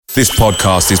This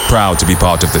podcast is proud to be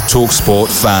part of the TalkSport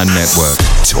Fan Network.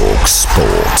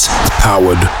 TalkSport.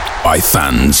 Powered by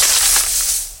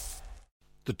fans.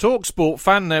 The TalkSport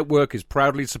Fan Network is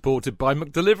proudly supported by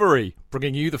McDelivery,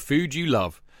 bringing you the food you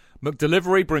love.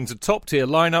 McDelivery brings a top-tier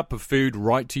lineup of food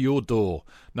right to your door.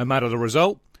 No matter the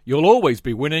result, you'll always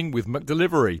be winning with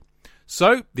McDelivery.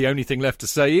 So, the only thing left to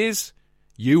say is,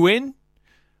 you win?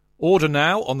 Order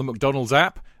now on the McDonald's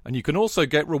app, and you can also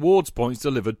get rewards points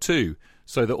delivered too,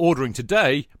 so that ordering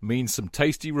today means some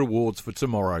tasty rewards for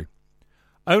tomorrow.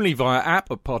 Only via app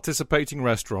at participating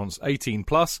restaurants. 18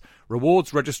 plus.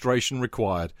 Rewards registration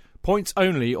required. Points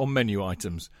only on menu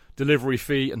items. Delivery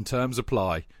fee and terms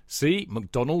apply. See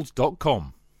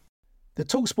mcdonalds.com. The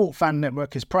TalkSport Fan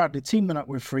Network is proudly teaming up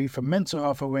with Free for Mental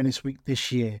Health Awareness Week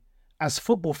this year. As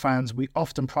football fans, we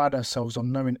often pride ourselves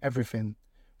on knowing everything,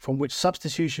 from which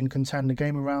substitution can turn the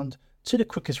game around to the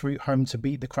quickest route home to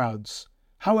beat the crowds.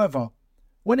 However,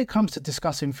 when it comes to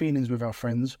discussing feelings with our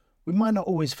friends, we might not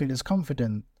always feel as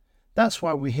confident. That's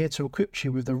why we're here to equip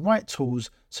you with the right tools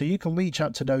so you can reach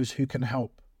out to those who can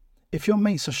help. If your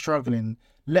mates are struggling,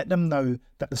 let them know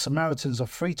that the Samaritans are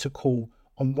free to call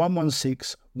on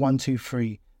 116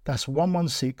 123. That's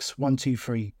 116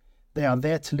 123. They are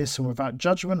there to listen without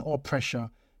judgment or pressure,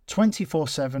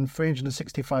 24/7,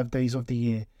 365 days of the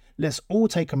year. Let's all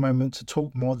take a moment to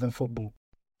talk more than football.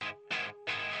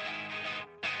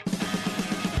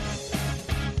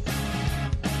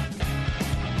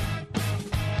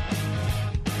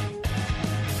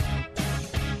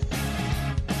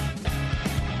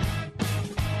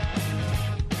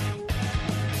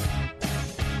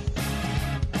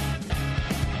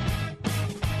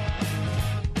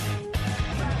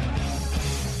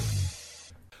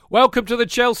 Welcome to the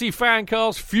Chelsea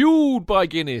FanCast, fueled by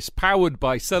Guinness, powered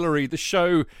by celery. The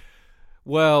show,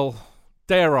 well,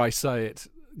 dare I say it,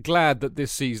 glad that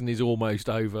this season is almost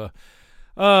over.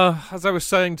 As I was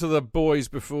saying to the boys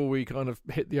before we kind of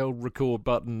hit the old record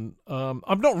button,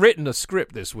 I've not written a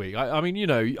script this week. I mean, you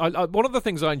know, one of the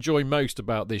things I enjoy most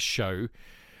about this show,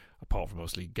 apart from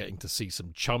mostly getting to see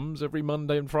some chums every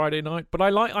Monday and Friday night, but I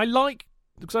like,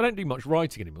 because I don't do much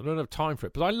writing anymore, I don't have time for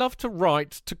it, but I love to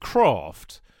write, to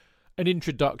craft an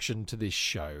introduction to this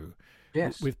show,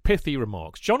 yes, with pithy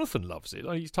remarks. Jonathan loves it.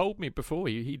 He's told me before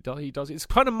he does it. It's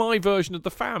kind of my version of the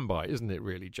fan bite, isn't it?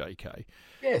 Really, JK.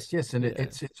 Yes, and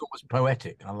it's almost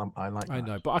poetic. I like. I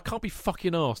know, but I can't be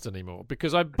fucking arsed anymore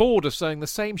because I'm bored of saying the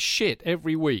same shit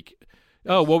every week.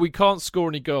 Oh well, we can't score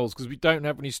any goals because we don't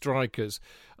have any strikers.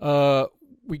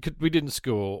 We didn't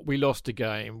score. We lost a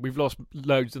game. We've lost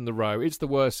loads in the row. It's the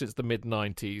worst since the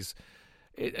mid-90s.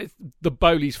 The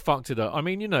Bowley's fucked it up. I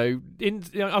mean, you know,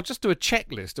 I'll just do a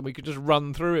checklist and we could just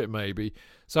run through it maybe.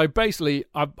 So basically,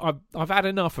 I've had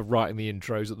enough of writing the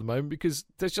intros at the moment because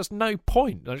there's just no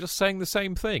point. I'm just saying the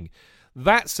same thing.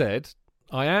 That said,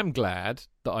 I am glad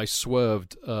that I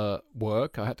swerved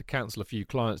work. I had to cancel a few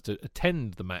clients to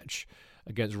attend the match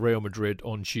against Real Madrid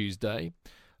on Tuesday.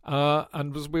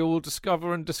 And as we will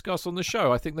discover and discuss on the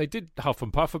show, I think they did huff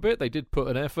and puff a bit. They did put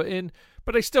an effort in,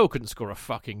 but they still couldn't score a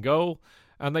fucking goal.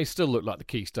 And they still looked like the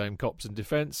Keystone Cops in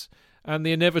defence. And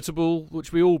the inevitable,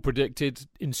 which we all predicted,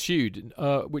 ensued,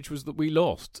 which was that we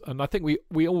lost. And I think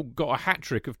we all got a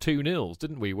hat-trick of 2-0,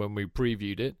 didn't we, when we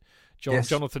previewed it? Yes.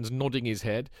 Jonathan's nodding his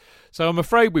head. So I'm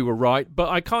afraid we were right, but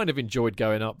I kind of enjoyed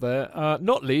going up there.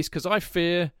 Not least because I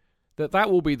fear that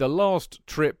will be the last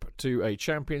trip to a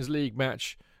Champions League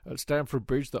match at Stamford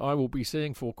Bridge that I will be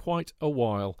seeing for quite a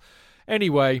while.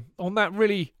 Anyway, on that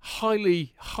really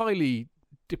highly, highly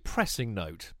depressing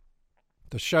note,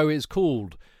 the show is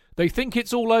called They Think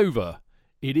It's All Over.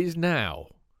 It is now.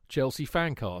 Chelsea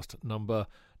Fancast number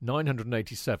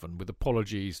 987, with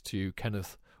apologies to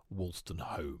Kenneth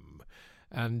Wolstenholme.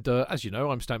 And as you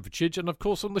know, I'm Stanford Chidge, and of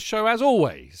course on the show, as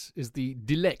always, is the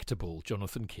delectable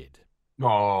Jonathan Kidd.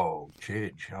 Oh,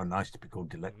 Chidge, how nice to be called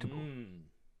delectable.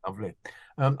 Lovely.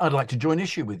 I'd like to join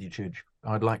issue with you, Chidge.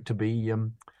 I'd like to be,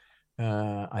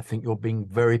 I think you're being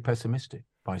very pessimistic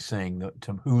by saying that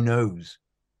who knows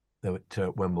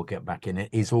that when we'll get back in it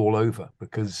is all over,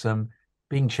 because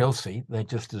being Chelsea, they're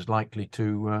just as likely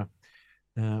to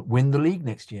win the league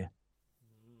next year.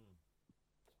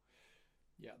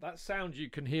 Yeah, that sound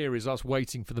you can hear is us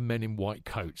waiting for the men in white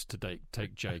coats to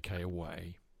take JK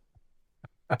away.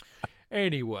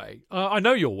 Anyway, I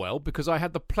know you're well because I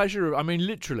had the pleasure of,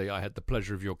 literally I had the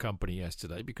pleasure of your company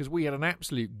yesterday because we had an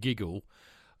absolute giggle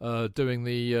doing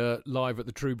the live at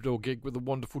the Troubadour gig with the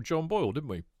wonderful John Boyle, didn't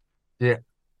we? Yeah.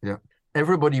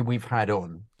 Everybody we've had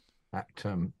on at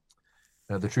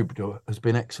the Troubadour has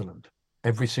been excellent.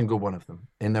 Every single one of them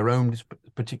in their own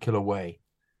particular way.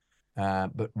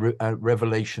 but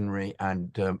revelationary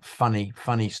and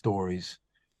funny stories.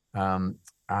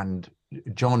 And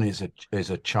John is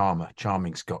a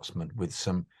charming Scotsman with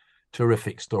some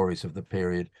terrific stories of the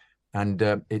period. And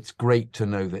it's great to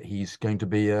know that he's going to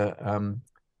be an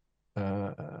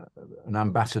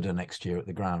ambassador next year at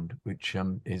the ground, which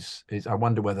is I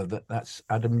wonder whether that's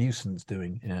Adam Newson's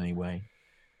doing in any way,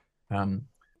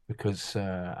 because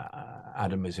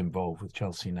Adam is involved with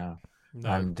Chelsea now. No,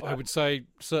 and I would say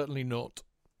certainly not.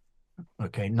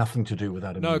 Okay, nothing to do with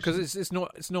Adam. No, because it's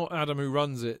not Adam who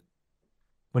runs it.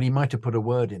 Well, he might have put a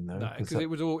word in though. No, because it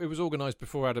was organised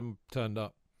before Adam turned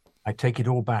up. I take it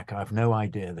all back. I have no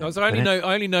idea. No,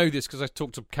 I only know this because I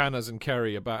talked to Canners and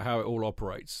Kerry about how it all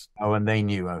operates. Oh, and they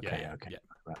knew. Okay. Yeah.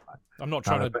 Right. I'm not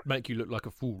trying to make you look like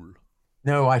a fool.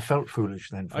 No, I felt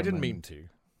foolish then. I didn't mean to.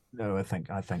 No, I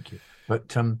thank you.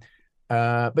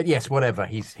 But yes, whatever.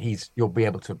 You'll be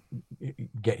able to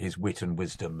get his wit and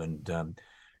wisdom and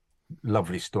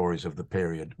lovely stories of the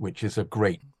period, which is a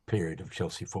great period of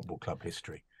Chelsea Football Club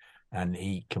history, and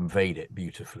he conveyed it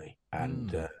beautifully.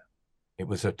 And it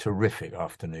was a terrific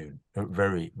afternoon,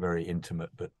 very, very intimate,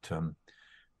 but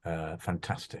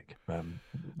fantastic.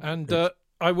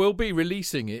 I will be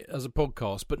releasing it as a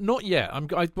podcast, but not yet.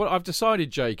 I've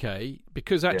decided, JK,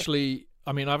 because actually,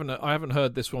 I mean, I haven't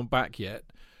heard this one back yet,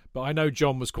 but I know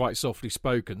John was quite softly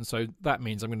spoken, so that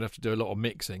means I'm going to have to do a lot of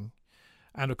mixing.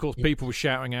 And of course, people were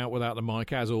shouting out without the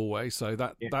mic, as always, so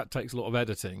that takes a lot of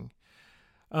editing.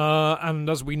 And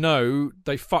as we know,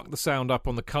 they fucked the sound up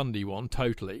on the Cundy one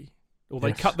totally. Or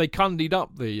they cundied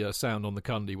up the sound on the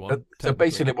Cundy one. So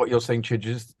basically what you're saying, Chidge,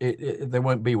 is there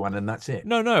won't be one and that's it.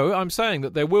 No, I'm saying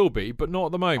that there will be, but not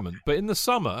at the moment. But in the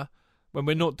summer, when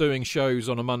we're not doing shows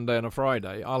on a Monday and a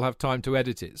Friday, I'll have time to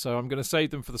edit it. So I'm going to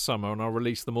save them for the summer and I'll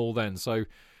release them all then. So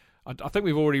I think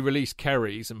we've already released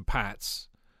Kerry's and Pat's,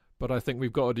 but I think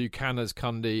we've got to do Canna's,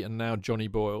 Cundy, and now Johnny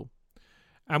Boyle.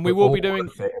 And we will be doing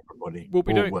we'll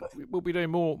be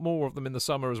doing more of them in the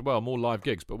summer as well, more live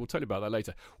gigs, but we'll tell you about that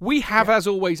later. We have, as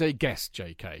always, a guest,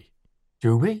 JK.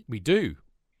 Do we? We do.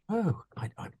 Oh,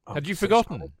 had you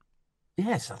forgotten? Sorry.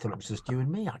 Yes, I thought it was just you and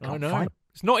me. I can't know. find.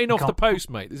 It's not in Off the Post,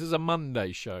 mate. This is a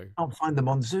Monday show. I can't find them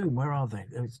on Zoom. Where are they?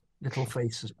 Those little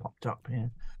faces popped up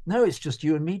here. No, it's just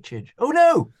you and me, Chidge. Oh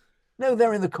no,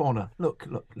 they're in the corner. Look,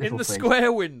 in the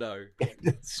square window. In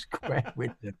the square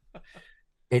window.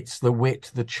 It's the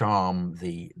wit, the charm,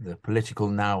 the political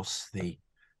nous, the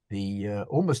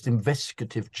almost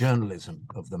investigative journalism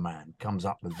of the man. Comes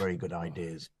up with very good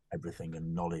ideas, everything,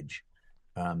 and knowledge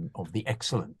of the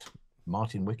excellent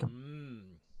Martin Wickham.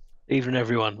 Even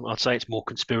everyone, I'd say it's more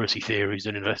conspiracy theories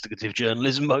than investigative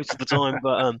journalism most of the time,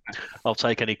 but I'll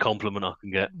take any compliment I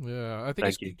can get. Yeah, I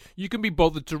think you can be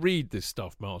bothered to read this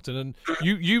stuff, Martin, and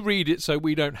you read it so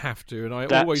we don't have to. And I'm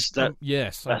that's grateful.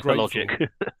 The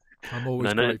logic. I'm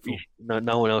always grateful.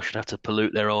 No one else should have to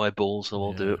pollute their eyeballs, so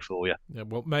I'll do it for you. Yeah,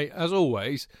 well, mate, as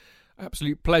always,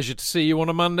 absolute pleasure to see you on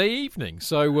a Monday evening.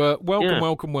 So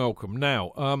welcome.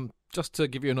 Now, just to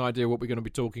give you an idea what we're going to be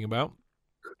talking about,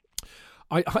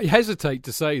 I hesitate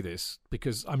to say this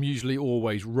because I'm usually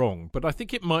always wrong, but I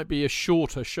think it might be a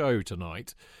shorter show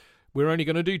tonight. We're only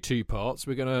going to do 2 parts.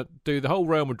 We're going to do the whole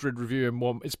Real Madrid review in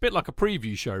one. It's a bit like a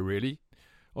preview show, really,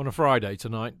 on a Friday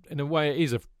tonight. In a way, it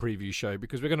is a preview show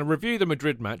because we're going to review the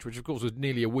Madrid match, which, of course, was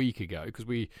nearly a week ago because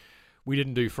we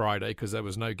didn't do Friday because there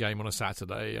was no game on a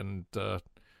Saturday and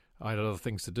I had other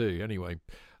things to do anyway.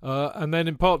 And then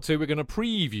in part 2, we're going to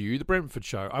preview the Brentford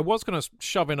show. I was going to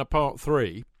shove in a part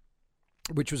 3,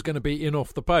 which was going to be in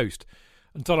Off the Post,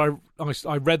 until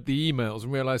I read the emails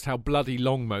and realised how bloody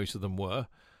long most of them were.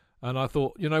 And I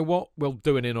thought, you know what, we'll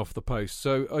do an in Off the Post.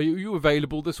 So are you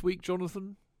available this week,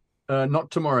 Jonathan?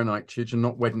 Not tomorrow night, Chidge, and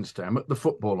not Wednesday. I'm at the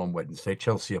football on Wednesday.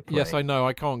 Chelsea are playing. Yes, I know.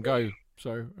 I can't go.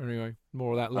 So anyway,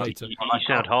 more of that later. You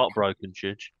sound heartbroken,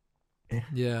 Chidge.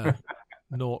 Yeah,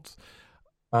 not.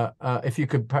 If you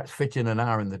could perhaps fit in an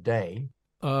hour in the day.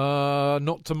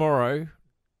 Not tomorrow.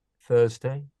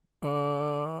 Thursday.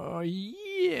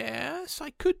 Yes, I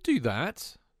could do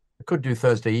that. I could do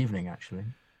Thursday evening, actually.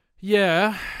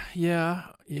 Yeah.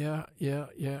 Maybe.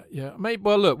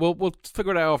 Well, look, we'll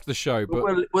figure it out after the show. But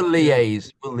we'll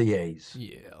liaise. We'll liaise.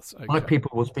 Yes. Okay. My people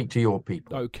will speak to your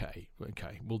people. Okay.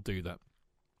 We'll do that.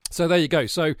 So there you go.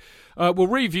 So we'll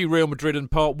review Real Madrid in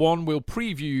part 1. We'll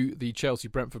preview the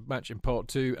Chelsea-Brentford match in part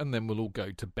 2, and then we'll all go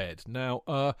to bed.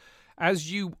 Now,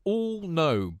 as you all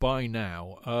know by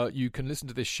now, you can listen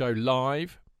to this show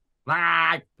live.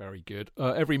 Very good.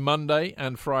 Every Monday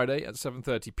and Friday at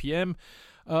 7:30 p.m.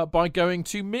 By going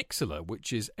to Mixlr,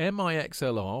 which is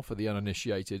MIXLR for the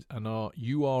uninitiated, and our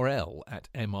URL at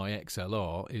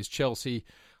MIXLR is Chelsea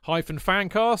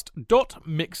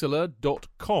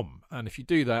fan-fancast.mixler.com. And if you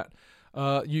do that,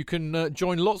 you can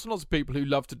join lots and lots of people who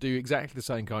love to do exactly the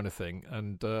same kind of thing.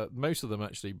 And most of them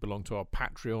actually belong to our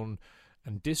Patreon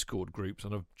and Discord groups,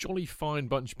 and a jolly fine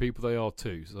bunch of people they are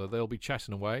too. So they'll be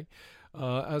chatting away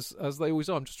as they always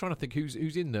are. I'm just trying to think who's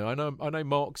in there. I know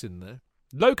Mark's in there.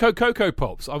 Loco Coco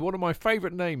Pops. One of my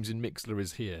favourite names in Mixler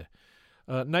is here.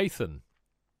 Nathan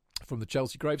from the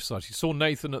Chelsea Grave Society. Saw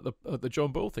Nathan at the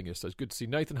John Boyle thing yesterday. It's good to see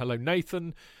Nathan. Hello,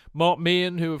 Nathan. Mark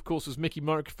Meehan, who of course was Mickey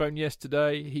Microphone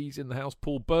yesterday. He's in the house.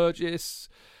 Paul Burgess.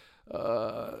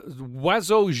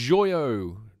 Wazo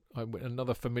Joyo.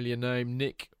 Another familiar name.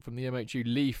 Nick from the MHU.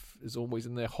 Leaf is always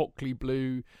in there. Hockley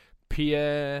Blue.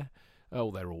 Pierre. Oh,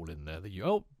 they're all in there.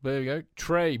 There we go.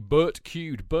 Trey, Bert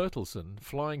Cued, Bertelson,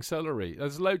 Flying Celery.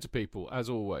 There's loads of people, as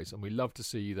always, and we love to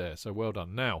see you there, so well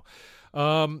done. Now,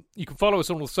 you can follow us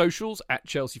on all the socials, at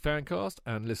Chelsea Fancast,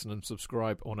 and listen and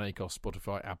subscribe on Acast,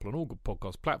 Spotify, Apple, and all good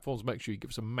podcast platforms. Make sure you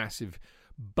give us a massive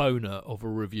boner of a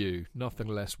review. Nothing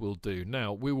less will do.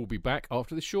 Now, we will be back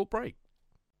after this short break.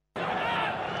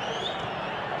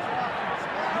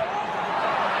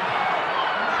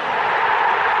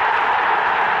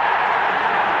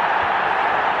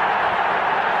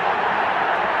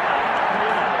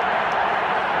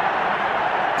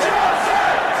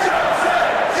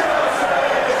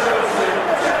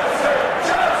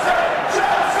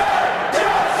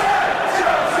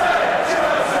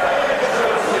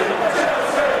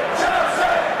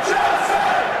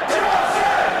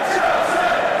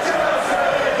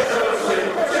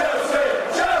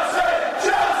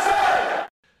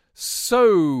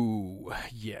 So,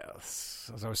 yes,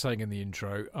 as I was saying in the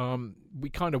intro, we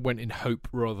kind of went in hope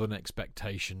rather than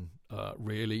expectation,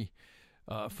 really,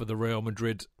 for the Real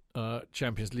Madrid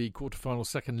Champions League quarter-final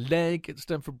second leg at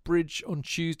Stamford Bridge on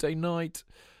Tuesday night.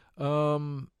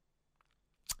 Yeah,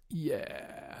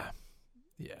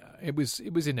 it was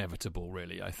inevitable,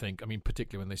 really, I think. I mean,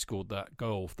 particularly when they scored that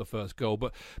goal, the first goal.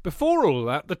 But before all of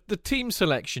that, the team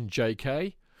selection,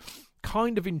 JK,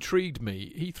 kind of intrigued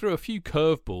me. He threw a few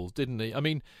curveballs, didn't he? I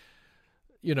mean,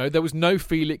 you know, there was no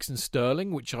Felix and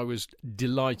Sterling, which I was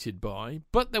delighted by,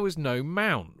 but there was no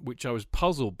Mount, which I was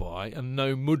puzzled by, and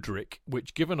no Mudryk,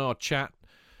 which, given our chat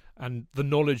and the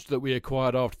knowledge that we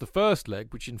acquired after the first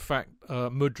leg, which in fact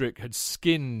Mudryk had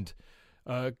skinned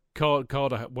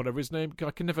Carvajal, whatever his name, I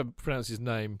can never pronounce his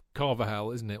name,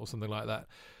 Carvajal, isn't it, or something like that.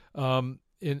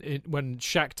 When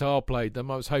Shakhtar played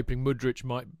them, I was hoping Mudryk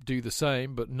might do the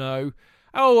same, but no.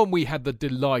 Oh, and we had the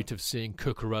delight of seeing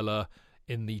Cucurella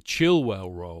in the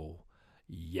Chilwell role.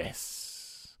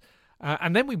 Yes.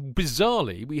 And then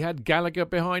bizarrely, we had Gallagher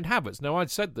behind Havertz. Now, I'd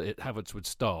said that Havertz would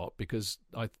start because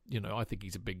I think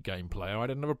he's a big game player. I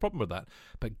didn't have a problem with that.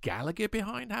 But Gallagher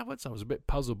behind Havertz, I was a bit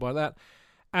puzzled by that.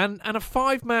 And a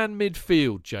five-man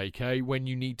midfield, JK, when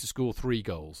you need to score 3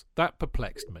 goals. That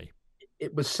perplexed me.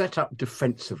 It was set up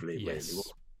defensively, yes. Really,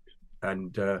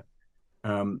 and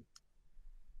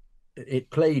it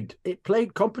played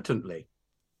competently.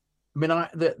 I mean,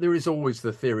 there is always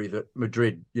the theory that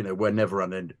Madrid, were never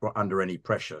under any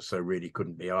pressure, so really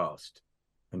couldn't be asked,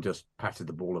 and just patted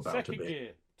the ball about Second a bit.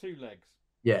 gear, 2 legs.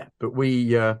 Yeah, but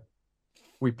we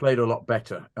played a lot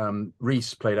better.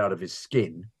 Reece played out of his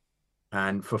skin,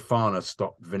 and Fofana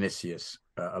stopped Vinicius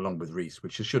along with Reece,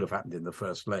 which should have happened in the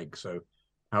first leg. So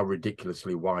how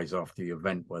ridiculously wise after the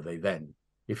event were they then?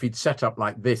 If he'd set up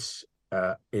like this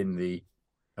in the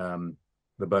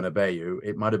Bernabeu,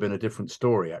 it might have been a different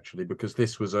story actually, because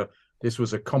this was a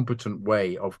competent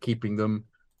way of keeping them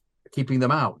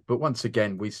out. But once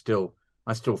again, I still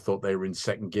thought they were in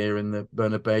second gear in the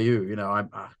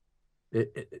Bernabeu.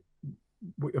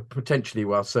 Potentially,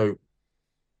 well, so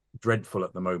dreadful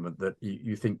at the moment that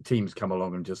you think teams come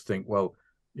along and just think, well,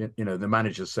 the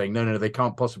manager's saying, no, they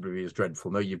can't possibly be as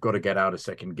dreadful. No, you've got to get out of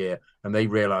second gear. And they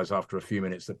realise after a few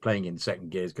minutes that playing in second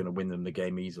gear is going to win them the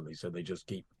game easily. So they just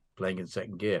keep playing in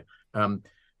second gear.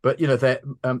 But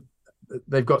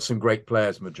they've got some great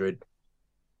players, Madrid.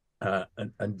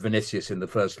 And Vinicius in the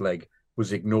first leg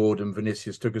was ignored, and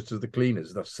Vinicius took us to the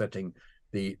cleaners, thus setting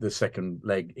the second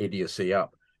leg idiocy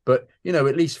up. But,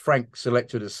 at least Frank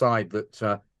selected a side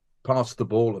that passed the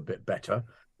ball a bit better.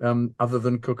 Other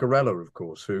than Cucurella, of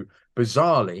course, who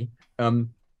bizarrely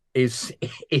is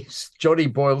Johnny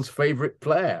Boyle's favourite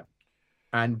player,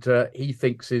 and he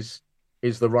thinks is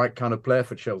the right kind of player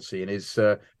for Chelsea, and is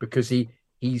because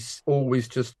he's always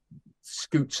just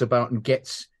scoots about and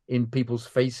gets in people's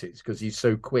faces because he's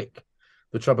so quick.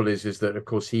 The trouble is that of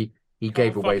course he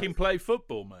gave away. Fucking play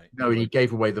football, mate. No, and he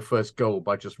gave away the first goal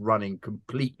by just running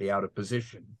completely out of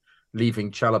position,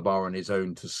 leaving Chalobah on his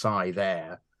own to sigh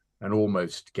there and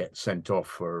almost get sent off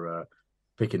for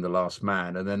picking the last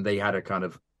man, and then they had a kind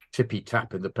of tippy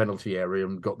tap in the penalty area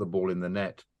and got the ball in the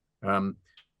net.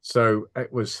 So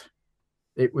it was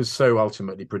so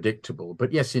ultimately predictable.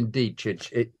 But yes, indeed,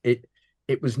 Chidge,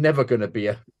 it was never going to be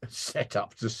a set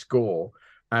up to score.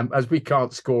 As we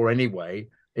can't score anyway,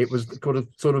 it was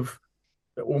sort of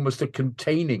almost a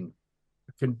containing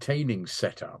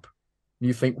setup.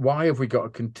 You think, why have we got a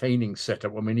containing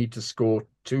setup when we need to score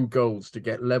 2 goals to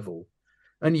get level?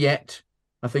 And yet,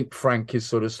 I think Frank is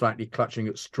sort of slightly clutching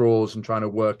at straws and trying to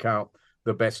work out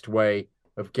the best way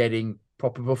of getting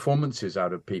proper performances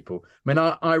out of people. I mean,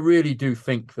 I really do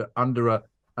think that under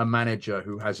a manager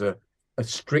who has a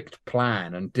strict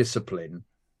plan and discipline,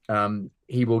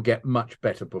 he will get much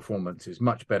better performances,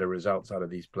 much better results out of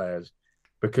these players,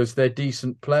 because they're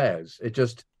decent players. It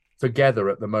just, together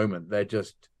at the moment, they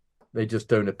just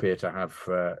don't appear to have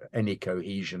any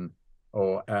cohesion,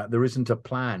 or there isn't a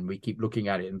plan. We keep looking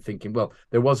at it and thinking, well,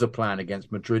 there was a plan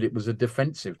against Madrid. It was a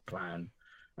defensive plan.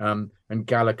 And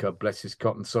Gallagher, bless his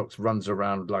cotton socks, runs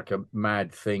around like a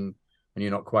mad thing, and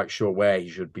you're not quite sure where he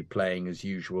should be playing as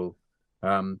usual.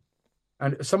 And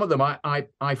some of them,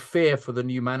 I fear for the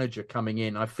new manager coming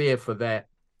in. I fear for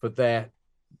their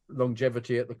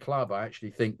longevity at the club. I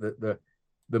actually think that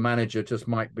the manager just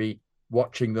might be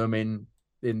watching them in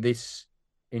this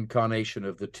incarnation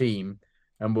of the team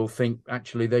and will think,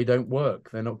 actually, they don't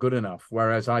work. They're not good enough.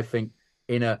 Whereas I think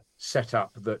in a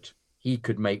setup that he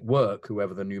could make work,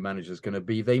 whoever the new manager is going to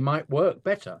be, they might work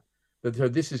better. So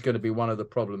this is going to be one of the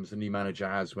problems the new manager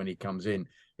has when he comes in,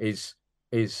 is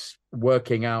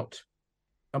working out.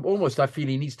 Almost, I feel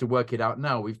he needs to work it out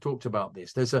now. We've talked about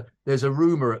this. There's a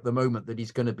rumor at the moment that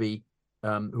he's going to be,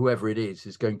 whoever it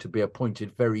is going to be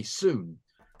appointed very soon.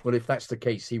 Well, if that's the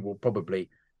case, he will probably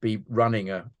be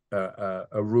running a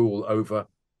rule over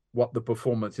what the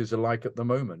performances are like at the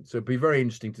moment. So it'd be very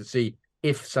interesting to see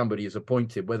if somebody is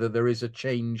appointed, whether there is a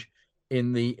change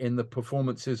in the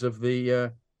performances of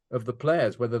the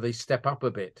players, whether they step up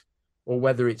a bit, or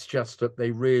whether it's just that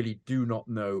they really do not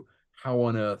know how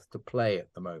on earth to play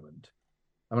at the moment.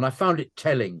 I mean, I found it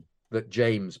telling that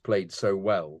James played so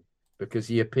well, because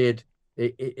he appeared,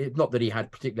 not that he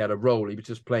had particularly had a role, he was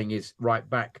just playing his right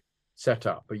back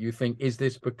setup. But you think, is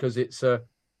this because it's a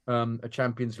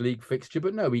Champions League fixture?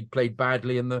 But no, he'd played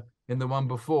badly in the one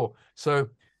before. So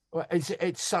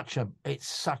it's such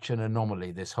an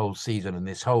anomaly, this whole season, and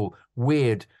this whole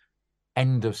weird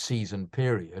end of season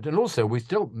period. And also, we're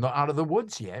still not out of the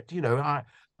woods yet. You know,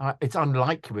 it's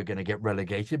unlikely we're going to get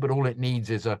relegated, but all it needs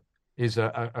is a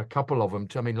couple of them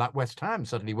to, I mean, like West Ham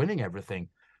suddenly winning everything.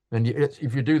 And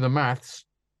if you do the maths,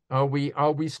 are we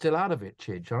still out of it,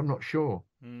 Chidge? I'm not sure.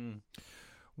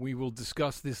 We will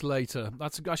discuss this later.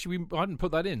 That's actually, I hadn't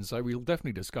put that in, so we'll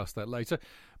definitely discuss that later.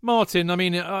 Martin, I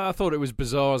mean, I thought it was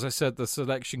bizarre, as I said, the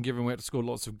selection, given we had to score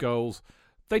lots of goals.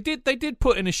 They did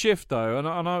put in a shift, though, and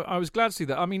I was glad to see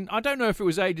that. I mean, I don't know if it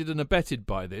was aided and abetted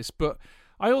by this, but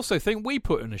I also think we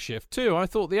put in a shift too. I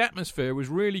thought the atmosphere was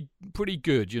really pretty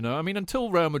good, you know. I mean, until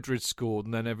Real Madrid scored,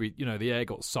 and then the air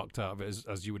got sucked out of it,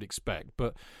 as you would expect.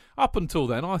 But up until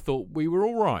then, I thought we were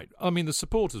all right. I mean, the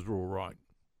supporters were all right.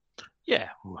 Yeah,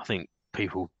 well, I think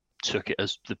people took it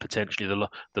as potentially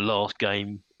the last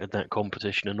game in that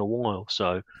competition in a while,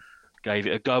 so gave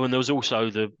it a go. And there was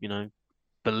also the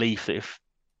belief that if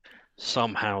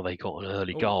somehow they got an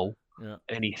early goal,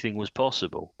 anything was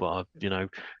possible. But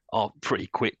pretty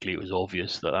quickly it was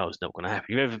obvious that was not going to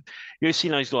happen. You ever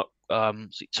seen those like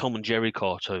Tom and Jerry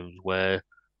cartoons where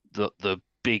the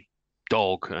big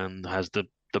dog and has the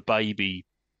baby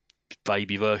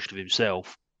version of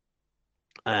himself,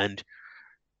 and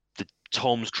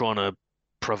Tom's trying to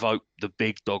provoke the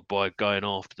big dog by going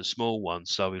after the small one,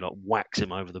 so he like whacks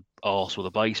him over the arse with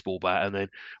a baseball bat, and then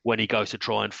when he goes to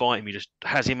try and fight him, he just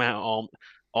has him out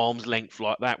arm's length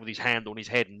like that with his hand on his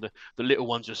head, and the little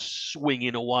one's just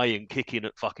swinging away and kicking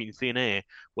at fucking thin air.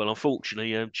 Well,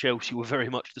 unfortunately, Chelsea were very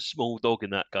much the small dog in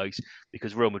that case,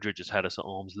 because Real Madrid just had us at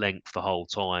arm's length the whole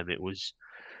time. It was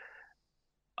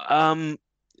the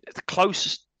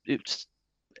closest.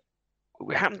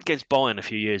 It happened against Bayern a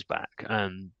few years back,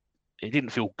 and it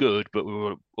didn't feel good, but we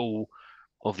were all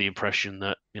of the impression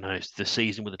that, it's the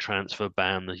season with the transfer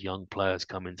ban, there's young players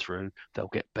coming through, they'll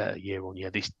get better year on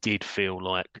year. This did feel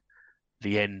like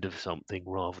the end of something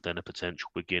rather than a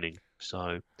potential beginning.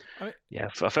 So, I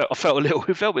felt a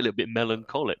little bit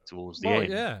melancholic towards the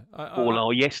end. Yeah, all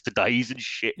our yesterdays and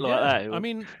shit like that. I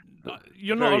mean,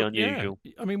 you're very not unusual.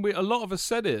 Yeah. I mean, a lot of us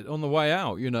said it on the way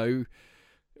out.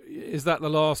 Is that the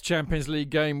last Champions League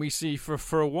game we see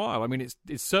for a while? I mean,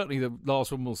 it's certainly the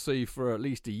last one we'll see for at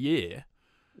least a year.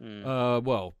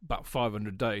 Well, about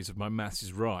 500 days if my maths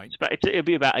is right. It'll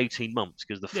be about 18 months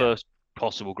because the first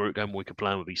possible group game we could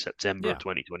plan would be September of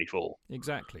 2024.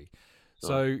 Exactly.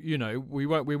 So we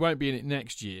won't be in it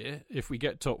next year. If we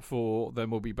get top 4, then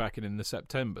we'll be back in the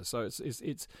September. So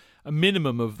it's a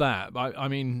minimum of that. I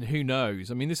mean, who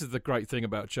knows? I mean, this is the great thing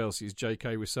about Chelsea, as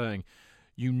JK was saying.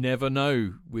 You never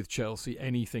know with Chelsea.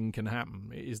 Anything can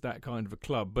happen. It is that kind of a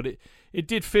club. But it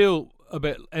did feel a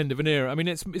bit end of an era. I mean,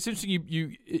 it's interesting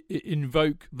you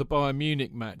invoke the Bayern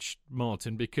Munich match,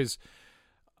 Martin, because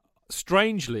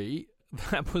strangely,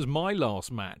 that was my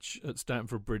last match at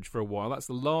Stamford Bridge for a while. That's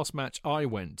the last match I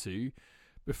went to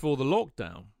before the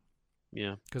lockdown.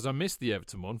 Yeah. Because I missed the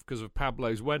Everton one because of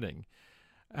Pablo's wedding.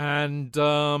 And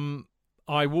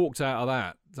I walked out of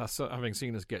that, having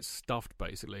seen us get stuffed,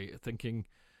 basically, thinking,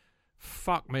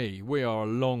 fuck me, we are a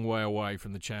long way away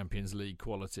from the Champions League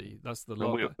quality. That's the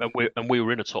and we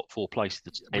were in a top 4 place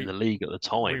in the league at the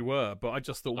time. We were, but I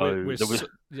just thought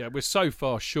we're so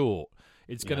far short.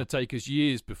 It's going to take us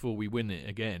years before we win it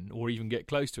again, or even get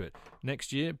close to it.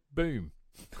 Next year, boom.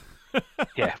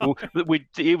 Yeah, well, we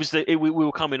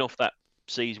were coming off that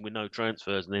season with no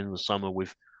transfers, and then in the summer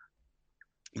we've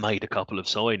made a couple of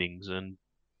signings, and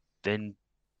then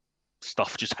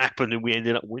stuff just happened, and we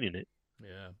ended up winning it.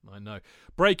 Yeah, I know.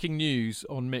 Breaking news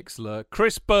on Mixlr.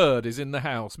 Chris Bird is in the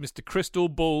house. Mr. Crystal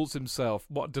Balls himself.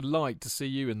 What a delight to see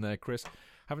you in there, Chris.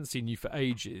 Haven't seen you for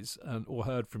ages or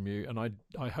heard from you, and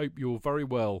I hope you're very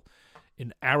well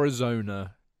in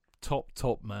Arizona.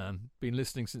 Top man. Been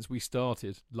listening since we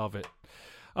started. Love it.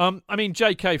 I mean,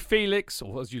 JK, Felix,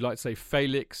 or as you like to say,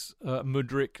 Felix,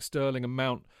 Mudryk, Sterling and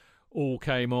Mount all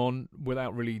came on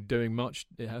without really doing much,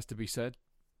 it has to be said.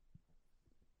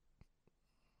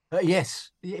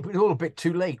 Yes, it was all a bit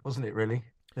too late, wasn't it, really?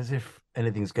 As if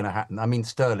anything's going to happen. I mean,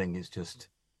 Sterling is just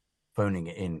phoning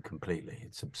it in completely.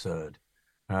 It's absurd.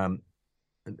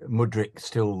 Mudryk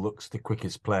still looks the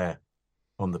quickest player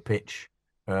on the pitch.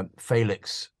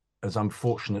 Felix, as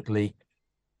unfortunately,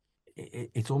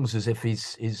 it's almost as if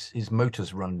his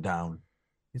motor's run down.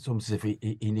 It's almost as if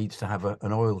he needs to have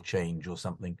an oil change or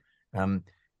something.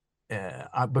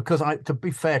 Because to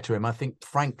be fair to him, I think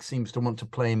Frank seems to want to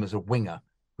play him as a winger,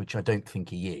 which I don't think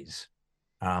he is,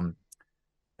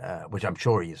 which I'm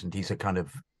sure he isn't. He's a kind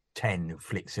of 10 who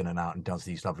flicks in and out and does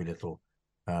these lovely little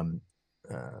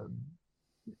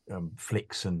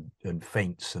flicks and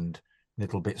feints and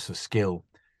little bits of skill.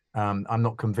 I'm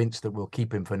not convinced that we'll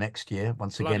keep him for next year.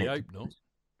 Once again, I hope not.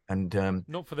 And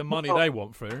not for the money they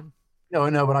want for him.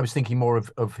 No, but I was thinking more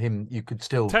of him. You could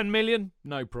still 10 million,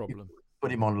 no problem.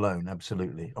 Put him on loan,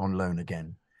 absolutely on loan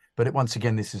again. But once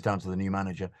again, this is down to the new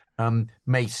manager.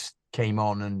 Mace came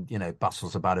on and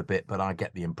bustles about a bit, but I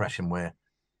get the impression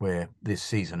where this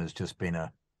season has just been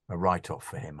a write-off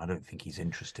for him. I don't think he's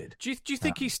interested. Do you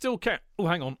think he still can? Oh,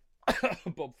 hang on.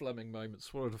 Bob Fleming moment,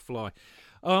 swallowed a fly.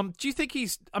 Do you think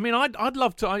he's? I mean, I'd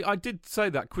love to. I did say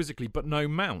that quizzically, but no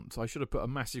Mount. I should have put a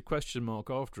massive question mark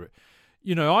after it.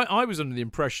 I was under the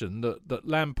impression that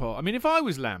Lampard. I mean, if I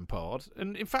was Lampard,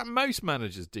 and in fact most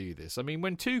managers do this. I mean,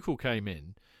 when Tuchel came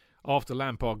in after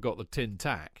Lampard got the tin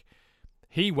tack,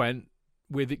 he went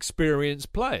with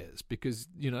experienced players because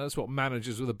that's what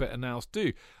managers with a better nous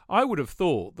do. I would have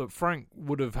thought that Frank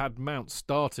would have had Mount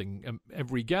starting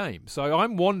every game. So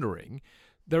I'm wondering.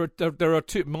 There are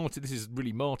two. Martin, this is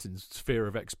really Martin's sphere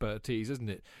of expertise,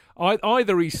 isn't it?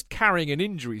 Either he's carrying an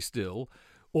injury still,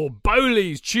 or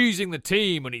Bowley's choosing the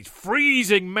team and he's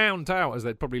freezing Mount out, as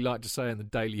they'd probably like to say in the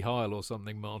Daily Hile or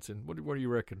something. Martin, what do you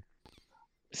reckon?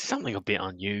 Something a bit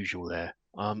unusual there.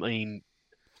 I mean,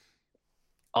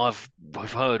 I've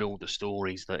heard all the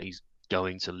stories that he's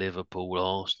going to Liverpool,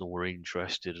 Arsenal were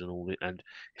interested and all that, and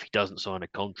if he doesn't sign a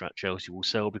contract, Chelsea will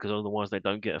sell because otherwise they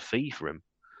don't get a fee for him,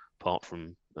 apart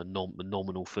from a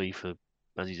nominal fee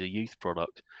as he's a youth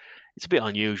product. It's a bit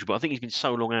unusual, but I think he's been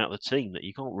so long out of the team that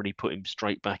you can't really put him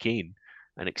straight back in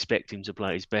and expect him to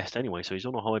play his best anyway. So he's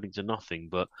on a hiding to nothing.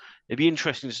 But it'd be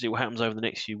interesting to see what happens over the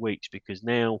next few weeks because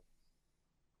now,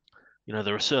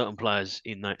 there are certain players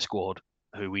in that squad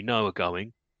who we know are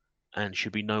going and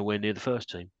should be nowhere near the first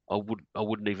team. I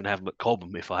wouldn't even have them at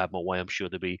Cobham if I had my way. I'm sure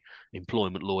there'd be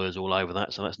employment lawyers all over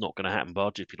that, so that's not going to happen.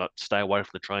 But if you like to stay away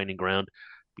from the training ground,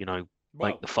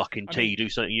 make the fucking tea, do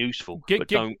something useful.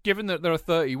 Given that there are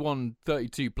 31,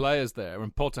 32 players there,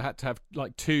 and Potter had to have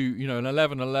like two, an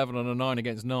 11-11 and a 9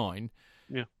 against 9.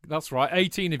 Yeah, that's right.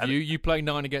 18 of you play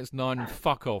 9 against 9 and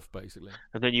fuck off, basically.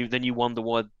 And then you wonder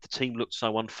why the team looked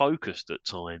so unfocused at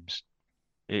times.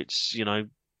 It's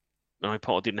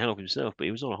Potter didn't help himself, but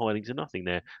he was on a hiding to nothing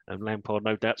there, and Lampard,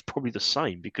 no doubt, is probably the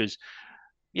same because,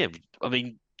 I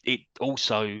mean, it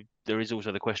also there is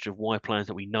also the question of why players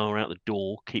that we know are out the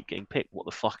door keep getting picked. What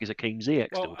the fuck is a King Ziyech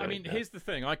still doing? Here's the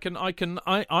thing. I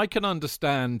can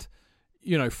understand.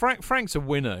 Frank's a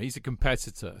winner. He's a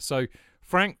competitor. So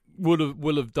Frank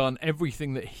will have done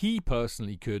everything that he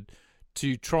personally could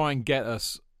to try and get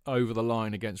us over the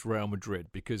line against Real Madrid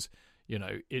because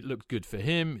it looked good for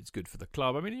him. It's good for the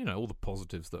club. I mean, all the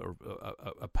positives that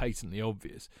are patently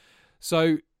obvious.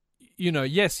 So.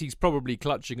 Yes, he's probably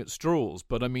clutching at straws,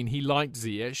 but I mean, he liked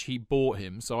Ziyech, he bought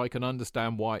him, so I can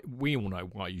understand why. We all know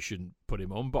why you shouldn't put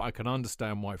him on, but I can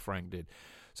understand why Frank did.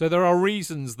 So there are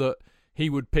reasons that he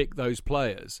would pick those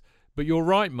players. But you're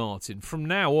right, Martin. From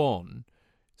now on,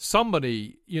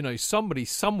 somebody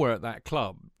somewhere at that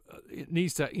club it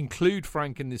needs to include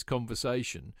Frank in this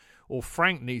conversation, or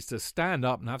Frank needs to stand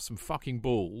up and have some fucking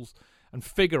balls and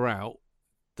figure out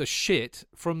the shit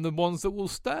from the ones that will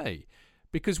stay.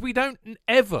 Because we don't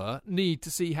ever need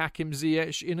to see Hakim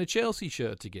Ziyech in a Chelsea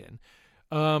shirt again.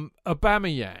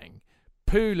 Aubameyang,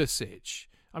 Pulisic.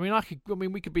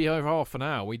 We could be over half an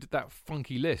hour. We did that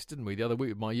funky list, didn't we, the other week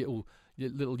with my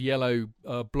little yellow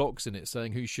blocks in it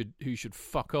saying who should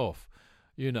fuck off.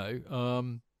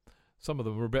 Some of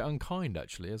them were a bit unkind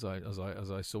actually, as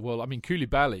I saw. Well, I mean,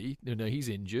 Koulibaly, he's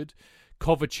injured.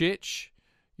 Kovacic,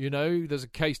 there's a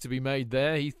case to be made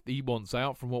there. He wants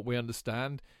out, from what we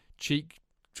understand. Cheek,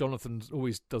 Jonathan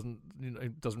always doesn't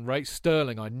rate.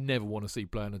 Sterling, I never want to see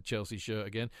playing a Chelsea shirt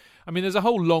again. I mean, there's a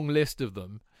whole long list of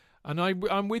them, and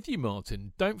I'm with you,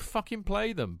 Martin. Don't fucking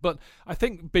play them. But I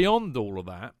think beyond all of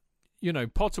that,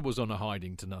 Potter was on a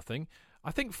hiding to nothing.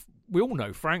 I think we all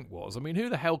know Frank was. I mean, who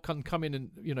the hell can come in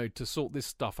and to sort this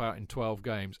stuff out in 12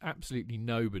 games? Absolutely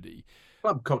nobody.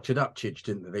 Club cocked it up, Chidge,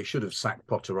 didn't they? They should have sacked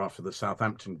Potter after the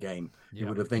Southampton game. Yeah. You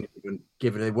would have think,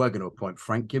 given they were going to appoint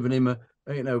Frank, given him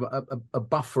a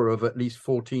buffer of at least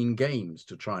 14 games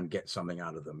to try and get something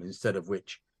out of them, instead of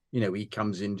which, he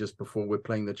comes in just before we're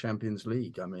playing the Champions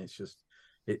League. I mean, it's just,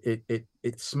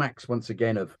 it smacks once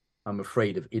again of, I'm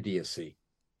afraid, of idiocy.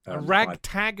 A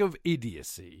ragtag of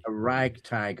idiocy. A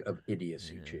ragtag of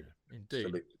idiocy, yeah, Chidge. Indeed.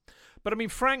 Absolutely. But I mean,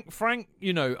 Frank,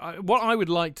 what I would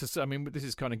like to say, I mean, this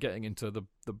is kind of getting into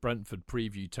the Brentford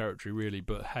preview territory, really,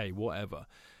 but hey, whatever.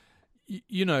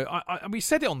 We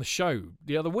said it on the show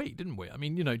the other week, didn't we? I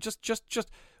mean, just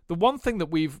the one thing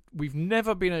that we've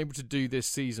never been able to do this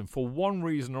season for one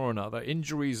reason or another,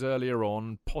 injuries earlier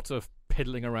on, Potter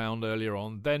piddling around earlier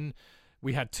on, then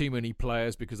we had too many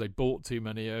players because they bought too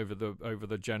many over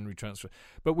the January transfer.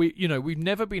 But we've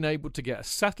never been able to get a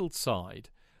settled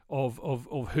side of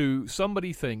who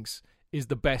somebody thinks is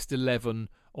the best 11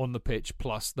 on the pitch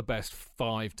plus the best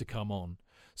 5 to come on.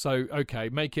 So, okay,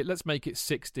 let's make it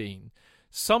 16.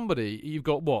 Somebody, you've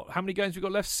got what? How many games we've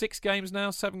got left? 6 games now?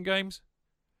 7 games?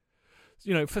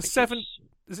 For 7,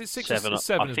 is it 6 7, or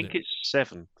 7? I think it's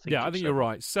 7. I think you're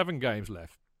right. 7 games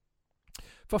left.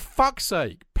 For fuck's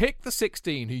sake, pick the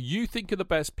 16 who you think are the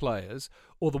best players,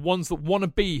 or the ones that want to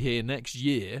be here next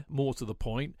year, more to the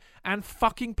point, and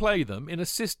fucking play them in a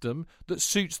system that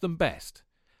suits them best.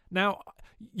 Now,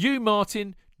 you,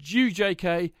 Martin, you,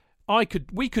 JK,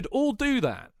 we could all do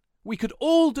that. We could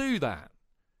all do that.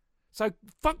 So,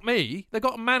 fuck me, they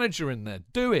got a manager in there.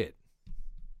 Do it.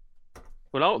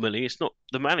 Well, ultimately, it's not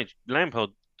the manager.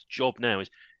 Lampard's job now is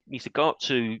he needs to go up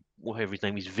to whatever his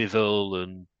name is, Vivel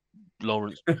and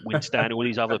Lawrence Winstanley, all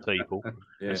these other people,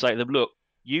 and say to them, look,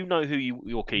 you know who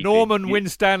you're keeping. Norman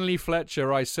Winstanley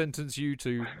Fletcher, I sentence you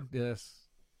to, yes.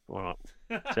 All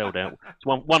right, tell down. It's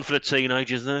one for the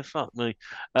teenagers there, fuck me.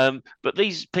 But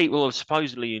these people are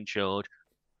supposedly in charge.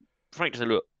 Frank said,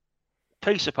 look,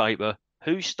 piece of paper,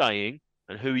 who's staying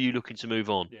and who are you looking to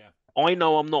move on? Yeah. I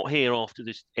know I'm not here after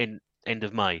this end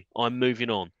of May. I'm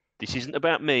moving on. This isn't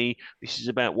about me. This is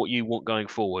about what you want going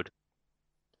forward.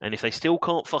 And if they still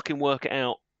can't fucking work it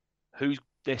out who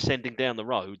they're sending down the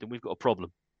road, then we've got a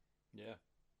problem.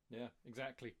 Yeah,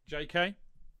 exactly. JK?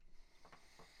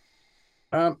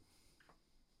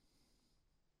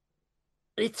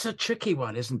 It's a tricky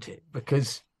one, isn't it?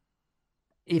 Because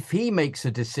if he makes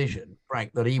a decision,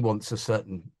 Frank, that he wants a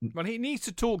certain... Well, he needs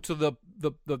to talk to the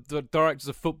directors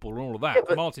of football and all of that.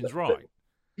 Yeah, Martin's right.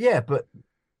 But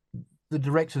the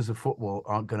directors of football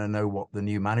aren't going to know what the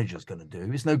new manager's going to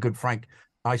do. It's no good Frank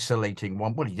isolating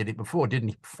one. Well, he did it before, didn't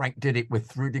he? Frank did it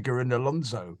with Rudiger and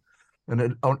Alonso.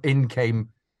 And in came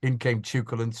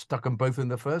Tuchel and stuck them both in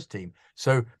the first team.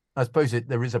 So I suppose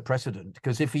there is a precedent,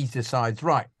 because if he decides,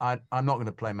 right, I'm not going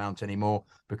to play Mount anymore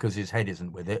because his head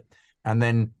isn't with it, and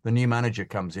then the new manager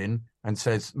comes in and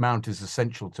says, Mount is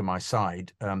essential to my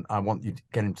side, I want you to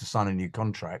get him to sign a new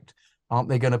contract, aren't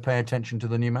they going to pay attention to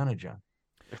the new manager?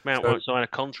 If Mount won't sign a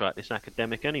contract, it's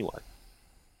academic anyway.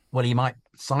 Well, he might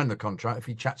sign the contract if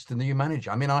he chats to the new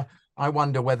manager. I mean, I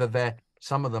wonder whether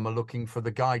some of them are looking for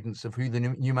the guidance of who the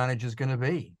new manager is going to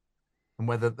be, and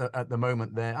whether at the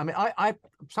moment they're. I mean, I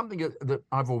something that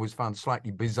I've always found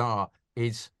slightly bizarre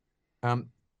is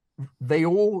they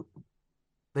all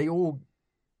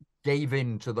gave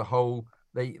in to the whole.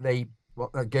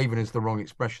 Gave in is the wrong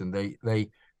expression. They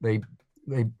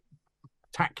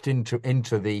tacked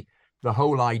into the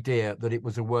whole idea that it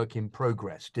was a work in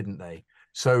progress, didn't they?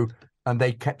 So, and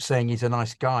they kept saying he's a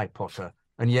nice guy, Potter,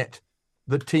 and yet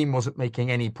the team wasn't making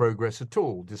any progress at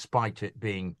all, despite it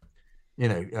being,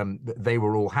 they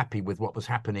were all happy with what was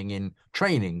happening in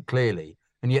training, clearly,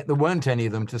 and yet there weren't any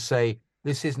of them to say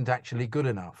this isn't actually good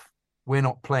enough. We're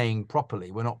not playing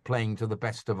properly. We're not playing to the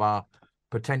best of our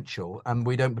potential, and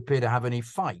we don't appear to have any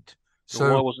fight.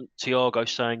 So why wasn't Thiago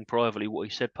saying privately what he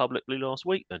said publicly last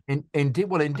week then?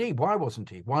 Indeed. Why wasn't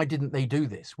he? Why didn't they do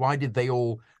this? Why did they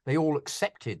all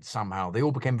accepted somehow? They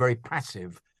all became very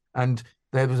passive, and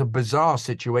there was a bizarre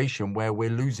situation where we're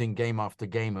losing game after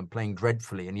game and playing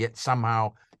dreadfully, and yet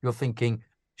somehow you're thinking,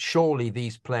 surely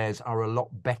these players are a lot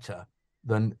better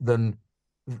than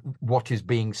what is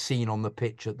being seen on the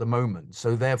pitch at the moment.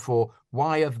 So therefore,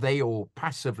 why have they all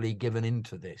passively given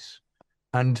into this?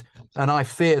 And I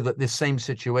fear that this same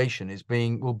situation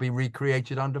will be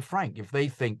recreated under Frank. If they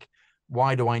think,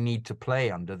 why do I need to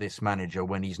play under this manager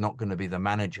when he's not going to be the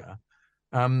manager?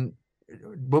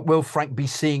 But will Frank be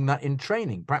seeing that in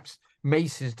training? Perhaps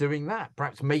Mace is doing that.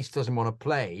 Perhaps Mace doesn't want to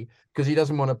play because he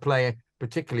doesn't want to play,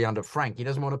 particularly under Frank. He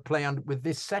doesn't want to play with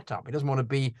this setup. He doesn't want to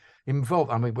be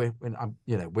involved. I mean,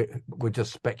 we're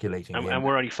just speculating, and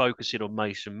we're only focusing on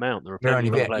Mason Mount. There are plenty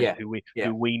of players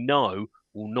who we know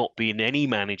will not be in any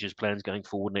manager's plans going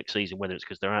forward next season, whether it's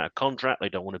because they're out of contract, they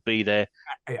don't want to be there,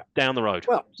 down the road.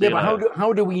 Well, but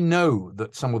how do we know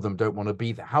that some of them don't want to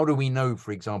be there? How do we know,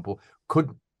 for example,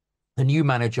 could the new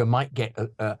manager might get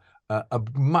a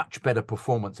much better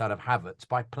performance out of Havertz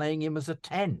by playing him as a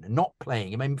 10, not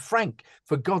playing him? I mean, Frank,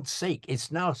 for God's sake,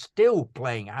 is now still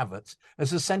playing Havertz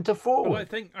as a centre forward.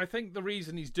 Well, I think the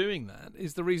reason he's doing that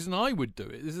is the reason I would do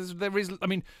it.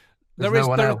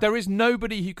 There is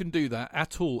nobody who can do that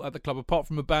at all at the club apart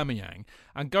from Aubameyang.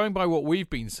 And going by what we've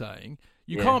been saying,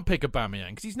 you can't pick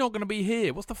Aubameyang because he's not going to be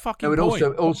here. What's the fucking point?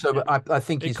 Also, I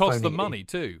think it costs the money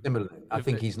too. Similarly, I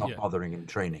think he's not bothering in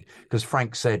training because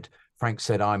Frank said,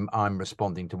 I'm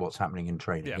responding to what's happening in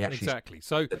training. Yeah, exactly.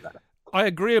 So I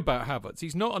agree about Havertz.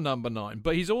 He's not a number 9,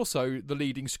 but he's also the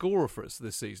leading scorer for us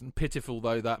this season, pitiful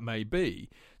though that may be.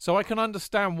 So I can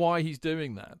understand why he's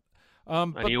doing that.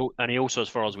 And he also, as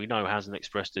far as we know, hasn't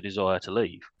expressed a desire to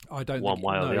leave. I don't one think,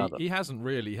 way or the other. He hasn't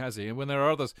really, has he? And when there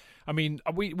are others, I mean,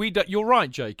 you're right,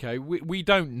 JK. We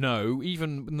don't know.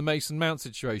 Even in the Mason Mount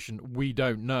situation, we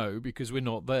don't know because we're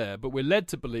not there. But we're led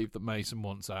to believe that Mason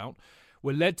wants out.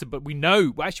 But we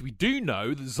know, actually we do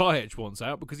know that Ziyech wants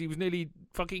out because he was nearly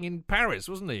fucking in Paris,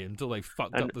 wasn't he, until they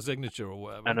fucked up the signature or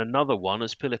whatever. And another one,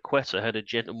 as Piliqueta had a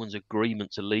gentleman's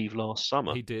agreement to leave last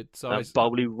summer. He did. So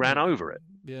Bowley ran over it.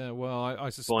 Yeah, well, I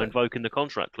suspect by invoking the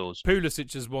contract clause.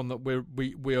 Pulisic is one that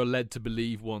we are led to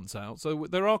believe wants out. So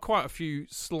there are quite a few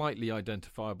slightly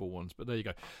identifiable ones, but there you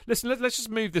go. Listen, let's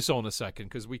just move this on a second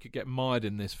because we could get mired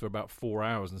in this for about 4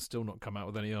 hours and still not come out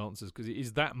with any answers because it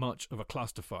is that much of a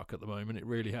clusterfuck at the moment. It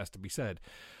really has to be said.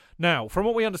 Now, from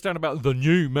what we understand about the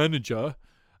new manager,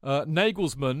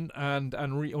 Nagelsmann and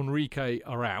Enrique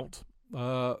are out.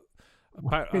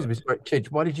 Excuse me, sorry, Chidge,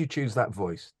 why did you choose that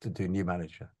voice to do new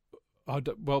manager?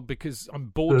 Because I'm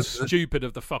bored stupid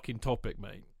of the fucking topic,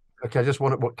 mate. Okay, I just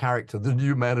wanted what character? The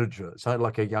new manager. It sounded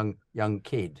like a young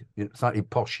kid, slightly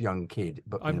posh young kid.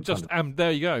 But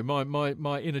there you go.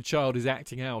 My inner child is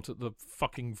acting out at the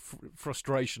fucking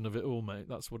frustration of it all, mate.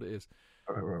 That's what it is.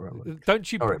 Right.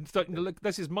 Don't you? Look,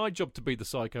 this is my job to be the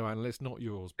psychoanalyst, not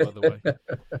yours, by the way.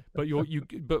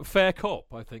 But fair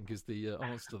cop, I think, is the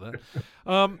answer to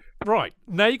that. Right,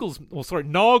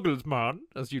 Nagelsmann,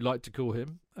 as you like to call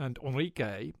him, and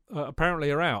Enrique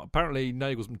apparently are out. Apparently,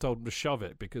 Nagelsmann told them to shove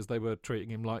it because they were treating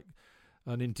him like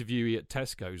an interviewee at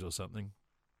Tesco's or something.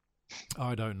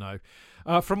 I don't know.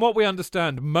 From what we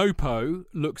understand, Mopo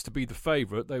looks to be the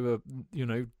favourite. They were,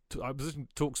 I was listening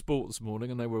to Talk Sport this morning,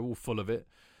 and they were all full of it.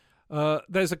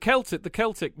 There's the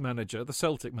Celtic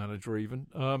manager, even.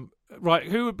 Right,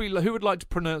 who would like to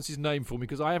pronounce his name for me?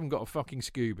 Because I haven't got a fucking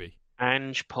Scooby.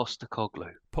 Ange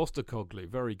Postecoglou.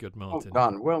 Very good, Martin.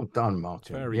 Well done,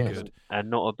 Martin. Very good. And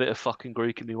not a bit of fucking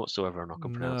Greek in me whatsoever, and I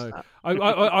can pronounce that.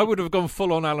 I would have gone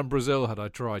full on Alan Brazil had I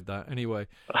tried that. Anyway.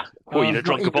 Well, you'd have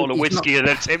drunk a bottle of whiskey and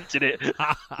attempted it.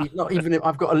 He's not even.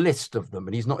 I've got a list of them,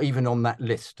 and he's not even on that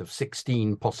list of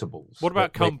 16 possibles. What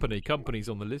about Company? Company's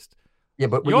on the list. Yeah,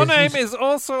 but your name is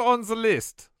also on the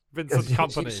list, Vincent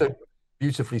Company. So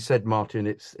beautifully said, Martin.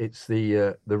 It's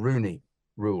the Rooney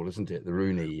rule, isn't it? The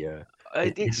Rooney.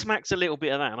 It smacks a little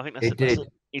bit of that, and I think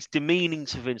it's demeaning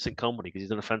to Vincent Company because he's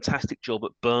done a fantastic job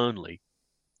at Burnley.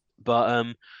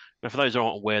 But for those who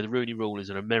aren't aware, the Rooney rule is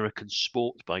an American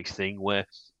sports-based thing where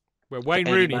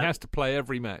Wayne Rooney has to play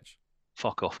every match.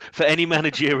 Fuck off. For any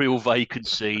managerial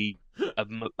vacancy,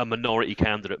 a minority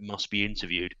candidate must be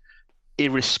interviewed,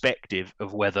 irrespective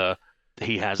of whether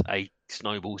he has a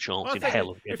snowball chance in hell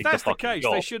of getting if that's the the case,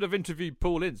 job. they should have interviewed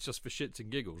Paul Ince just for shits and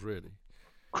giggles, really.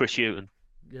 Chris Hughton.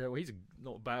 Yeah, well, he's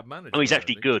not a bad manager. Oh, he's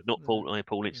actually good. Not Paul.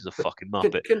 Paul Ince is a fucking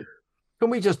muppet. Can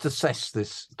we just assess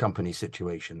this Company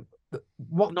situation?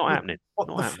 Not happening. What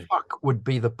not the happening. fuck would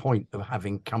be the point of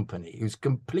having Company who's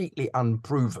completely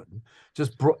unproven?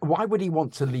 Why would he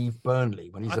want to leave Burnley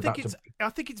when he's I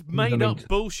think it's made up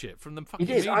bullshit from the fucking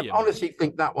media. I honestly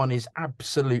think that one is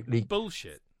absolutely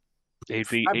bullshit.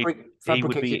 He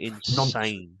would be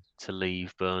insane to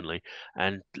leave Burnley.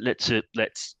 And let's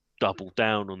double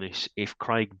down on this. If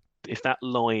that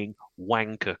lying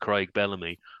wanker Craig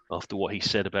Bellamy, after what he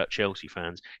said about Chelsea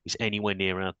fans, is anywhere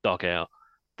near our dugout,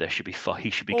 he should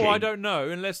be. I don't know,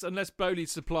 unless Bowley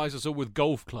supplies us all with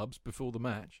golf clubs before the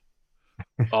match.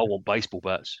 I want baseball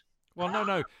bats. Well,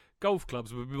 no, golf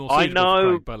clubs would be more I suitable know. for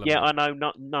Craig Bellamy. Yeah, I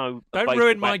know. No, don't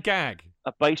ruin my gag.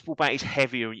 A baseball bat is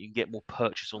heavier, and you can get more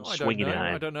purchase on swinging it.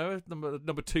 I don't know.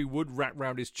 Number 2 wood wrapped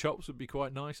round his chops would be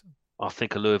quite nice. I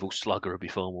think a Louisville Slugger would be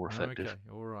far more effective. Okay,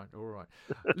 all right.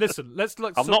 Listen, let's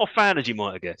look. I'm not a fan, as you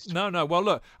might have guessed. No. Well,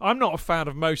 look, I'm not a fan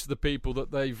of most of the people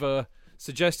that they've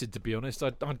suggested. To be honest,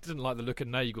 I didn't like the look of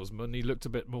Nagelsmann. He looked a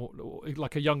bit more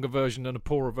like a younger version and a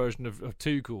poorer version of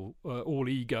Tuchel, all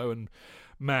ego and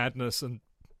madness, and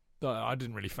I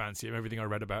didn't really fancy him. Everything I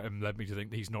read about him led me to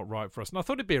think he's not right for us, and I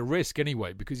thought it'd be a risk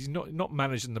anyway because he's not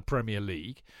managing the Premier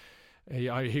League.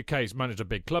 He's managed a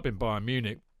big club in Bayern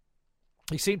Munich.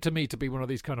 He seemed to me to be one of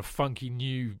these kind of funky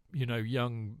new,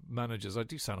 young managers. I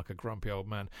do sound like a grumpy old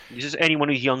man. Is this anyone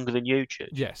who's younger than you,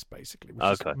 Chid? Yes, basically.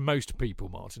 Okay. Most people,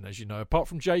 Martin, as you know, apart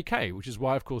from JK, which is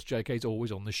why, of course, JK's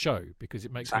always on the show because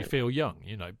it makes me feel young,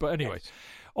 But anyway, yes.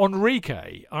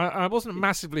 Enrique, I wasn't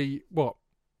massively, what?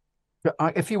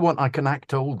 If you want, I can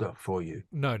act older for you.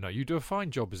 No, you do a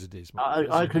fine job as it is.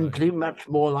 I can do much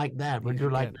more like that. Would you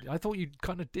like? I thought you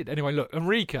kind of did. Anyway, look,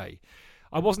 Enrique,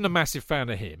 I wasn't a massive fan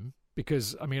of him.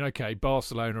 Because,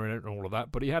 Barcelona and all of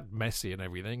that, but he had Messi and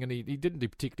everything, and he didn't do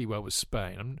particularly well with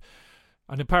Spain.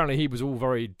 And apparently he was all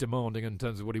very demanding in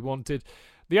terms of what he wanted.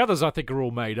 The others, I think, are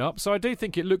all made up. So I do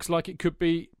think it looks like it could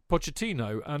be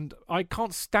Pochettino. And I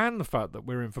can't stand the fact that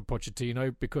we're in for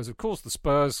Pochettino because, of course, the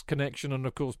Spurs connection and,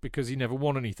 of course, because he never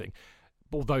won anything.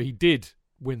 Although he did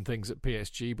win things at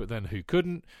PSG, but then who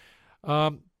couldn't?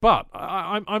 But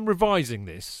I'm revising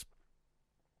this.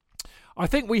 I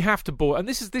think we have to and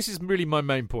this is really my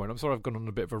main point. I'm sorry I've gone on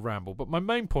a bit of a ramble, but my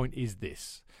main point is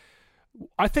this.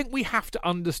 I think we have to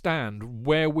understand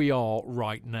where we are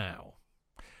right now.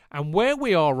 And where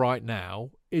we are right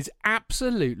now is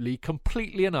absolutely,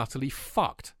 completely and utterly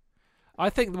fucked. I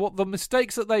think what the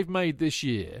mistakes that they've made this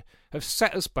year have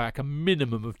set us back a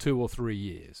minimum of 2 or 3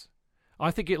 years.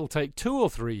 I think it'll take 2 or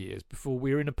 3 years before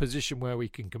we're in a position where we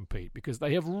can compete because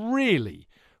they have really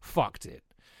fucked it.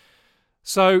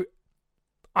 So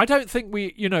I don't think we're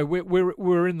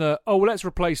in the let's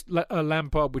replace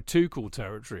Lampard with Tuchel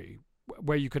territory,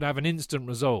 where you could have an instant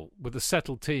result with a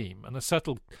settled team and a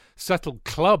settled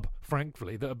club,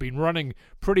 frankly, that have been running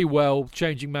pretty well,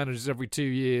 changing managers every 2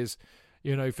 years,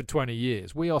 for 20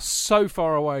 years. We are so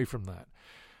far away from that.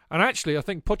 And actually, I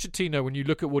think Pochettino, when you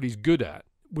look at what he's good at,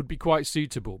 would be quite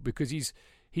suitable because he's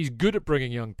good at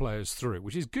bringing young players through,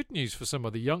 which is good news for some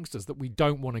of the youngsters that we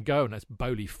don't want to go unless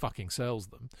Bowley fucking sells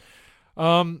them.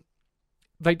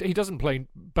 He doesn't play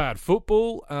bad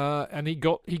football, and he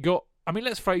got.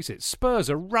 Let's face it, Spurs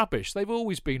are rubbish. They've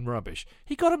always been rubbish.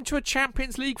 He got them to a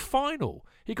Champions League final.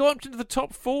 He got them to the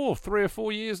top 4 3 or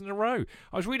 4 years in a row.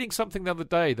 I was reading something the other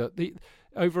day that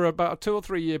over about a 2 or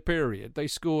 3 year period, they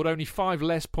scored only 5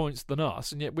 less points than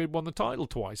us, and yet we'd won the title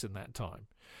twice in that time.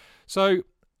 So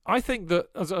I think that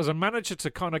as a manager to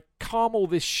kind of calm all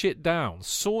this shit down,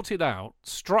 sort it out,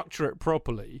 structure it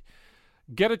properly,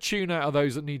 get a tune out of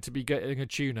those that need to be getting a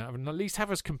tune out of, and at least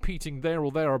have us competing there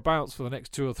or thereabouts for the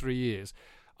next 2 or 3 years.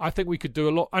 I think we could do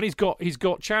a lot. And he's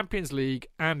got Champions League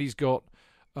and he's got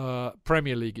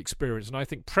Premier League experience. And I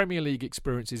think Premier League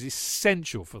experience is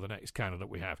essential for the next candidate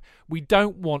we have. We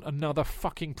don't want another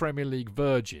fucking Premier League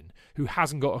virgin who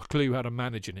hasn't got a clue how to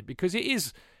manage in it, because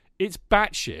it's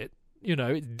batshit.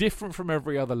 It's different from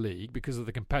every other league because of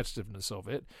the competitiveness of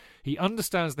it. He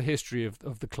understands the history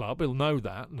of the club. He'll know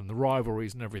that and the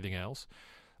rivalries and everything else.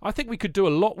 I think we could do a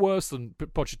lot worse than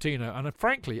Pochettino. And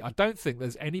frankly, I don't think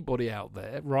there's anybody out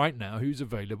there right now who's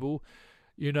available,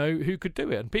 who could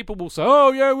do it. And people will say,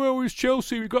 oh, yeah, well, it's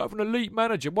Chelsea. We've got to have an elite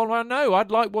manager. Well, I know.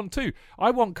 I'd like one too.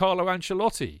 I want Carlo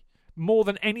Ancelotti more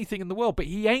than anything in the world. But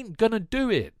he ain't going to do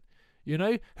it.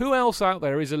 Who else out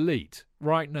there is elite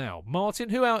right now? Martin,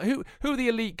 who are the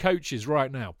elite coaches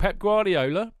right now? Pep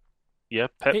Guardiola? Yeah,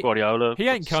 Guardiola. He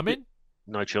ain't coming.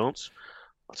 No chance.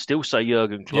 I'd still say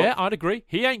Jurgen Klopp. Yeah, I'd agree.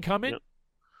 He ain't coming.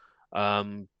 Yeah.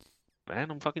 Man,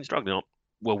 I'm fucking struggling.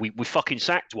 Well, we fucking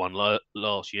sacked one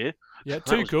last year. Yeah,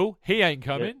 Tuchel, he ain't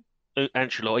coming. Yeah.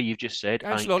 Ancelotti, you've just said,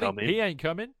 ain't coming. He ain't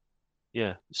coming.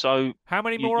 Yeah, so... How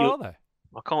many more are there?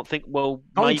 I can't think. Well,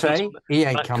 Conte, maybe, he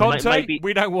ain't coming. Conte,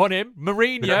 we don't want him.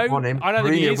 Mourinho, I don't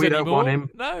think he is we anymore. Don't want him.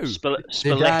 No.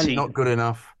 Spalletti, not good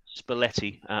enough.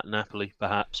 Spalletti at Napoli,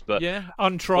 perhaps, but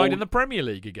untried in the Premier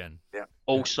League again. Yeah.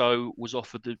 Also was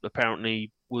offered.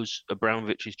 Apparently, was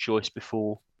Abramovich's choice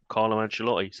before Carlo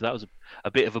Ancelotti. So that was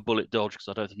a bit of a bullet dodge because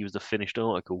I don't think he was the finished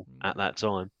article at that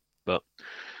time. But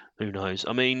who knows?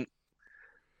 I mean,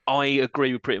 I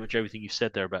agree with pretty much everything you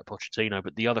said there about Pochettino.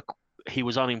 But he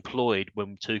was unemployed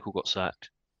when Tuchel got sacked,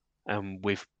 and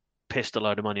we've pissed a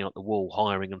load of money at the wall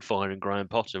hiring and firing Graham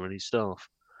Potter and his staff,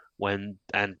 and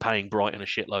paying Brighton a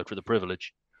shitload for the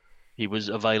privilege. He was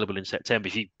available in September.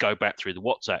 If you go back through the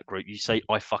WhatsApp group, you say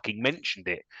I fucking mentioned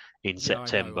it in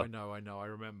September. I know. I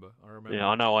remember. Yeah,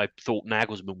 I know. I thought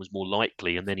Nagelsmann was more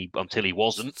likely, and then until he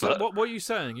wasn't. So what are you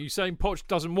saying? Are you saying Poch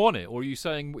doesn't want it, or are you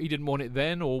saying he didn't want it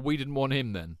then, or we didn't want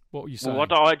him then? What were you saying? Well,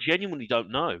 I genuinely don't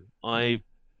know.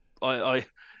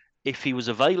 If he was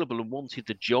available and wanted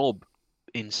the job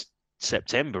in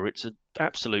September, it's an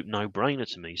absolute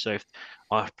no-brainer to me. So if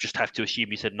I just have to assume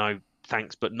he said no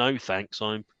thanks, but no thanks,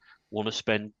 I want to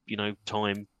spend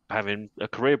time having a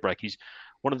career break. He's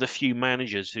one of the few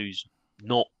managers who's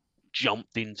not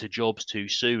jumped into jobs too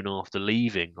soon after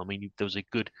leaving. I mean, there was a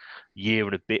good year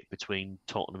and a bit between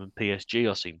Tottenham and PSG,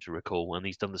 I seem to recall, and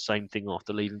he's done the same thing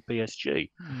after leaving PSG.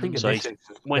 I think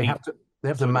they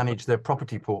have to manage their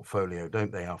property portfolio,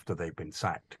 don't they, after they've been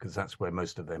sacked? Because that's where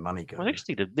most of their money goes. Well, they just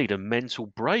need a mental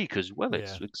break as well.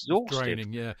 It's exhausting.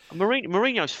 Draining, yeah.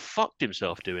 Mourinho's fucked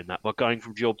himself doing that by going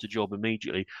from job to job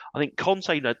immediately. I think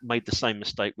Conte made the same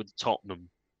mistake with the Tottenham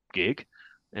gig,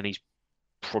 and he's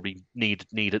probably need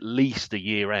at least a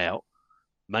year out,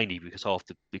 mainly because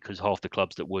half the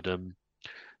clubs that would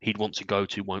he'd want to go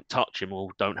to won't touch him or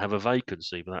don't have a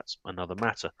vacancy, but that's another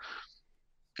matter.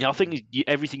 Yeah, I think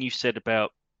everything you said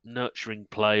about nurturing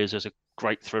players, there's a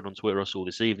great thread on Twitter I saw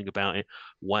this evening about it,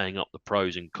 weighing up the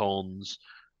pros and cons.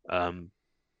 I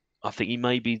think he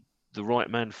may be the right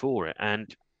man for it.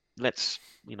 And let's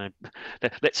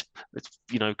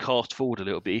cast forward a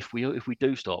little bit. If we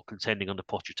do start contending under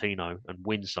Pochettino and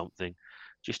win something,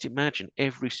 just imagine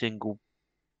every single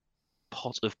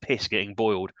pot of piss getting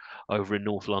boiled over in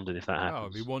North London if that happens. That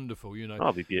would be wonderful,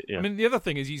 That'd be, yeah. I mean, the other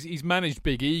thing is he's managed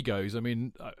big egos. I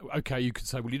mean, okay, you could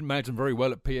say, well, he didn't manage them very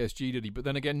well at PSG, did he? But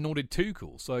then again, nor did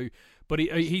Tuchel. So, but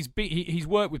he's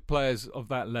worked with players of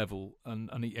that level,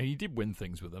 and he did win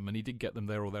things with them, and he did get them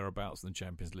there or thereabouts in the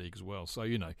Champions League as well. So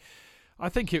I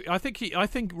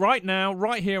think right now,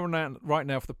 right here and now, right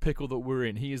now, for the pickle that we're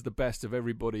in, he is the best of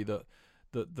everybody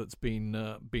that's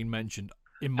been mentioned.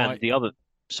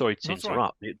 Sorry to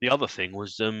interrupt. Right. The other thing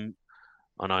was,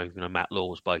 I know, Matt Law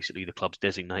was basically the club's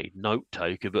designated note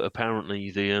taker, but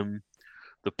apparently the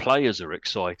players are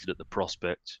excited at the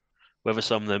prospect. Whether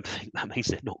some of them think that means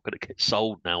they're not going to get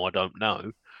sold now, I don't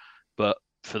know. But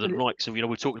for the likes of,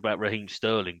 we talked about Raheem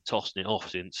Sterling tossing it off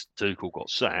since Tuchel got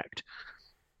sacked.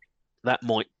 That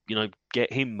might,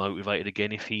 get him motivated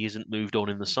again if he isn't moved on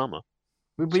in the summer.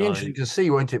 It would be interesting to see,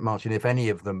 won't it, Martin, if any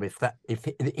of them,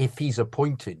 if he's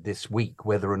appointed this week,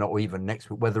 whether or not, or even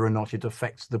next week, whether or not it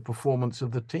affects the performance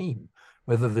of the team,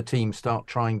 whether the team start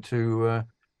trying to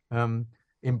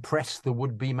impress the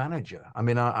would-be manager. I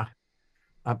mean,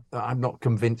 I'm not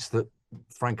convinced that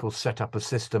Frank will set up a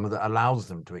system that allows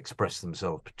them to express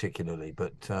themselves particularly,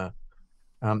 but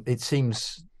it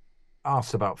seems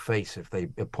arse about face if they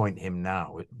appoint him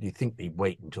now. You think they'd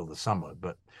wait until the summer,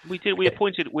 but we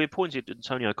appointed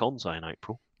Antonio Conte in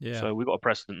April. Yeah. So we've got a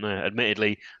precedent there.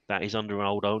 Admittedly, that is under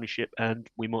old ownership, and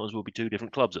we might as well be two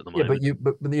different clubs at the moment. Yeah,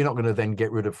 but you're not going to then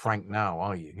get rid of Frank now,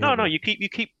 are you? No, you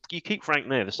keep Frank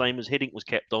there, the same as Hiddink was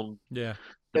kept on. Yeah.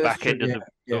 The back end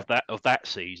of that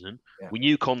season. Yeah. We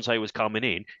knew Conte was coming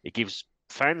in. It gives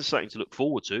fans something to look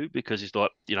forward to because it's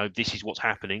like, this is what's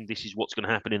happening. This is what's going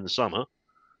to happen in the summer.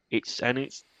 It's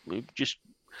just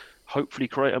hopefully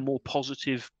create a more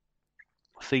positive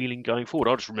feeling going forward.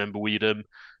 I just remember we'd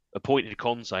appointed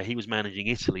Conte. He was managing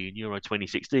Italy in Euro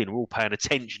 2016. We're all paying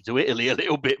attention to Italy a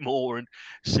little bit more and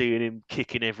seeing him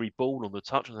kicking every ball on the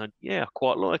touch. And saying, yeah, I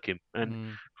quite like him.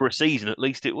 And for a season, at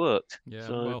least, it worked. Yeah,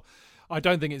 so, well, I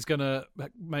don't think it's going to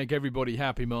make everybody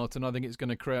happy, Martin. I think it's going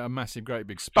to create a massive, great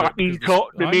big split. But he's got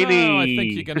the mini. I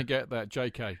think you're going to get that,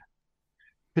 JK.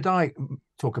 Could I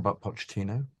talk about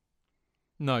Pochettino?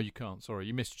 No, you can't. Sorry,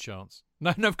 you missed a chance.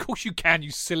 No, of course you can, you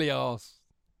silly arse.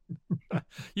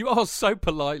 You are so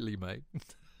politely, mate.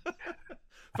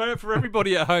 For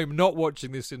everybody at home not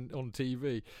watching this on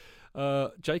TV,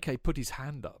 JK put his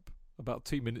hand up about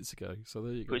 2 minutes ago. So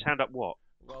there you go. Put his hand up what?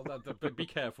 Well, be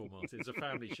careful, Martin. It's a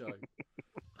family show.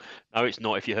 No, it's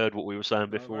not. If you heard what we were saying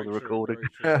before the recording.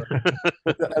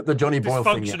 The Johnny Boyle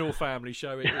thing. Dysfunctional family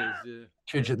show it is.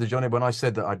 Yeah. The Johnny, when I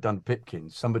said that I'd done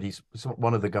Pipkins,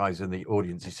 one of the guys in the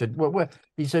audience, he said, "Well,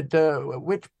 he said,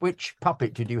 which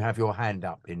puppet did you have your hand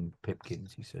up in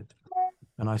Pipkins?" He said,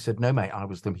 and I said, "No, mate, I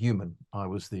was the human. I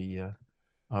was the."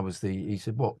 He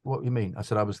said, what do you mean? I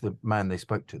said, I was the man they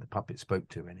spoke to, the puppet spoke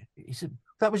to. And he said,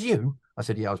 that was you? I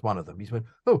said, yeah, I was one of them. He went,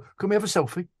 oh, can we have a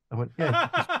selfie? I went, yeah.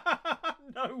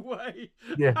 No way.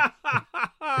 Yeah.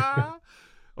 I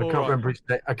can't remember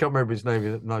his name.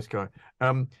 He's a nice guy.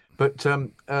 But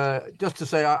just to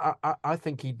say, I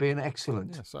think he'd be an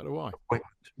excellent so do I.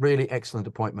 appointment, really excellent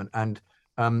appointment. And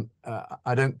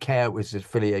I don't care with his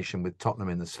affiliation with Tottenham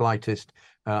in the slightest.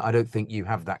 I don't think you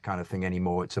have that kind of thing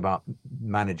anymore. It's about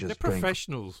managers. They're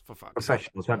professionals, for fuck's sake.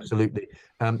 Professionals, absolutely.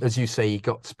 As you say, he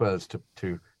got Spurs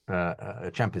to a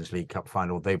Champions League Cup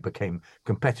final. They became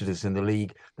competitors in the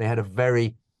league. They had a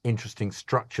very interesting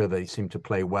structure. They seemed to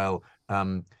play well,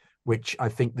 which I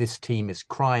think this team is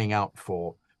crying out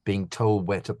for, being told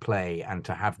where to play and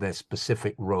to have their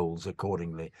specific roles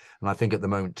accordingly. And I think at the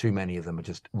moment, too many of them are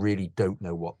just really don't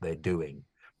know what they're doing.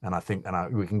 And I think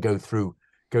we can go through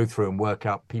and work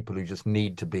out people who just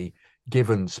need to be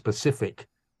given specific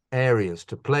areas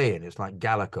to play in. It's like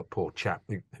Gallagher, poor chap,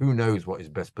 who knows what his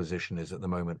best position is at the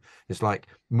moment. It's like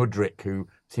Mudryk, who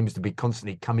seems to be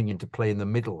constantly coming into play in the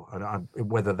middle, and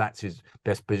whether that's his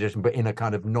best position, but in a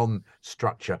kind of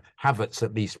non-structure. Havertz,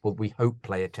 at least, will, we hope,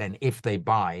 play a 10 if they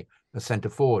buy a centre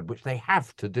forward, which they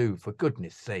have to do, for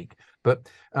goodness sake. But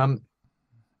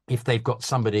if they've got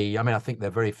somebody, I mean, I think they're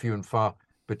very few and far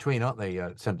between, aren't they?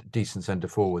 Decent centre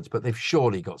forwards, but they've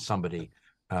surely got somebody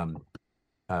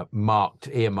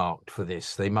earmarked for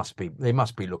this. They must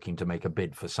be looking to make a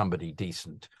bid for somebody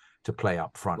decent to play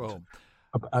up front.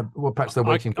 Well, perhaps they're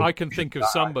waiting. I can think of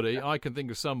somebody.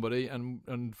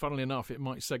 And funnily enough, it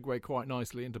might segue quite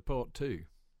nicely into part two.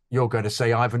 You're going to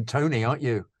say Ivan Toney, aren't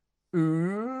you?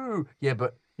 Ooh, yeah,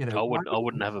 but you know, I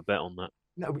wouldn't have a bet on that.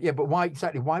 No, yeah, but why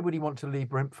exactly? Why would he want to leave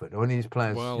Brentford or any of his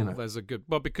players?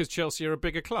 Well, because Chelsea are a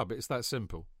bigger club. It's that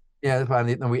simple. Yeah,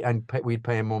 we'd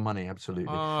pay him more money, absolutely.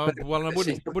 Well, I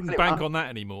wouldn't bank on that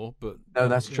anymore. But no,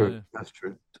 that's true. Yeah. That's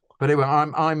true. But anyway,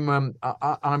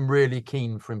 I'm really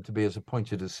keen for him to be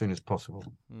appointed as soon as possible.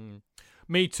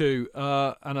 Me too.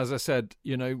 And as I said,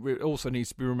 you know, it also needs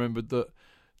to be remembered that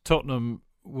Tottenham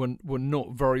were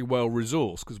not very well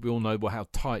resourced, because we all know how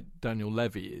tight Daniel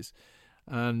Levy is.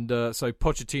 And so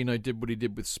Pochettino did what he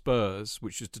did with Spurs,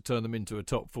 which was to turn them into a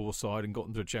top four side and got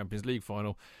them to a Champions League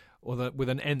final, or that with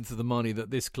an nth of the money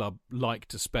that this club like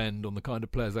to spend on the kind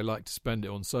of players they like to spend it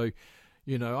on. So,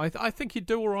 you know, I think he'd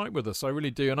do all right with us. I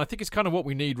really do. And I think it's kind of what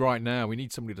we need right now. We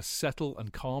need somebody to settle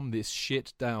and calm this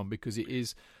shit down, because it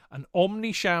is an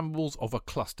omni-shambles of a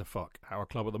clusterfuck, our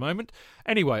club at the moment.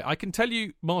 Anyway, I can tell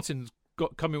you Martin's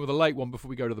got coming with a late one before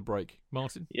we go to the break.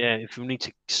 Martin? Yeah, if we need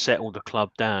to settle the club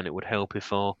down, it would help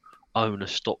if our owner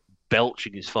stopped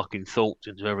belching his fucking thoughts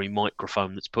into every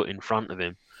microphone that's put in front of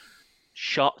him.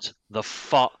 Shut the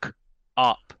fuck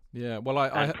up. Yeah, well,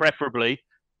 preferably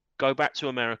go back to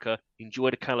America,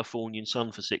 enjoy the Californian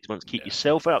sun for 6 months, keep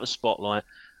yourself out of the spotlight,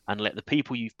 and let the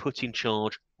people you've put in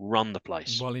charge run the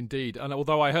place. Well, indeed. And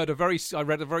although I read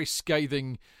a very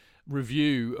scathing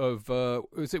review of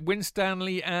was it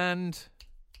Winstanley and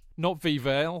not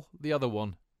Vivale, the other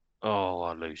one. Oh,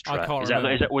 I lose track. I can't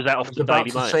remember. Was that off the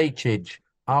Daily Mail? Say, Chidge,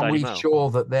 are we sure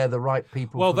that they're the right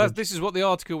people? Well, this is what the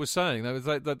article was saying. There was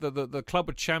the club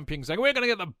of champions saying, we're going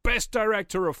to get the best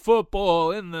director of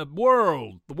football in the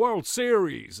World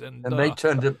Series, and they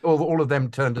turned all of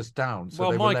them turned us down. So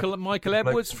well, Michael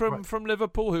Edwards from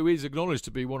Liverpool, who is acknowledged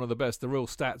to be one of the best, the real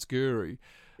stats guru.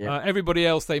 Yeah. Everybody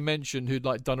else they mentioned who'd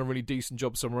done a really decent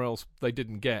job somewhere else, they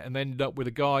didn't get, and they ended up with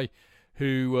a guy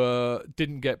who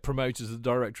didn't get promoted as the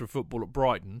director of football at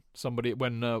Brighton. Somebody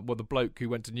the bloke who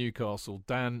went to Newcastle,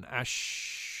 Dan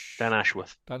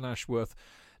Ashworth,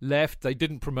 left. They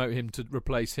didn't promote him to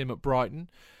replace him at Brighton.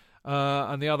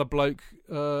 And the other bloke,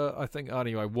 I think,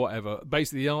 anyway, whatever.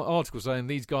 Basically, the article saying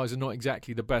these guys are not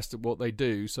exactly the best at what they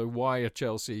do, so why are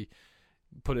Chelsea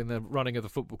putting the running of the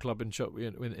football club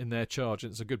in their charge?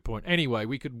 And it's a good point. Anyway,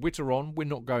 we could witter on. We're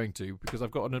not going to, because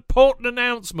I've got an important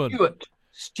announcement.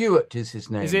 Stuart is his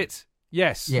name. Is it?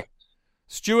 Yes. Yeah.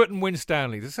 Stuart and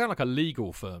Winstanley. They sound like a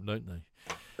legal firm, don't they?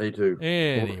 They do.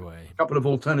 Anyway. A couple of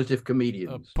alternative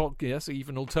comedians. Yes,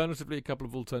 even alternatively, a couple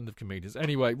of alternative comedians.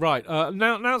 Anyway, right.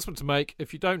 Now, announcement to make,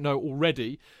 if you don't know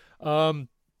already. Mark,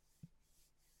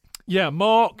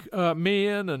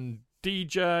 Mian and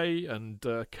DJ and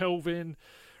Kelvin,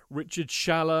 Richard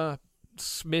Schaller,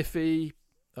 Smithy.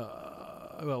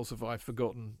 Who else have I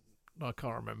forgotten? I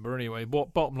can't remember. Anyway,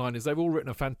 bottom line is they've all written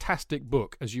a fantastic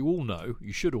book, as you all know,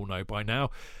 you should all know by now,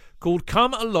 called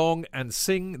Come Along and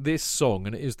Sing This Song.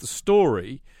 And it is the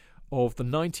story of the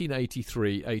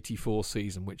 1983-84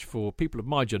 season, which for people of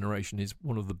my generation is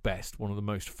one of the best, one of the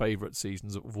most favourite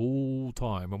seasons of all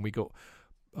time. And we got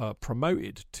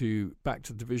promoted back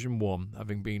to Division 1,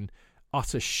 having been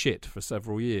utter shit for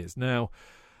several years. Now,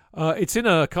 it's in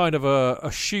a kind of a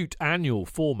shoot annual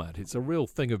format. It's a real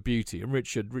thing of beauty. And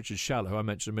Richard Schaller, who I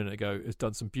mentioned a minute ago, has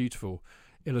done some beautiful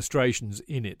illustrations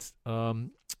in it.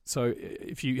 So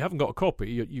if you haven't got a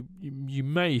copy, you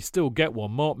may still get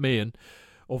one. Mark Meehan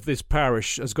of this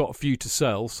parish has got a few to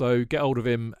sell, so get hold of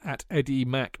him at Eddie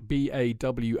Mac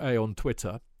BAWA on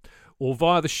Twitter, or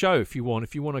via the show if you want.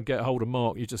 If you want to get hold of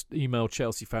Mark, you just email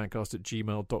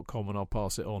chelseafancast@gmail.com and I'll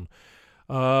pass it on.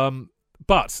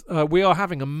 But we are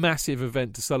having a massive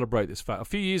event to celebrate this fact. A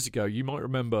few years ago, you might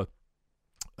remember,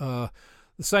 the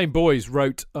same boys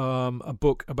wrote a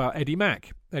book about Eddie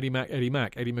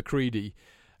McCready,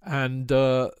 and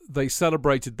they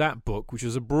celebrated that book, which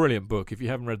is a brilliant book. If you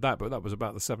haven't read that book, that was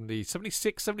about the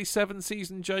 76, 77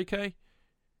 season, JK? It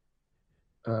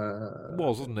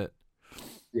was, wasn't it?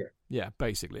 Yeah. Yeah,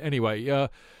 basically. Anyway,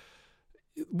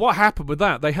 what happened with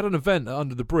that? They had an event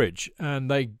under the bridge, and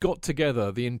they got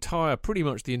together pretty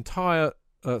much the entire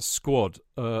squad,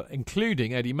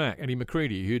 including Eddie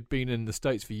McCready, who had been in the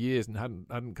States for years and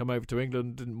hadn't come over to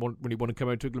England, didn't really want to come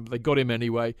over to England, but they got him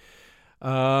anyway.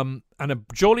 And a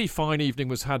jolly fine evening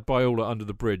was had by all under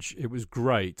the bridge. It was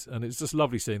great, and it's just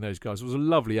lovely seeing those guys. It was a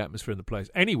lovely atmosphere in the place.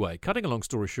 Anyway, cutting a long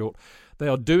story short, they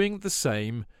are doing the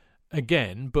same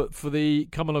again, but for the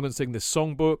Come Along and Sing This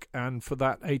Songbook and for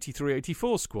that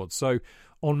 83-84 squad. So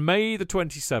on May the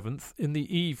 27th in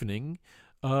the evening,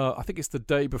 I think it's the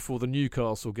day before the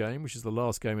Newcastle game, which is the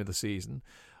last game of the season,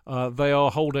 they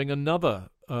are holding another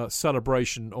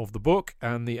celebration of the book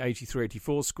and the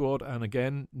 83-84 squad, and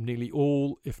again, nearly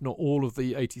all, if not all, of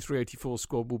the 83-84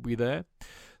 squad will be there.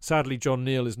 Sadly, John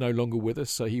Neal is no longer with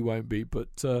us, so he won't be,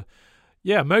 but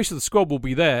yeah, most of the squad will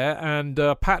be there, and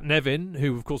Pat Nevin,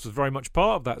 who of course was very much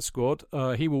part of that squad,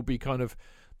 he will be kind of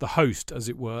the host, as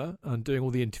it were, and doing all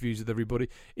the interviews with everybody.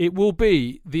 It will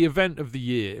be the event of the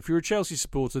year. If you're a Chelsea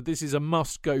supporter, this is a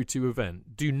must-go-to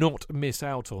event. Do not miss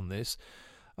out on this.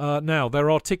 Now,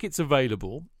 there are tickets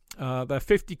available. They're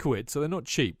 50 quid, so they're not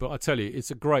cheap, but I tell you,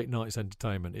 it's a great night's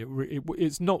entertainment.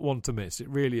 It's not one to miss. It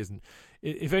really isn't.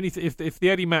 If anything, if the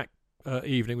Eddie Mac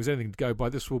evening was anything to go by,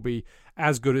 this will be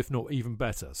as good, if not even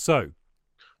better. So,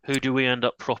 who do we end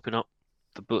up propping up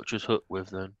the butcher's hook with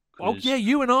then? Oh yeah,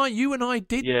 you and I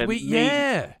did. Yeah,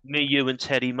 me, you and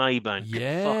Teddy Maybank.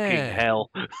 Yeah, fucking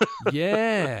hell.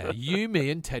 Yeah, you,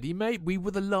 me, and Teddy May. We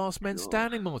were the last men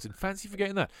standing, Martin. Fancy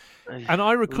forgetting that. And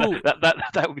I recall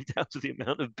that would be down to the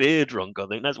amount of beer drunk. I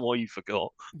think that's why you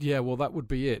forgot. Yeah, well, that would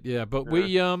be it. Yeah, but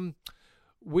we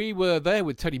were there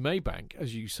with Teddy Maybank,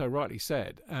 as you so rightly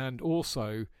said, and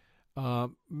also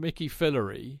Mickey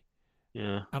Fillery.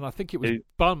 Yeah, and I think it was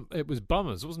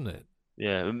Bummers, wasn't it?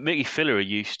 Yeah, Mickey Fillery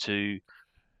used to,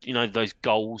 those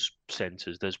goals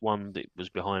centres. There's one that was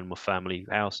behind my family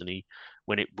house, and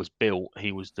when it was built,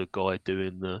 he was the guy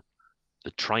doing the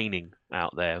training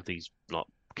out there of these like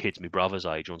kids my brother's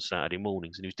age on Saturday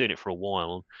mornings, and he was doing it for a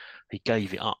while, and he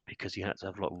gave it up because he had to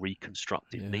have like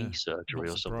reconstructive knee surgery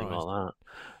or something like that.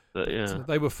 But yeah, so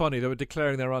they were funny. They were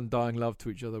declaring their undying love to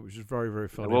each other, which was very, very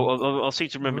funny. Well, I seem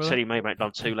to remember Teddy Maybank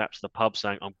done 2 laps to the pub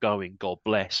saying, "I'm going, God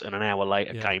bless," and an hour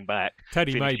later came back,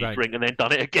 Teddy Maybank, drink, and then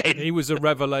done it again. He was a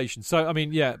revelation. So I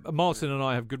mean, yeah, Martin and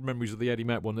I have good memories of the Eddie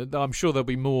Mac one. I'm sure there'll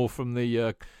be more from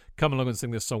the Come Along and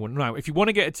Sing This Song one. Now, if you want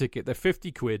to get a ticket, they're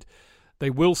 50 quid. They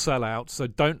will sell out, so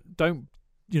don't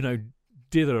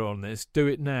dither on this. Do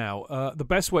it now. The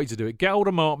best way to do it: get hold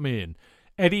of Mark Meehan.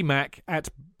 Eddie Mac at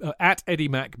Eddie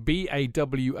Mac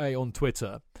BAWA on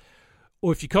Twitter,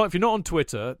 or if you're not on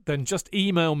Twitter, then just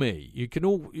email me.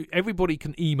 Everybody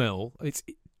can email. It's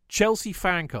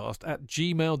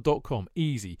chelseafancast@gmail.com.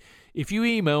 Easy. If you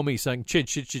email me saying,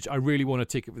 Chidge, I really want a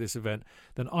ticket for this event,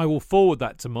 then I will forward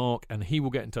that to Mark and he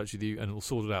will get in touch with you and he'll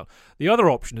sort it out. The other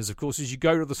option is, of course, you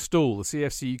go to the stall, the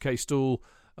CFC UK stall,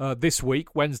 this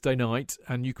week, Wednesday night,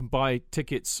 and you can buy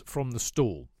tickets from the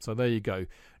stall. So there you go.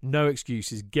 No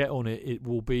excuses. Get on it. It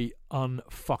will be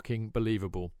unfucking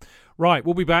believable. Right,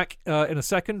 we'll be back in a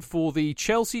second for the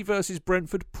Chelsea versus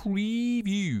Brentford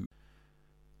preview.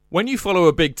 When you follow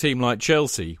a big team like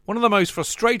Chelsea, one of the most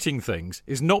frustrating things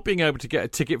is not being able to get a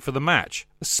ticket for the match,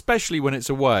 especially when it's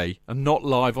away and not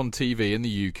live on TV in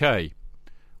the UK.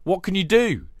 What can you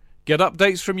do? Get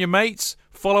updates from your mates?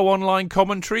 Follow online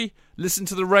commentary? Listen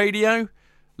to the radio?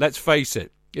 Let's face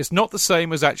it, it's not the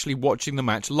same as actually watching the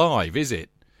match live, is it?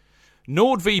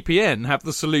 NordVPN have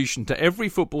the solution to every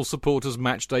football supporter's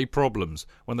matchday problems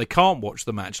when they can't watch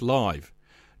the match live.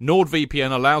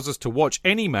 NordVPN allows us to watch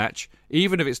any match,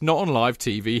 even if it's not on live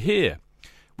TV here.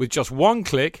 With just one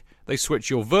click, they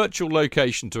switch your virtual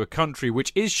location to a country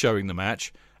which is showing the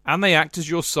match, and they act as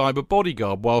your cyber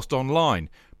bodyguard whilst online,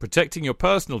 protecting your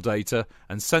personal data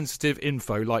and sensitive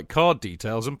info like card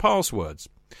details and passwords.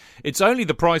 It's only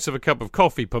the price of a cup of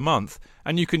coffee per month,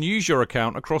 and you can use your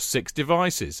account across 6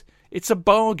 devices. It's a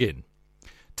bargain.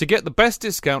 To get the best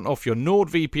discount off your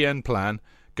NordVPN plan,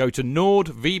 go to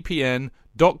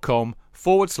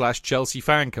nordvpn.com/Chelsea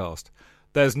Fancast.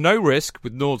 There's no risk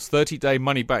with Nord's 30-day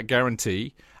money-back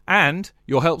guarantee, and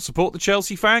you'll help support the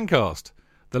Chelsea Fancast.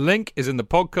 The link is in the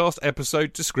podcast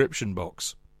episode description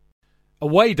box.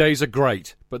 Away days are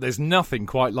great, but there's nothing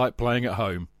quite like playing at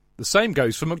home. The same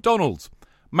goes for McDonald's.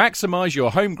 Maximise your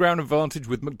home ground advantage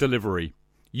with McDelivery.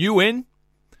 You in?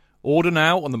 Order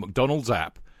now on the McDonald's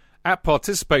app. At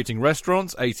participating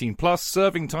restaurants, 18 plus,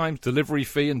 serving times, delivery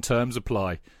fee and terms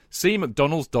apply. See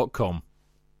mcdonalds.com.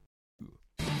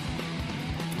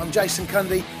 I'm Jason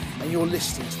Cundy and you're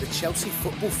listening to the Chelsea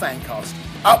Football Fancast.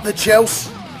 Up the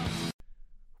Chelsea!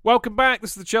 Welcome back.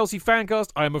 This is the Chelsea Fancast.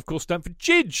 I am, of course, Stanford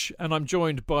Chidge, and I'm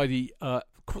joined by the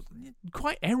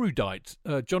quite erudite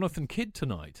Jonathan Kidd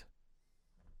tonight.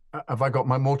 Have I got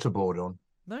my mortarboard on?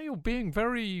 No, you're being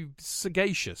very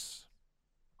sagacious.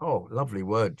 Oh, lovely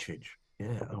word, Chidge.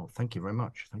 Yeah. Oh, thank you very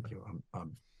much. Thank you.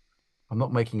 I'm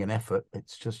not making an effort.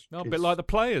 It's just a bit like the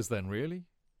players, then, really.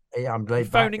 Yeah, I'm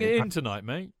laid back. Phoning it in tonight,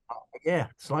 mate. Yeah,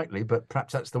 slightly, but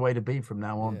perhaps that's the way to be from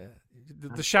now on. Yeah.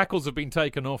 The shackles have been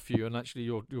taken off you, and actually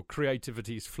your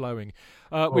creativity is flowing.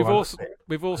 We've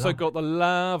also got the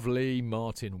lovely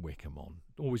Martin Wickham on.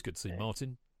 Always good to see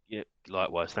Martin. Yeah,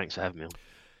 likewise. Thanks for having me on.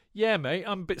 Yeah, mate.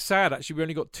 I'm a bit sad actually. We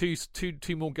only got two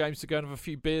more games to go and have a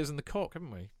few beers in the cock,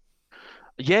 haven't we?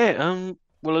 Yeah.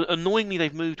 Well, annoyingly,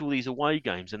 they've moved all these away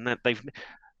games, and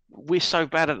we're so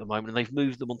bad at the moment, and they've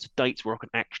moved them onto dates where I can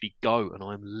actually go, and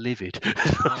I'm livid.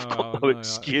 I've got no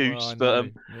excuse.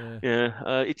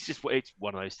 It's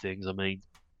one of those things. I mean,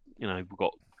 we've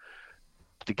got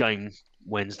the game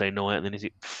Wednesday night, and then is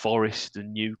it Forest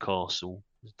and Newcastle?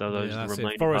 Those are the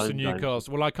remaining Forest and Newcastle. Games.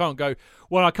 Well,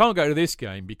 I can't go to this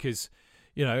game because,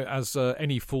 as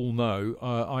any fool know,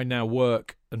 I now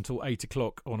work until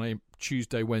 8:00 on a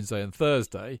Tuesday, Wednesday, and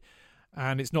Thursday.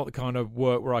 And it's not the kind of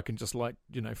work where I can just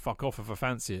fuck off if I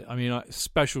fancy it. I mean,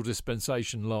 special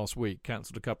dispensation last week,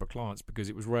 cancelled a couple of clients because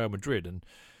it was Real Madrid, and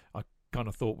I kind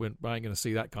of thought we ain't going to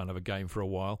see that kind of a game for a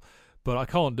while. But I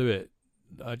can't do it.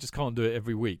 I just can't do it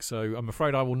every week. So I'm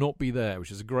afraid I will not be there,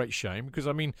 which is a great shame because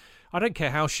I mean, I don't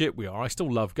care how shit we are. I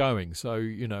still love going. So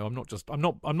I'm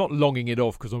not longing it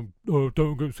off because don't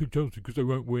go see Chelsea because they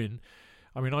won't win.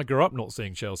 I mean, I grew up not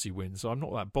seeing Chelsea win, so I'm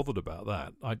not that bothered about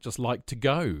that. I just like to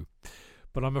go.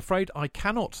 But I'm afraid I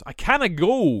cannot. I cannot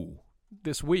go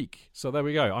this week. So there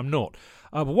we go. I'm not.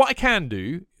 But what I can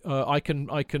do, I can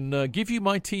give you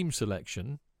my team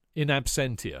selection in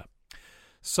absentia.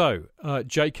 So,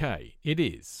 JK, it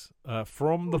is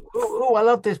from the... Oh, I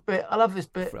love this bit.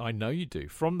 I know you do.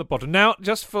 From the bottom. Now,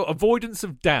 just for avoidance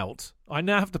of doubt, I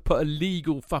now have to put a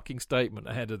legal fucking statement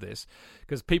ahead of this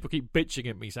because people keep bitching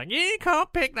at me saying, you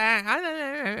can't pick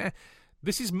that.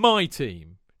 This is my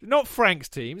team, not Frank's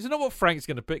team. It's not what Frank's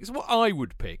going to pick. It's what I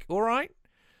would pick, all right?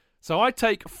 So I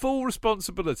take full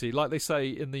responsibility, like they say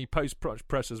in the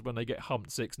post-pressers when they get humped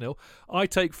 6-0. I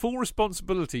take full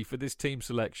responsibility for this team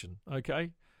selection, okay?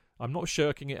 I'm not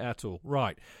shirking it at all.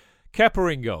 Right.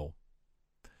 Kepa in goal.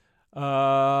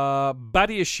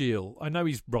 Badiashile. I know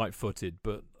he's right-footed,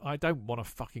 but I don't want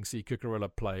to fucking see Cucurella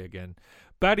play again.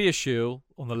 Badiashile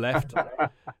on the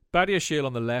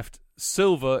left.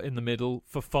 Silva in the middle.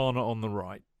 Fofana on the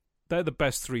right. They're the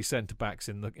best 3 centre-backs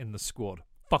in the squad.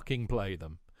 Fucking play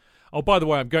them. Oh, by the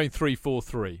way, I'm going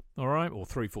 3-4-3, all right? Or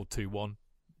 3-4-2-1.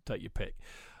 Take your pick.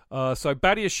 So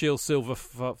Badiashile, Silva,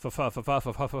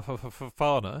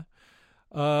 Fafana.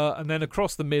 And then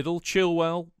across the middle,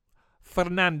 Chilwell,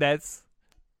 Fernandez,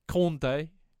 Conte,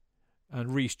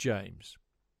 and Reece James.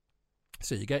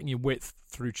 So you're getting your width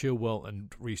through Chilwell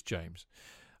and Reece James.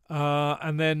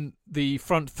 And then the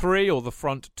front three, or the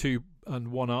front two and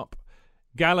one up,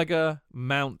 Gallagher,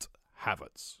 Mount,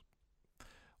 Havertz.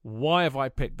 Why have I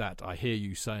picked that? I hear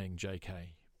you saying,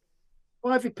 JK.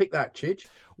 Why have you picked that, Chidge?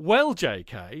 Well,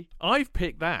 JK, I've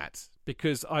picked that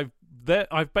because I've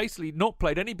basically not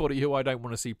played anybody who I don't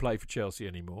want to see play for Chelsea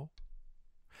anymore.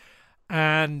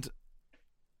 And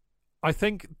I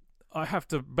think I have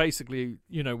to basically,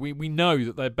 we know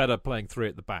that they're better playing three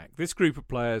at the back. This group of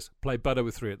players play better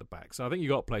with three at the back. So I think you've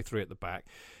got to play three at the back.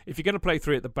 If you're going to play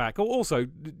three at the back, or also,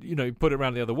 put it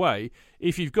around the other way,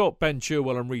 if you've got Ben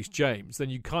Chilwell and Reece James, then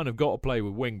you kind of got to play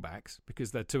with wing backs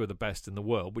because they're two of the best in the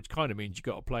world, which kind of means you've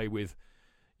got to play with,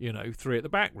 three at the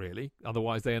back, really.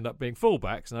 Otherwise, they end up being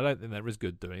fullbacks, and I don't think they're as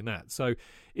good doing that. So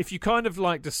if you kind of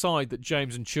decide that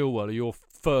James and Chilwell are your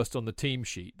first on the team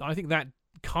sheet, I think that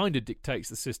kind of dictates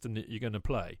the system that you're going to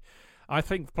play. I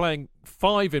think playing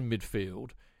five in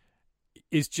midfield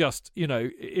is just,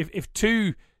 if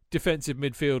two defensive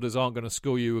midfielders aren't going to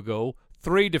score you a goal,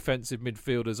 three defensive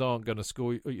midfielders aren't going to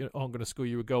score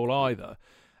you a goal either.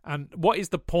 And what is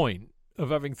the point of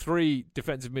having three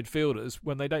defensive midfielders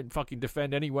when they don't fucking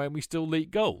defend anyway and we still leak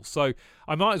goals? So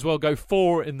I might as well go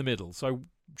four in the middle. So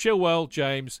Chilwell,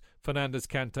 James, Fernandez,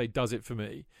 Kante does it for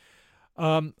me.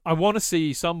 I want to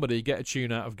see somebody get a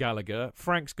tune out of Gallagher.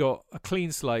 Frank's got a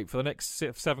clean slate for the next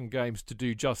 7 games to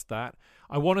do just that.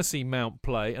 I want to see Mount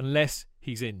play unless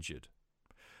he's injured.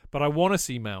 But I want to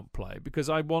see Mount play because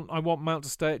I want Mount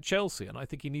to stay at Chelsea, and I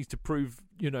think he needs to prove,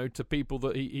 to people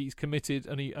that he's committed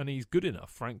and he's good enough,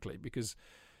 frankly, because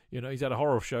he's had a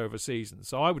horror show of a season.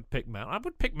 So I would pick Mount. I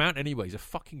would pick Mount anyway. He's a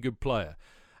fucking good player,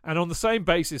 and on the same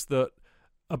basis that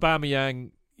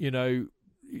Aubameyang,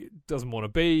 doesn't want to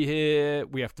be here.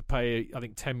 We have to pay, I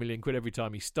think, 10 million quid every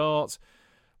time he starts.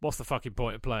 What's the fucking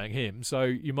point of playing him? So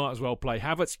you might as well play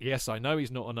Havertz. Yes, I know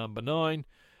he's not a number 9,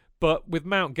 but with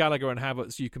Mount, Gallagher and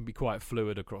Havertz, you can be quite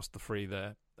fluid across the three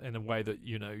there in a way that,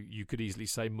 you could easily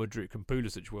say Mudryk and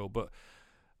Pulisic will. But,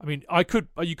 I mean,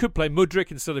 you could play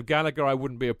Mudryk instead of Gallagher. I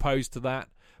wouldn't be opposed to that.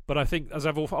 But I think, as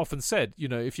I've often said,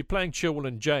 if you're playing Chilwell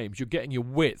and James, you're getting your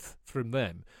width from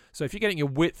them. So if you're getting your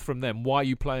width from them, why are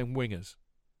you playing wingers?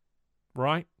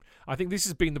 Right? I think this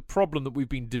has been the problem that we've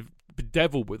been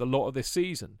bedeviled with a lot of this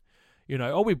season.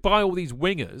 We buy all these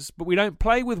wingers, but we don't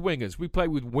play with wingers. We play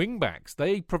with wing-backs.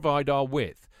 They provide our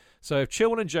width. So if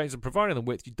Chilwell and James are providing the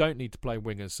width, you don't need to play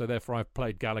wingers. So therefore I've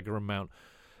played Gallagher and Mount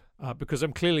because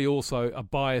I'm clearly also a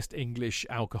biased English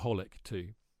alcoholic too.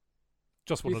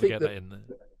 Just wanted to get that in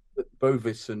there.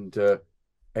 Bovis and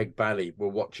Egbali were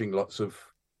watching lots of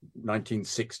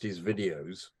 1960s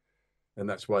videos, and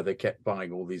that's why they kept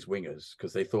buying all these wingers,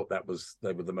 because they thought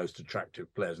they were the most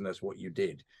attractive players, and that's what you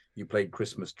did. You played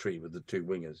Christmas tree with the two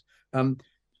wingers.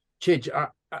 Chidge,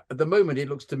 at the moment, it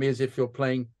looks to me as if you're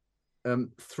playing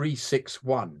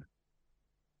 3-6-1.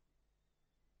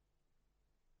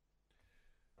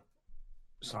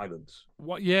 Silence.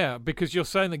 What? Yeah, because you're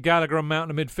saying that Gallagher and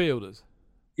Mount are midfielders.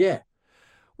 Yeah.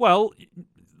 Well,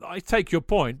 I take your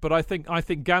point, but I think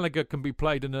Gallagher can be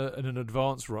played in an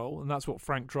advanced role, and that's what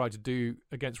Frank tried to do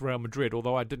against Real Madrid.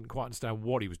 Although I didn't quite understand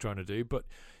what he was trying to do, but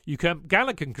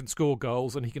Gallagher can score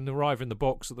goals and he can arrive in the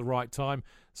box at the right time,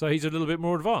 so he's a little bit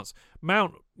more advanced.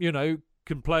 Mount,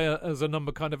 can play as a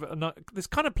number kind of this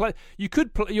kind of play. You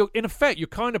could play. In effect, you're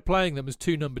kind of playing them as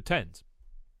two number 10s.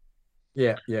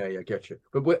 Yeah, get you.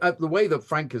 But the way that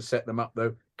Frank has set them up,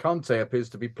 though, Kante appears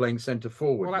to be playing centre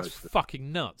forward. Well, that's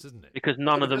fucking nuts, isn't it? Because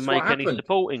none of them make any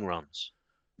supporting runs.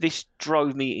 This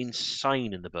drove me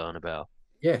insane in the Bernabeu.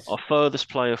 Yes. Our furthest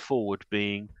player forward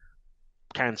being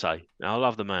Kante. Now, I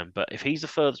love the man, but if he's the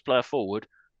furthest player forward,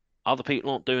 other people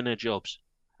aren't doing their jobs.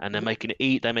 And they make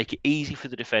it easy for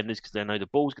the defenders because they know the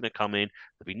ball's going to come in.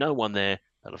 There'll be no one there.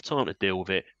 They'll have time to deal with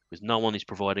it because no one is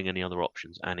providing any other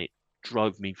options. And it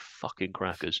drove me fucking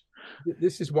crackers.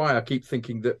 This is why I keep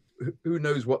thinking that who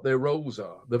knows what their roles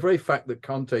are. The very fact that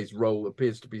Kante's role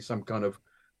appears to be some kind of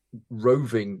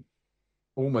roving,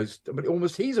 almost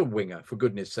he's a winger, for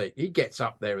goodness sake. He gets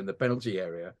up there in the penalty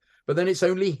area, but then it's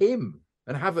only him,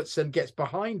 and Havertz then gets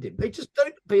behind him. They just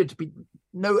don't appear to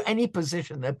know any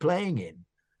position they're playing in.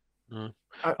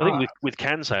 I think with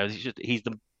Kante, he's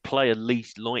the player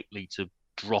least likely to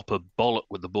drop a bollock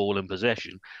with the ball in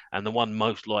possession, and the one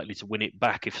most likely to win it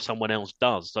back if someone else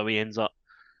does. So he ends up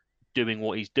doing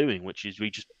what he's doing, which is he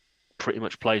just pretty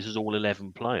much plays as all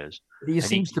 11 players. He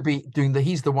seems to be doing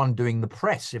he's the one doing the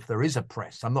press, if there is a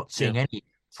press. I'm not seeing any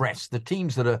press. The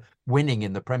teams that are winning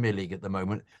in the Premier League at the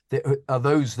moment are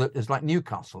those that is like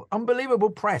Newcastle.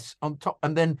 Unbelievable press on top,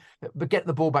 and then get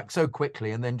the ball back so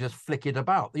quickly and then just flick it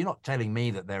about. You're not telling me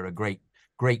that they're a great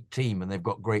team and they've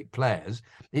got great players.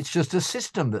 It's just a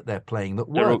system that they're playing that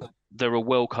works. They're a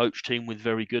well-coached team with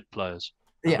very good players.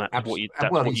 Yeah, that's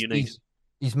what you need.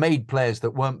 He's made players that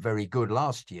weren't very good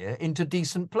last year into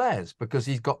decent players because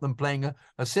he's got them playing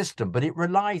a system, but it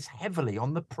relies heavily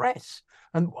on the press.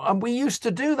 And we used to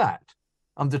do that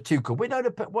under Tuchel.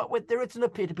 There doesn't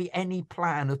appear to be any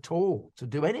plan at all to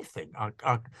do anything.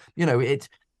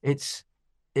 It's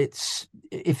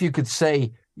if you could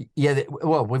say,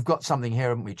 we've got something here,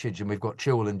 haven't we, Chidge? And we've got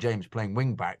Chilwell and James playing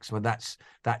wing backs. Well, that's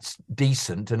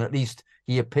decent, and at least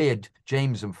he appeared.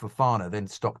 James and Fofana then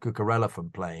stopped Cucurella from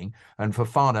playing, and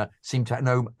Fofana seemed to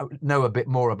know a bit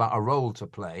more about a role to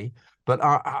play. But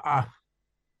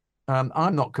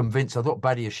I'm not convinced. I thought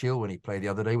Badiashile when he played the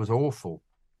other day was awful.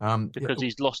 Because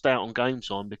he's lost out on game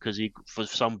time because he, for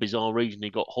some bizarre reason, he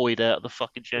got hoyed out of the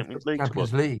fucking Champions League.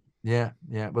 Champions League, yeah.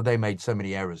 Well, they made so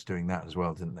many errors doing that as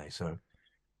well, didn't they? So,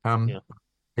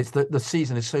 it's the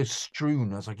season is so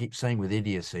strewn, as I keep saying, with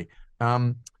idiocy.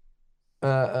 May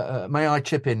I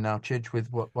chip in now, Chidge,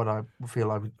 with what I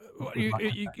feel I would?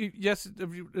 Yes.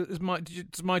 Does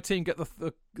my team get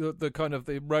the kind of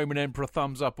the Roman Emperor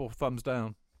thumbs up or thumbs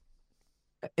down?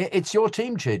 It's your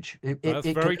team, Chidge. That's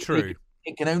very true.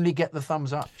 It can only get the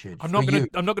thumbs up, Chidge. I'm not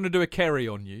going to do a Kerry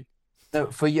on you. No,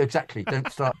 for you exactly.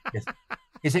 Don't start. Yes.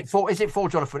 Is it 4? Is it 4,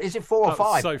 Jonathan? Is it 4 or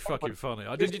 5? So fucking funny.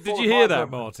 Did you hear that,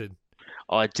 Martin?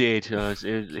 I did.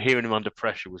 Hearing him under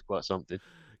pressure was quite something.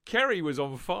 Kerry was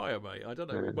on fire, mate. I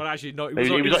don't know. Well, actually, no.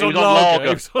 He was on lager.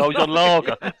 I was on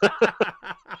lager.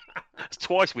 It's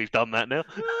twice we've done that now.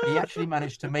 He actually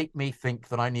managed to make me think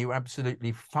that I knew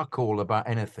absolutely fuck all about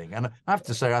anything. And I have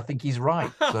to say, I think he's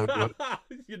right. So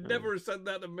You'd never have said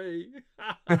that to me.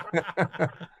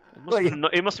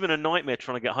 It must have been a nightmare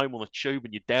trying to get home on the tube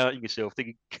and you're doubting yourself,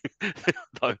 thinking,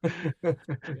 no.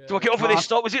 Do I get off with this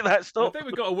stop? Was it that stop? I think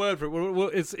we've got a word for it. Well,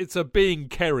 it's a being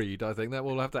carried, I think. That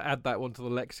we'll have to add that one to the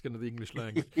lexicon of the English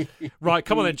language. Right,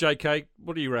 come on then, JK.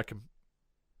 What do you reckon?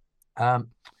 I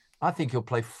think he'll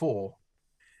play 4.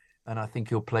 And I think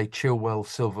he'll play Chilwell,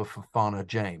 Silva, Fofana,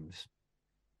 James,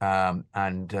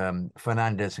 and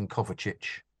Fernandes and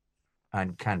Kovacic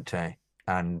and Kante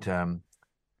and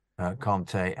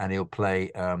Conte, and he'll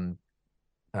play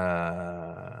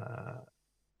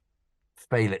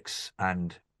Felix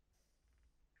and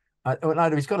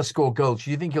he's got to score goals.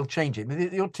 Do you think he'll change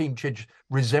it? Your team, Chidge,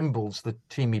 resembles the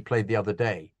team he played the other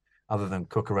day, other than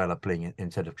Cucurella playing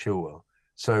instead of Chilwell.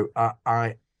 So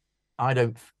I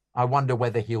wonder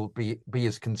whether he'll be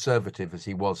as conservative as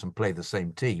he was and play the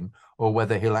same team, or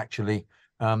whether he'll actually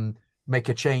make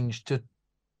a change to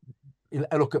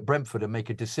look at Brentford and make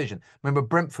a decision. Remember,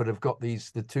 Brentford have got the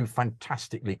 2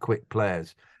 fantastically quick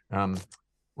players.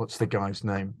 What's the guy's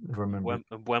name? I remember.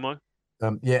 Mbeumo?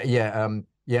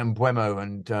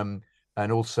 Mbeumo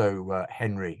and also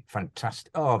Henry.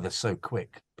 Fantastic. Oh, they're so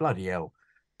quick. Bloody hell.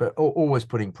 But always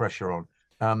putting pressure on.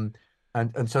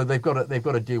 And so they've got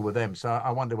to deal with them. So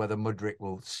I wonder whether Mudryk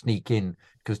will sneak in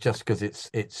because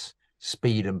it's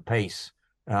speed and pace.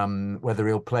 Whether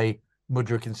he'll play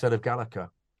Mudryk instead of Gallagher.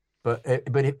 But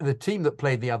the team that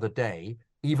played the other day,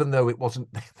 even though it wasn't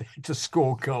to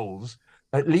score goals,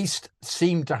 at least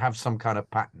seemed to have some kind of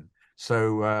pattern.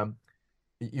 So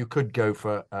you could go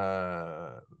for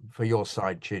your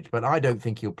side, Chidge, but I don't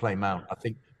think he'll play Mount. I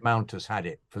think Mount has had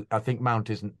it. I think Mount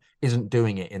isn't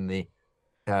doing it in the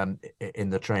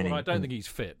training. Well, I don't think he's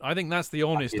fit. I think that's the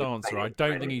honest answer. I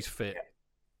don't think he's fit.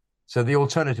 So the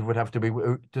alternative would have to be,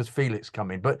 does Felix come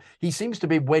in? But he seems to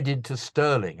be wedded to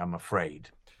Sterling, I'm afraid.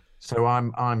 So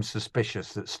I'm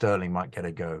suspicious that Sterling might get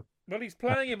a go. Well, he's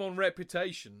playing him on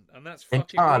reputation, and that's fucking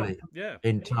entirely wrong. Yeah,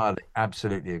 entirely,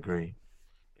 absolutely agree.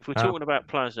 If we're talking about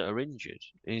players that are injured,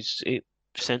 is it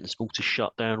sensible to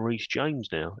shut down Reece James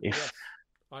now? Yes,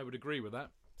 I would agree with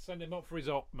that. Send him up for his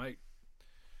op, mate.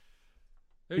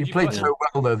 He played so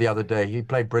well, though, the other day. He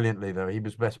played brilliantly, though. He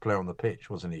was best player on the pitch,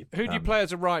 wasn't he? Who do you play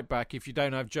as a right back if you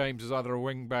don't have James as either a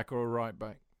wing back or a right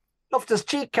back?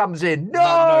 Loftus-Cheek comes in.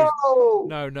 No!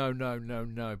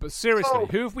 But seriously,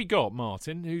 who have we got,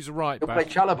 Martin? Who's a right back?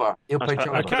 He'll play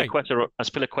Chalobah. Okay.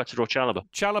 Aspilicueta or Chalobah.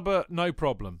 Chalobah, no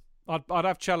problem. I'd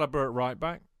have Chalobah at right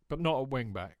back, but not a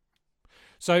wing back.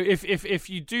 So if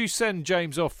you do send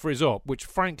James off for his op, which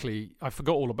frankly I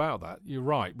forgot all about that. You're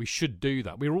right. We should do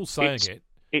that. We were all saying it.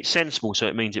 It's sensible, so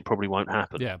it means it probably won't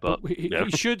happen. Yeah, but he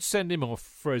should send him off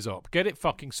for his op. Get it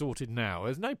fucking sorted now.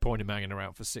 There's no point in hanging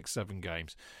around for 6-7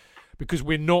 games because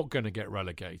we're not going to get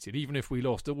relegated. Even if we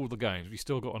lost all the games, we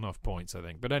still got enough points, I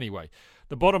think. But anyway,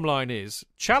 the bottom line is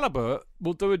Chalobah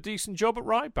will do a decent job at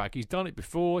right back. He's done it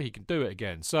before. He can do it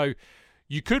again. So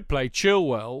you could play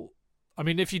Chilwell. I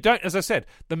mean, if you don't, as I said,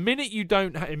 the minute you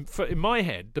don't, in my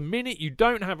head, the minute you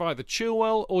don't have either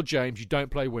Chilwell or James, you don't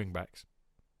play wing-backs.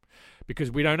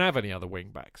 Because we don't have any other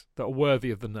wing-backs that are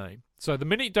worthy of the name. So the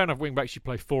minute you don't have wing-backs, you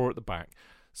play 4 at the back.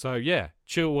 So, yeah,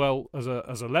 Chilwell as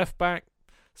a left-back,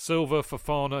 Silva,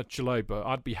 Fofana, Chalobah.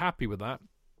 I'd be happy with that.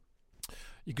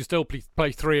 You can still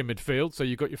play 3 in midfield. So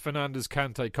you've got your Fernandes,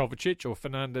 Kante, Kovacic, or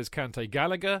Fernandes, Kante,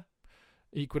 Gallagher.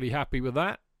 Equally happy with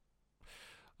that.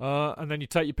 And then you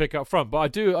take your pick up front. But I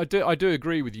do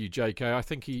agree with you, JK. I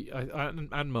think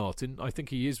and Martin, I think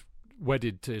he is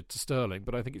wedded to Sterling,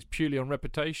 but I think it's purely on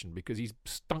reputation because he's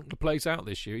stunk the place out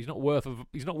this year. He's not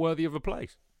worthy of a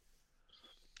place.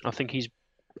 I think he's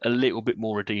a little bit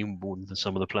more redeemable than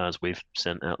some of the players we've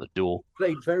sent out the door.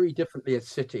 Played very differently at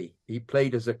City. He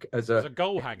played as a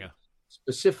goal hanger,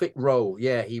 specific role.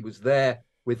 Yeah, he was there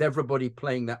with everybody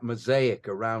playing that mosaic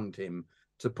around him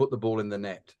to put the ball in the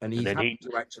net, and he just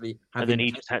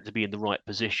had to be in the right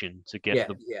position to get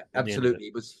the. Yeah, absolutely.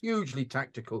 It was hugely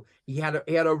tactical. He had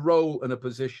a role and a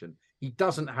position. He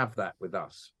doesn't have that with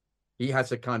us. He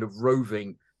has a kind of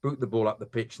roving, boot the ball up the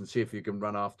pitch and see if you can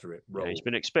run after it. Role. Yeah, he's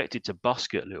been expected to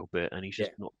busk it a little bit, and he's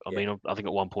just not. I mean, I think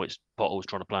at one point Potter was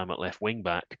trying to play him at left wing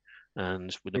back,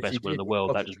 and with the best will in the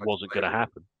world, that just wasn't going to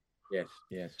happen. Yes.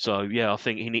 So yeah, I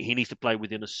think he needs to play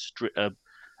within a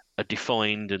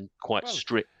defined and quite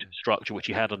strict structure, which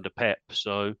he had under Pep.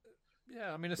 So,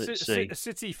 yeah, I mean, a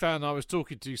City fan I was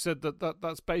talking to said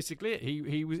that's basically it.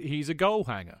 He's a goal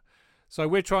hanger. So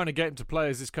we're trying to get him to play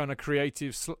as this kind of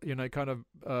creative,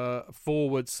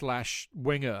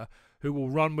 forward/winger who will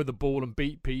run with the ball and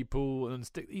beat people and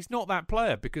stick. He's not that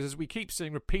player because, as we keep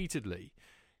seeing repeatedly,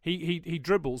 he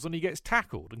dribbles and he gets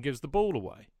tackled and gives the ball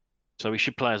away. So he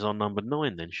should play as our number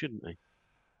 9 then, shouldn't he?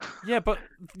 Yeah, but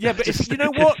if, you know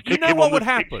what would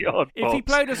happen if he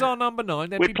played as our number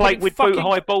 9? Then we'd boot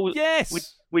high balls.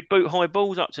 Yes, we'd boot high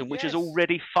balls up to him, which has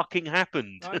already fucking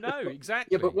happened. I know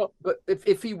exactly. Yeah, but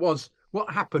if he was,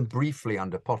 what happened briefly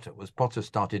under Potter was Potter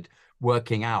started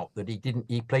working out that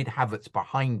he played Havertz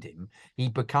behind him. He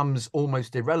becomes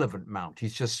almost irrelevant. Mount.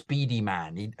 He's just speedy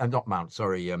man. Not Mount.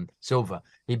 Sorry, Silva.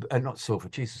 Not Silva.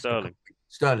 Jesus.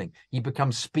 Sterling. He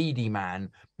becomes speedy man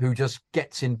who just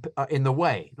gets in the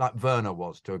way, like Werner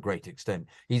was to a great extent.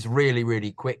 He's really,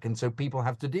 really quick, and so people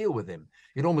have to deal with him.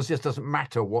 It almost just doesn't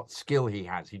matter what skill he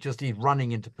has. He's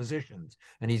running into positions,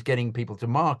 and he's getting people to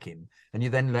mark him, and you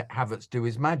then let Havertz do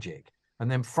his magic. And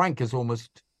then Frank has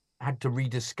almost had to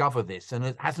rediscover this,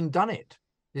 and hasn't done it.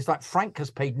 It's like Frank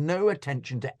has paid no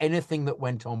attention to anything that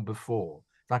went on before,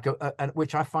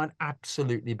 which I find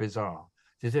absolutely bizarre.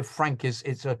 It's as if Frank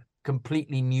it's a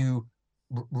completely new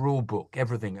rule book,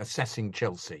 everything, assessing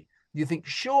Chelsea. You think,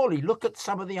 surely look at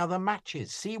some of the other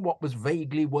matches, see what was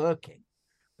vaguely working.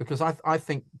 Because I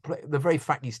think the very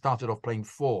fact he started off playing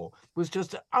 4 was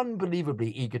just an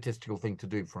unbelievably egotistical thing to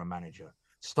do for a manager.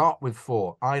 Start with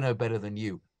 4. I know better than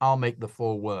you. I'll make the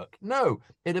 4 work. No,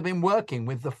 it'd have been working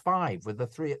with the 5, with the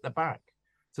 3 at the back.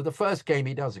 So the first game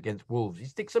he does against Wolves, he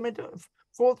sticks them into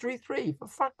 4-3-3, for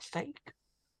fuck's sake.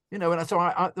 And so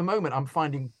at the moment, I'm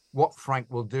finding what Frank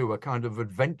will do a kind of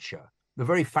adventure. The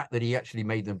very fact that he actually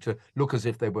made them to look as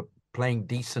if they were playing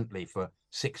decently for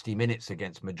 60 minutes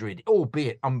against Madrid,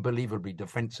 albeit unbelievably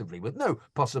defensively with no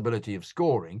possibility of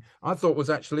scoring, I thought was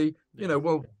actually,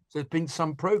 there's been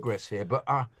some progress here. But,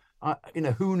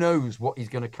 who knows what he's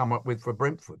going to come up with for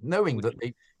Brentford, knowing that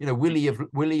will he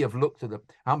have looked at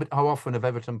how often have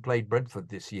Everton played Brentford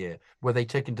this year? Were they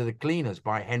taken to the cleaners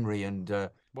by Henry and...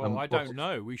 I don't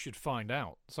know. We should find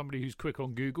out. Somebody who's quick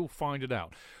on Google, find it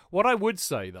out. What I would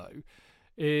say, though,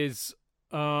 is...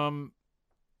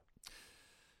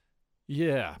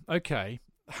 yeah, okay.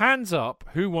 Hands up,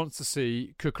 who wants to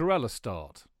see Cucurella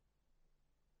start?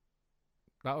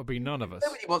 That would be none of us.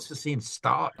 Nobody wants to see him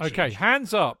start. Okay,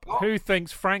 hands up, who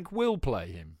thinks Frank will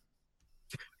play him?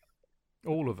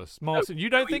 All of us. Martin,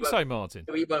 you don't think so, Martin?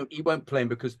 No, he won't play him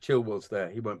because Chilwell's there.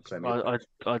 He won't play him. I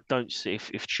don't see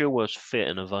if Chilwell's fit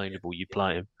and available, you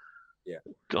play him. Yeah.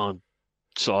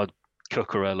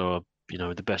 Cucurella,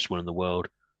 the best one in the world.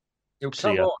 He'll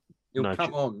come on. He'll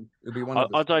be one of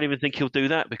I don't even think he'll do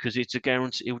that because it's a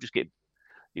guarantee. He'll just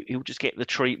get the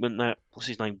treatment that what's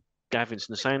his name,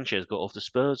 Davinson Sanchez got off the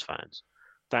Spurs fans.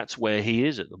 That's where he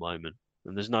is at the moment,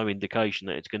 and there's no indication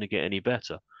that it's going to get any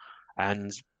better.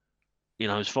 And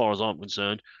as far as I'm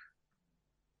concerned,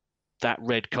 that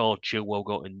red card Chilwell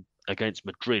got in against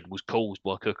Madrid was caused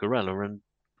by Cucurella, and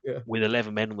with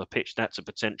 11 men on the pitch, that's a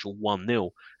potential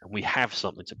 1-0, and we have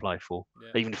something to play for.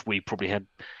 Yeah. Even if we probably had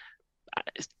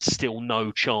still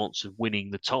no chance of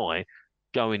winning the tie,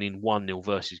 going in 1-0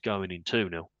 versus going in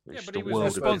 2-0. Yeah, but he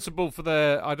was responsible for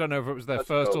their, I don't know if it was their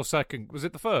first or second. Was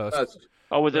it the first?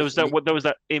 Oh, well, there was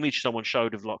that image someone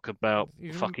showed of about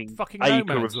fucking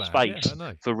acre of space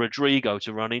for Rodrigo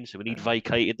to run into, and he'd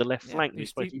vacated the left flank.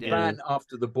 He ran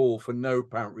after the ball for no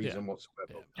apparent reason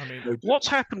whatsoever. I mean, what's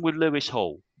happened with Lewis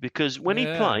Hall? Because when he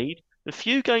played, the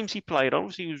few games he played,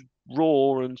 obviously he was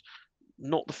raw and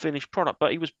not the finished product,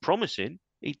 but he was promising.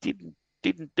 He didn't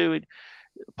do it.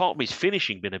 Part of his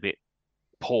finishing been a bit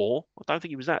poor. I don't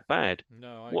think he was that bad.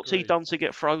 No, What's he done to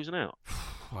get frozen out?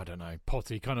 I don't know.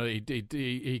 Potter he kind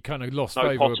of lost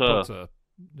favour with Potter.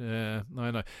 Yeah,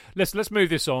 I know. Let's move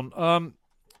this on.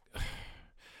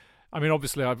 I mean,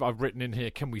 obviously, I've written in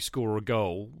here, can we score a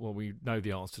goal? Well, we know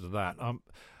the answer to that.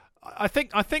 I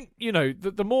think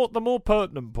the more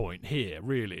pertinent point here,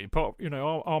 really,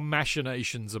 our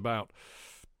machinations about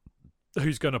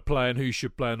who's going to play and who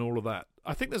should play and all of that.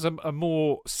 I think there's a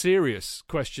more serious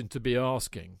question to be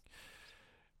asking,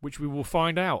 which we will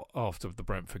find out after the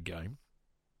Brentford game.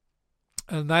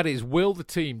 And that is, will the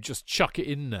team just chuck it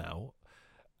in now?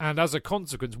 And as a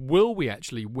consequence, will we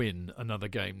actually win another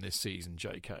game this season,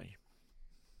 JK?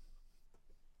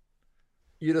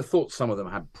 You'd have thought some of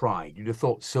them had pride. You'd have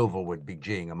thought Silva would be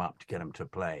geeing them up to get them to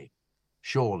play.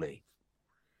 Surely.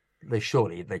 They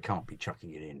can't be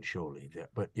chucking it in, surely.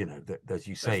 But, as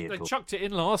you say... They chucked it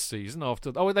in last season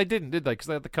after... Oh, they didn't, did they? Because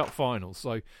they had the cup final.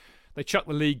 So they chucked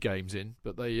the league games in,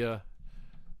 but they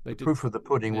did. Proof of the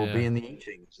pudding will be in the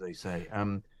eating, as they say.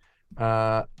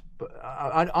 But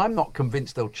I'm not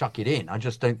convinced they'll chuck it in. I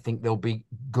just don't think they'll be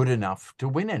good enough to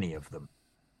win any of them.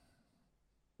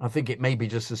 I think it may be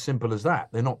just as simple as that.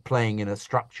 They're not playing in a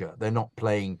structure. They're not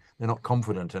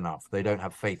confident enough. They don't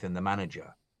have faith in the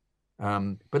manager.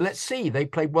 But let's see. They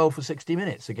played well for 60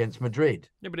 minutes against Madrid.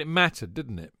 Yeah, but it mattered,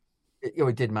 didn't it?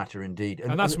 It did matter indeed.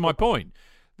 And that's my point.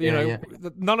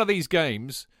 None of these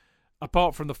games,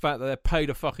 apart from the fact that they're paid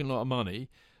a fucking lot of money,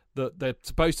 that they're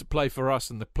supposed to play for us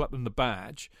and the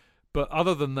badge, but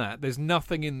other than that, there's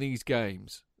nothing in these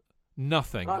games.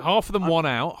 Nothing. Half of them won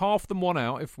out.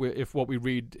 If what we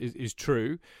read is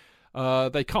true,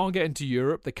 they can't get into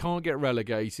Europe. They can't get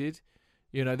relegated.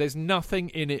 There's nothing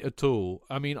in it at all.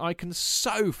 I mean, I can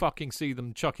so fucking see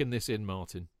them chucking this in,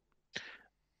 Martin.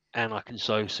 And I can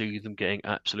so see them getting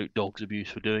absolute dog's abuse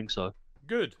for doing so.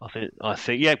 Good. I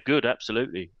think, yeah, good,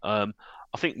 absolutely. I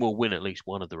think we'll win at least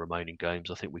one of the remaining games.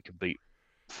 I think we can beat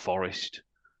Forest,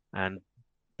 and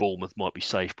Bournemouth might be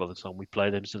safe by the time we play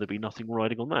them, so there'll be nothing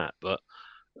riding on that. But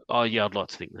I'd like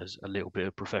to think there's a little bit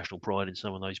of professional pride in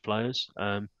some of those players.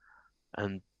 And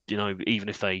even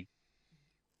if they've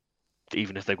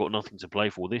got nothing to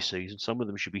play for this season, some of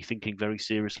them should be thinking very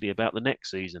seriously about the next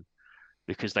season,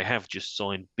 because they have just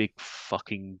signed big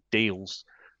fucking deals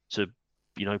to,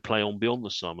 play on beyond the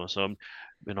summer. So, I'm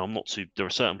not too. There are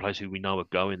certain players who we know are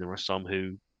going. There are some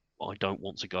who I don't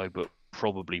want to go, but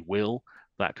probably will.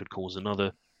 That could cause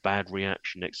another bad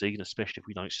reaction next season, especially if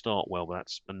we don't start well.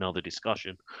 That's another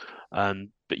discussion.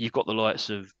 But you've got the likes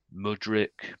of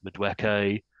Mudryk,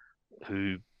 Madueke,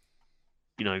 who,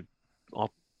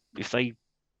 if they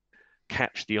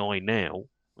catch the eye now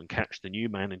and catch the new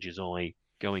manager's eye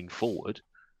going forward,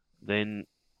 then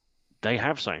they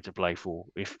have something to play for.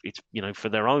 If it's for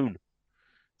their own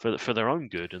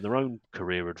good and their own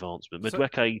career advancement.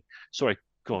 Madueke, sorry,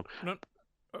 go on. No,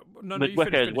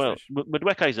 Madueke as well.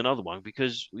 Madueke is another one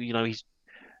because he's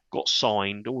got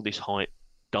signed, all this hype,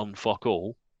 done fuck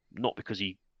all, not because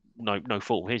no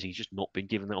fault of his. He's just not been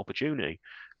given that opportunity.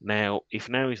 Now, if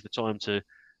now is the time to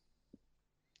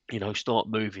start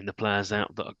moving the players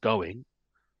out that are going,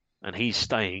 and he's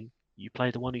staying, you play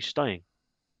the one who's staying.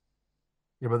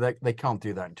 Yeah, but they can't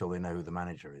do that until they know who the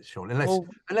manager is, surely.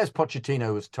 Unless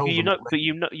Pochettino has told them. But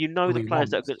you know the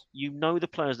players that the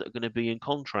players that are going to be in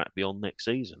contract beyond next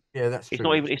season. Yeah, that's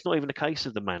true. It's not even a case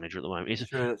of the manager at the moment.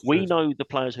 We know the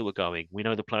players who are going. We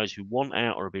know the players who want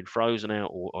out or have been frozen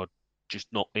out or are just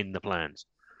not in the plans.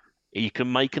 You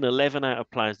can make an 11 out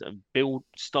of players that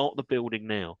start the building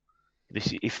now.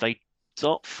 If they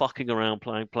start fucking around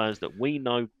playing players that we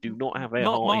know do not have our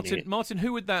heart in it. Martin,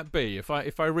 who would that be if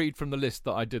I read from the list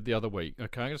that I did the other week?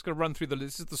 Okay, I'm just going to run through the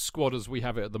list. This is the squad as we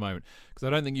have it at the moment, because I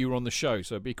don't think you were on the show,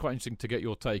 so it'd be quite interesting to get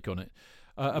your take on it.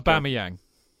 Aubameyang.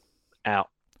 Out.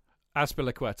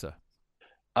 Azpilicueta.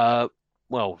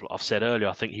 Well, I've said earlier,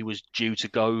 I think he was due to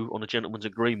go on a gentleman's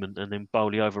agreement, and then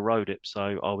Bowley overrode it,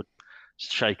 so I would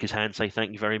shake his hand, say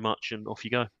thank you very much, and off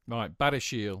you go. Right,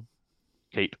 Badashiel.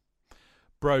 Keep.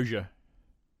 Brozier.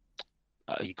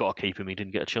 You got to keep him. He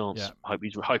didn't get a chance. Yeah.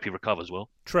 Hope he recovers well.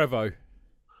 Trevo.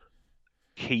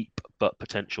 Keep, but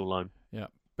potential loan. Yeah.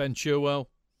 Ben Chilwell.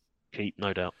 Keep,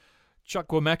 no doubt.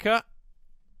 Chukwuemeka.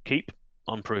 Keep,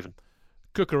 unproven.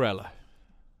 Cucurella.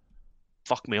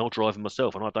 Fuck me, I'll drive him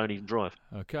myself, and I don't even drive.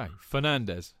 Okay.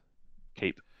 Fernandez.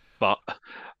 Keep, but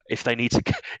if they need to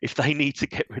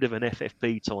get rid of an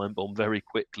FFP time bomb very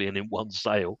quickly and in one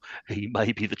sale, he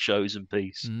may be the chosen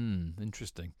piece.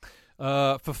 Interesting.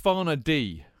 Fofana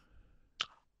D.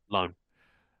 Loan.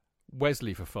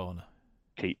 Wesley Fofana.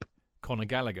 Keep. Conor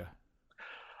Gallagher.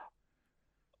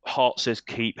 Heart says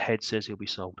keep, head says he'll be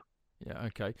sold. Yeah,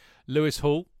 okay. Lewis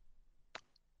Hall.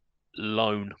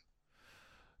 Loan.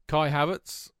 Kai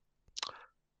Havertz.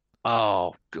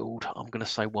 Oh, God. I'm going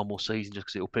to say one more season just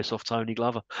because it'll piss off Tony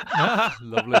Glover.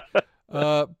 Lovely.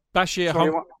 Bashir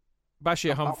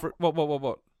Humphrey.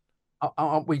 What?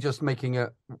 Aren't we just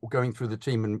going through the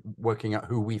team and working out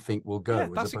who we think will go? Yeah,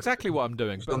 that's exactly what I'm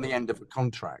doing. On the end of a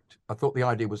contract. I thought the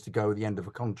idea was to go at the end of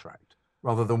a contract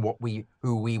rather than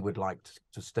who we would like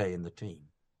to stay in the team.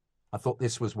 I thought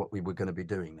this was what we were going to be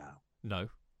doing now. No.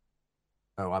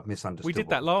 Oh, I've misunderstood. We did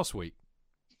that last week.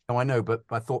 No, I know, but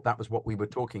I thought that was what we were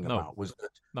talking about.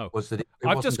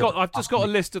 I've just got a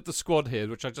list of the squad here,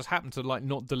 which I just happened to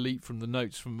not delete from the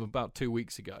notes from about 2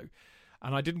 weeks ago,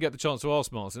 and I didn't get the chance to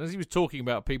ask Martin as he was talking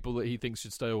about people that he thinks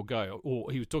should stay or go,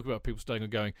 or he was talking about people staying or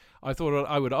going. I thought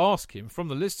I would ask him from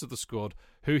the list of the squad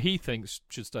who he thinks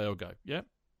should stay or go. Yeah.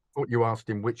 I thought you asked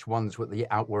him which ones were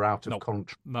out of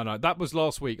contract. No, that was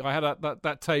last week. I had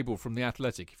that table from the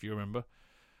Athletic, if you remember.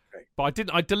 Okay. But I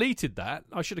didn't. I deleted that.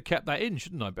 I should have kept that in,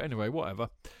 shouldn't I? But anyway, whatever.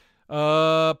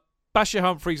 Bashir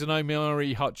Humphreys and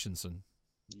Omari Hutchinson.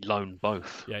 Loan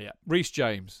both. Yeah. Reece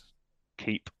James.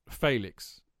 Keep.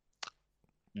 Felix.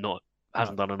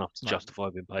 Hasn't done enough to justify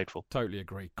being paid for. Totally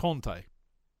agree. Conte.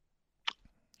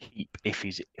 Keep if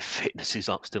his fitness is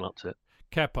still up to it.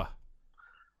 Kepa.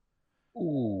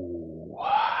 Ooh.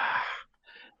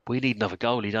 We need another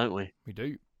goalie, don't we? We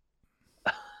do.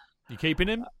 You keeping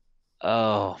him?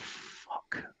 Oh,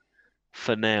 fuck.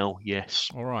 For now, yes.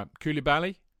 All right.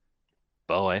 Koulibaly?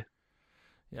 Bye.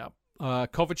 Yeah.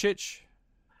 Kovacic?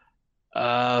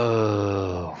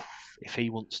 Oh, if he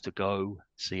wants to go,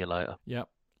 see you later. Yeah.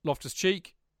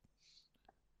 Loftus-Cheek?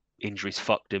 Injuries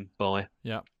fucked him. Bye.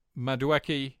 Yeah.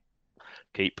 Madueke?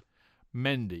 Keep.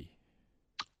 Mendy?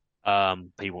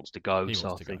 He wants to go.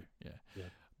 Go. Yeah.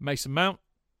 Mason Mount?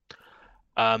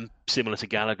 Similar to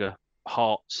Gallagher.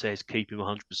 Heart says keep him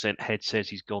 100%. Head says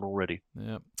he's gone already.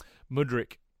 Yeah.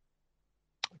 Mudryk.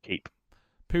 Keep.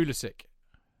 Pulisic.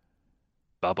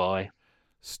 Bye-bye.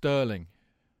 Sterling.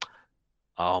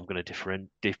 Oh, I'm going to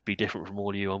be different from all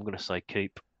of you. I'm going to say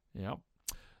keep. Yeah.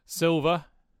 Silva.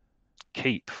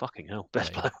 Keep. Fucking hell.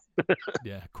 Best player.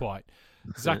 Yeah, quite.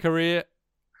 Zakaria.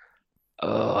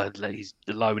 Oh, he's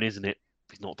the loan, isn't it?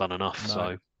 He's not done enough,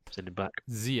 so send him back.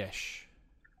 Ziyech.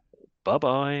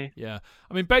 Bye-bye. Yeah.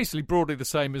 I mean, basically broadly the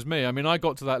same as me. I mean, I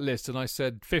got to that list and I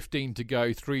said 15 to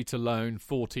go, 3 to loan,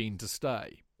 14 to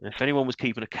stay. If anyone was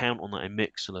keeping a count on that in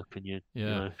Mixler, can you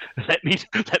know, let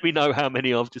me know how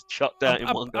many I've just chucked out in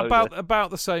one go?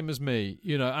 About the same as me,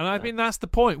 and I mean that's the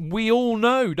point. We all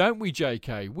know, don't we,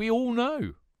 JK? We all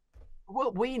know.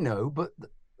 Well, we know, but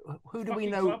who do we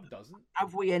know?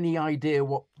 Have we any idea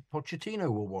what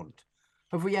Pochettino will want?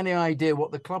 Have we any idea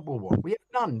what the club will want? We have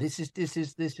none. This is.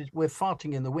 We're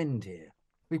farting in the wind here.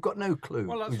 We've got no clue.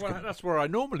 Well, that's where I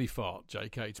normally fart,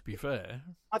 JK. To be fair,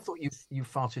 I thought you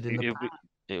farted in the.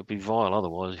 It would be vile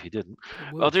otherwise if you didn't.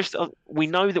 We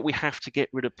know that we have to get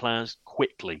rid of players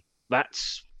quickly.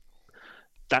 That's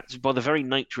by the very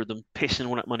nature of them pissing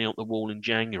all that money out the wall in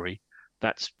January.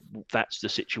 That's the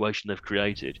situation they've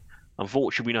created.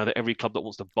 Unfortunately, we know that every club that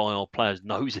wants to buy our players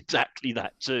knows exactly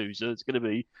that too. So it's going to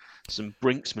be some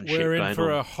brinksmanship going on. We're in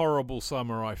for a horrible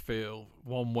summer, I feel,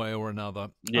 one way or another.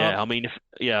 Yeah, I mean,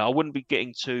 I wouldn't be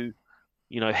getting too,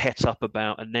 het up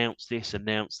about announce this,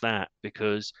 announce that,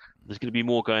 because there's going to be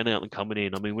more going out than coming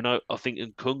in. I mean, we know. I think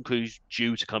Nkunku's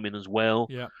due to come in as well.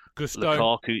 Yeah, Gusto.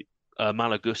 Lukaku,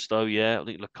 Malagusto. Yeah, I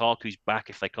think Lukaku's back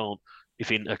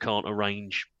if Inter can't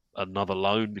arrange another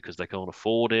loan because they can't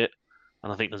afford it.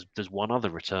 And I think there's one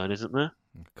other return, isn't there?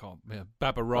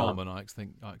 Baba Rahman, I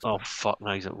think. Oh, fuck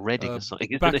no, he's at Reading or something,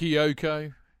 isn't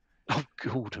Bakayoko. Oh,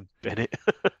 Gordon Bennett.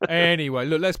 Anyway,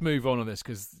 look, let's move on this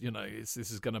because, this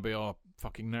is going to be our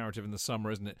fucking narrative in the summer,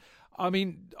 isn't it? I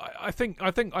mean, I think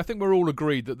we're all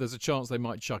agreed that there's a chance they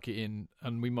might chuck it in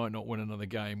and we might not win another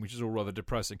game, which is all rather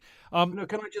depressing. No,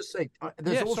 can I just say,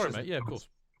 there's also sorry, mate. Yeah, of course.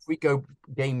 if we go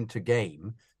game to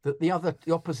game, that the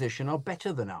opposition are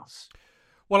better than us.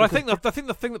 Well, I think the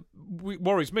thing that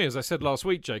worries me, as I said last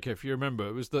week, Jake, if you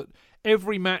remember, was that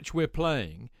every match we're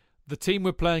playing, the team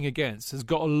we're playing against has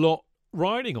got a lot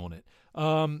riding on it.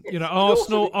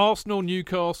 Arsenal,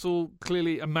 Newcastle,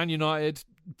 clearly, and Man United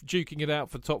duking it out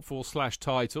for top 4 /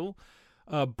 title.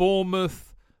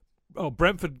 Bournemouth,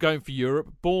 Brentford going for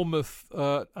Europe. Bournemouth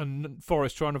and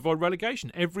Forest trying to avoid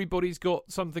relegation. Everybody's got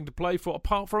something to play for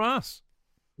apart from us.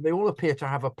 They all appear to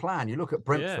have a plan. You look at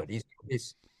Brentford;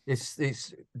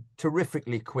 he's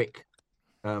terrifically quick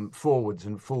forwards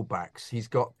and fullbacks. He's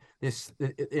got this,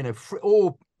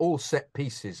 all set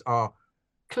pieces are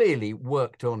clearly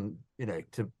worked on,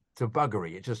 to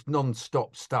buggery. It's just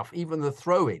non-stop stuff. Even the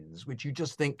throw-ins, which you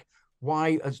just think,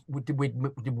 why did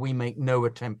we make no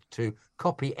attempt to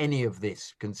copy any of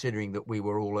this, considering that we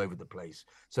were all over the place?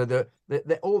 So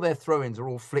all their throw-ins are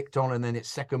all flicked on, and then it's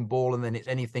second ball, and then it's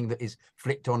anything that is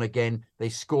flicked on again. They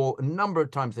score a number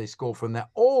of times. They score from there.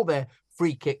 All their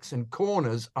free kicks and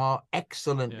corners are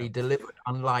excellently delivered,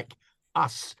 unlike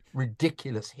us,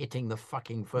 ridiculous hitting the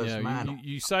fucking first man.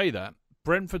 You say that.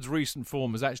 Brentford's recent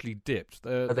form has actually dipped.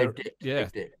 They've dipped. Yeah,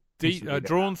 They've dipped.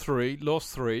 Drawn 3,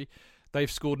 lost 3. They've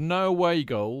scored no away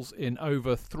goals in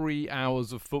over 3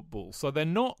 hours of football. So they're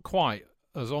not quite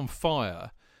as on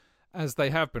fire as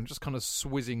they have been, just kind of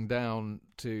swizzing down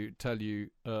to tell you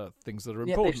things that are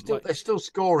important. They're still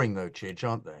scoring, though, Chidge,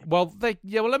 aren't they? Well,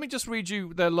 let me just read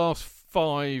you their last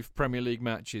 5 Premier League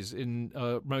matches in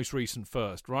most recent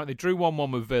first, right? They drew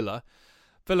 1-1 with Villa.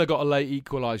 Villa got a late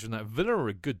equaliser in that. Villa are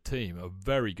a good team, a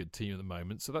very good team at the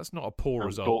moment, so that's not a poor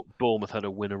result. Bournemouth had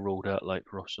a winner ruled out late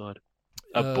for offside.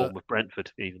 Bournemouth,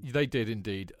 Brentford, even. They did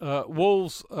indeed.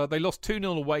 Wolves, they lost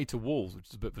 2-0 away to Wolves, which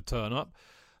is a bit of a turn-up.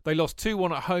 They lost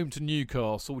 2-1 at home to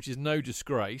Newcastle, which is no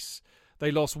disgrace.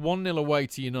 They lost 1-0 away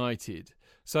to United.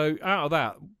 So out of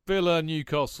that, Villa,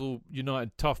 Newcastle,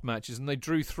 United, tough matches, and they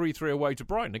drew 3-3 away to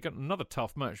Brighton. They got another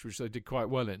tough match, which they did quite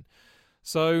well in.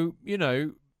 So,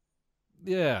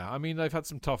 they've had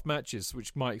some tough matches,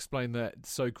 which might explain their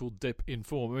so-called dip in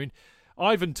form. I mean,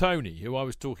 Ivan Toney, who I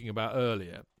was talking about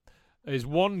earlier, is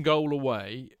 1 goal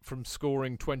away from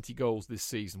scoring 20 goals this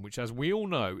season, which, as we all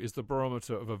know, is the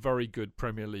barometer of a very good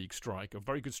Premier League striker. A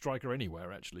very good striker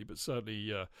anywhere, actually, but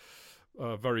certainly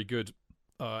very good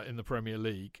in the Premier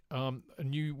League. And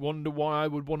you wonder why I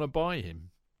would want to buy him.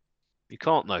 You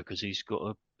can't, though, because he's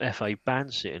got a FA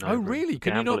ban sitting over him. Oh, really?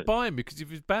 Can you not buy him because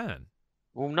of his ban?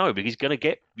 Well, no, because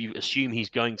you assume he's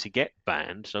going to get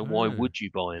banned, so why would you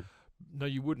buy him? No,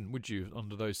 you wouldn't, would you,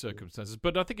 under those circumstances?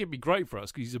 But I think it'd be great for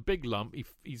us because he's a big lump.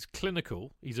 He's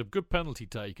clinical. He's a good penalty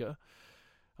taker.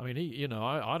 I mean,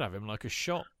 I'd have him like a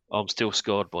shot. I'm still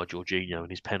scarred by Jorginho, and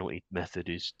his penalty method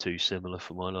is too similar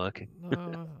for my liking.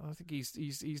 No, I think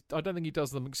he's. I don't think he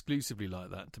does them exclusively like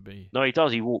that. To be. No, he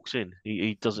does. He walks in.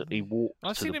 He doesn't. He walks.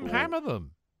 I've seen him hammer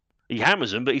them. He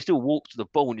hammers them, but he still walks to the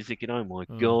ball, and you're thinking, "Oh my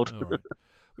god."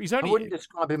 Right. I wouldn't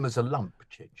describe him as a lump,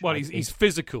 Chidge. Well, he's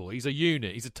physical. He's a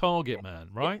unit. He's a target man,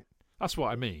 right? That's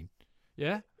what I mean.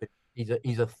 Yeah.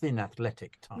 He's a thin,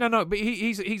 athletic type. No, but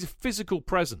he's a physical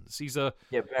presence. He's a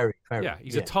very. Yeah,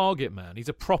 he's a target man. He's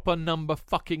a proper number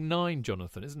fucking 9,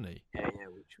 Jonathan, isn't he?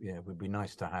 Yeah, would be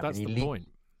nice to have. That's and the point.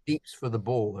 Leaps for the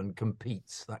ball and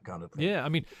competes, that kind of thing. Yeah, I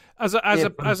mean, as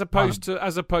opposed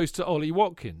to Ollie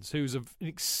Watkins, who's an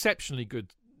exceptionally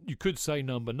good, you could say,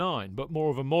 number 9, but more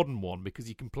of a modern one because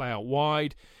he can play out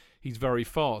wide. He's very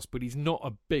fast, but he's not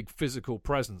a big physical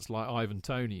presence like Ivan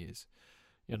Toney is.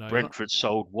 Brentford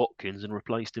sold Watkins and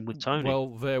replaced him with Toney. Well,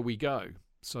 there we go.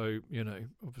 So,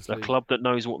 obviously... A club that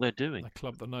knows what they're doing. A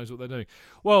club that knows what they're doing.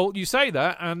 Well, you say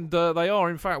that, and they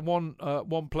are, in fact, one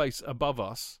place above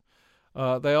us.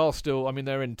 They are still,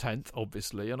 they're in 10th,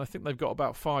 obviously, and I think they've got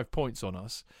about 5 points on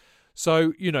us.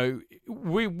 So,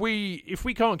 we if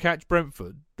we can't catch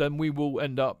Brentford, then we will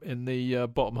end up in the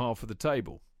bottom half of the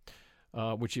table,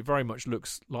 which it very much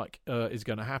looks like is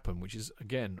going to happen, which is,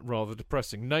 again, rather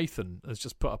depressing. Nathan has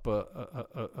just put up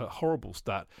a horrible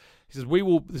stat. He says,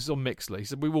 this is on Mixler, he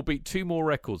said, we will beat 2 more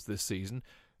records this season.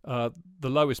 The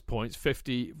lowest points,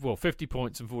 50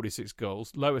 points and 46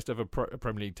 goals, lowest ever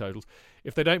Premier League totals.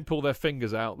 If they don't pull their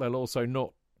fingers out, they'll also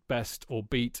not best or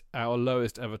beat our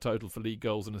lowest ever total for league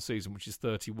goals in a season, which is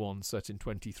 31, set in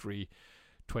 23-24.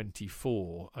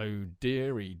 Oh,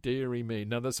 dearie me.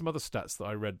 Now, there's some other stats that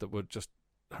I read that were just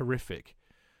horrific.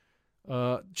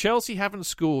 Chelsea haven't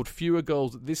scored fewer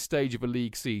goals at this stage of a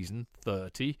league season,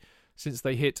 30, since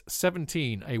they hit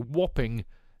 17, a whopping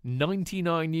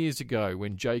 99 years ago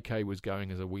when JK was going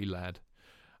as a wee lad.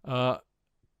 So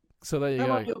there you go.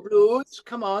 Come on, you Blues.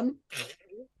 Come on.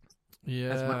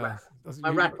 Yeah. My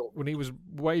rattle. When he was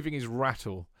waving his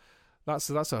rattle. That's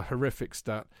a horrific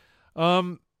stat.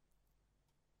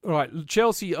 All right,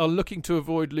 Chelsea are looking to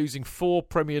avoid losing 4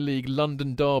 Premier League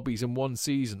London derbies in one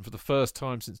season for the first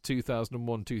time since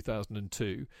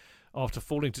 2001-2002, after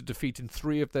falling to defeat in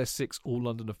 3 of their 6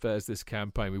 all-London affairs this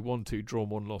campaign. We won 2, drawn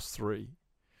 1, lost 3.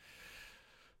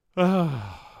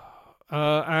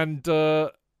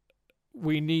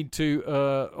 We need to,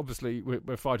 obviously,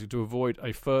 we're fighting to avoid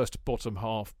a first bottom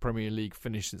half Premier League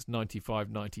finish since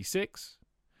 95-96.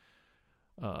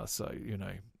 So,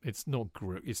 it's not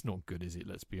good, is it?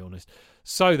 Let's be honest.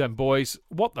 So then, boys,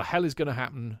 what the hell is going to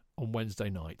happen on Wednesday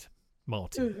night?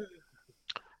 Martin?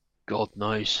 God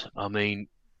knows. I mean,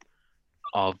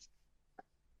 I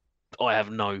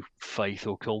have no faith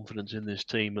or confidence in this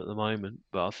team at the moment,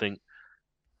 but I think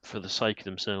for the sake of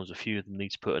themselves, a few of them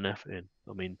need to put an effort in.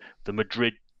 I mean, the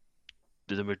Madrid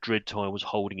tie was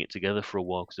holding it together for a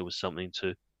while because there was something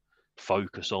to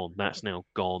focus on. That's now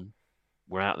gone.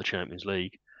 We're out of the Champions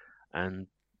League, and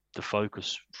the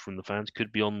focus from the fans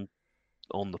could be on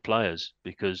the players,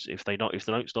 because if they don't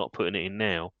start putting it in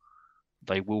now,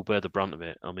 they will bear the brunt of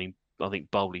it. I mean, I think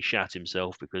Bowley shat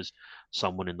himself because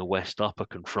someone in the West Upper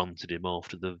confronted him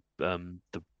after the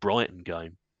Brighton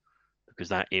game, because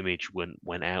that image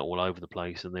went out all over the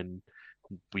place, and then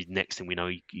next thing we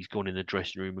know, he's gone in the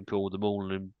dressing room and called them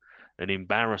all an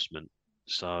embarrassment.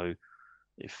 So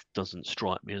it doesn't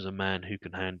strike me as a man who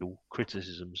can handle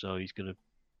criticism, so he's going to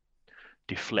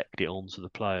deflect it onto the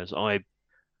players. I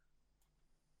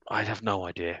have no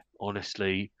idea,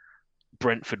 honestly.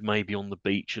 Brentford may be on the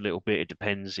beach a little bit. It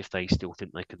depends if they still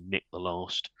think they can nick the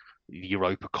last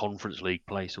Europa Conference League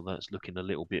place, or that's looking a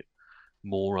little bit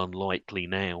more unlikely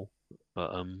now.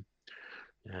 But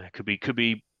it could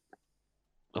be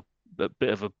a bit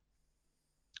of a.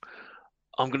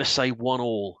 I'm going to say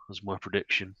 1-1 as my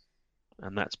prediction.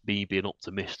 And that's me being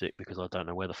optimistic, because I don't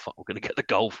know where the fuck we're going to get the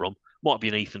goal from. Might be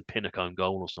an Ethan Pinnacone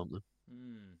goal or something.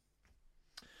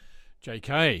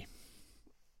 JK.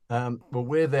 Well,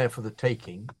 we're there for the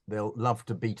taking. They'll love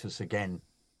to beat us again,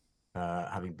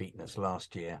 having beaten us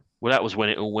last year. Well, that was when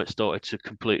it all started to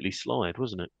completely slide,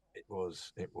 wasn't it? It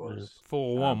was.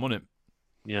 4-1, wasn't it?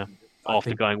 Yeah.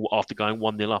 After going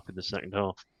 1-0 up in the second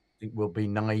half. I think we'll be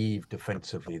naive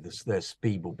defensively. Their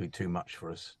speed will be too much for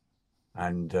us.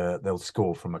 And they'll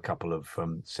score from a couple of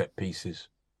set pieces.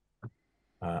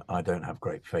 I don't have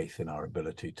great faith in our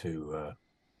ability to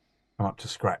come up to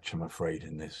scratch, I'm afraid,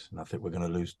 in this. And I think we're going to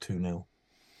lose 2-0.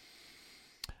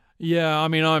 Yeah, I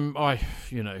mean,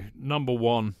 number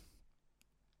one,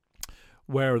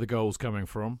 where are the goals coming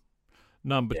from?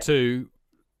 Number two,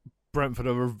 Brentford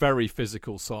are a very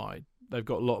physical side. They've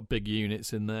got a lot of big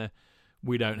units in there.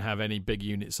 We don't have any big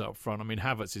units up front. I mean,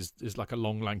 Havertz is like a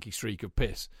long, lanky streak of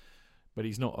piss, but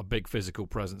he's not a big physical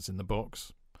presence in the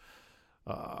box.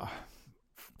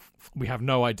 We have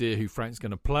no idea who Frank's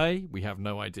going to play. We have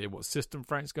no idea what system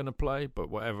Frank's going to play, but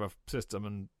whatever system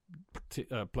and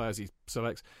players he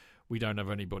selects, we don't have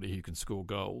anybody who can score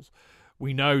goals.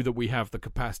 We know that we have the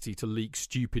capacity to leak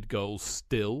stupid goals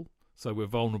still, so we're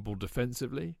vulnerable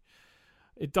defensively.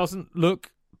 It doesn't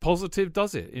look positive,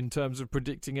 does it, in terms of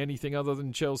predicting anything other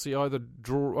than Chelsea either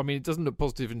draw? I mean, it doesn't look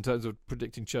positive in terms of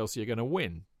predicting Chelsea are going to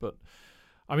win. But,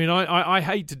 I mean, I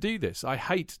hate to do this. I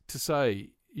hate to say,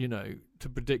 to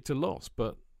predict a loss,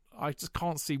 but I just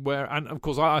can't see where. And, of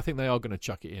course, I think they are going to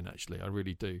chuck it in, actually. I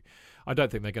really do. I don't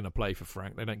think they're going to play for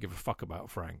Frank. They don't give a fuck about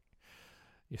Frank.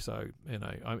 So,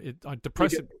 I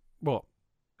depress it. What?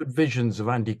 Good visions of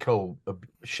Andy Cole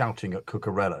shouting at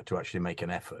Cucurella to actually make an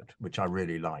effort, which I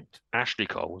really liked. Ashley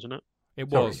Cole, wasn't it? It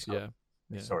was, yeah.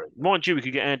 Sorry. Mind you, we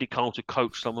could get Andy Cole to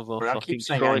coach some of our fucking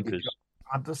strikers.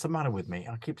 What's the matter with me?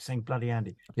 I keep saying bloody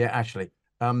Andy. Yeah, Ashley.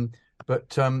 It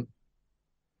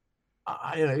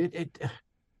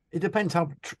depends how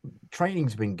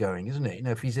training's been going, isn't it?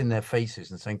 If he's in their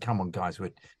faces and saying, "Come on, guys,"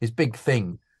 his big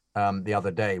thing the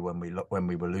other day when we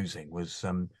were losing was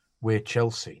we're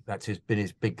Chelsea. That's been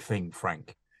his big thing,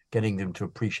 Frank, getting them to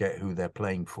appreciate who they're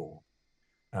playing for,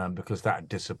 because that had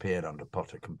disappeared under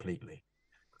Potter completely,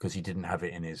 because he didn't have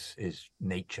it in his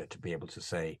nature to be able to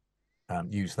say,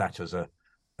 use that as a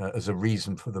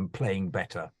reason for them playing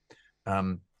better.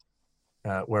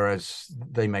 Whereas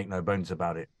they make no bones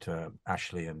about it,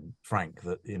 Ashley and Frank,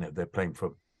 that they're playing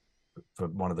for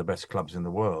one of the best clubs in the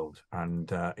world,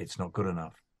 and it's not good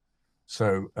enough.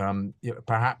 So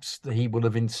perhaps he will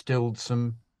have instilled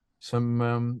some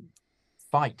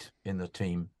fight in the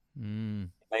team. But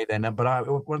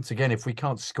once again, if we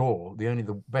can't score,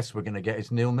 the best we're going to get is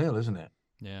 0-0, isn't it?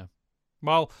 Yeah.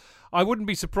 Well, I wouldn't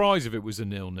be surprised if it was a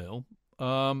 0-0.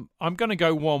 I'm going to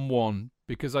go 1-1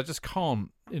 because I just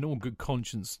can't, in all good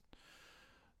conscience,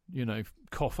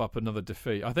 cough up another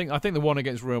defeat. I think the one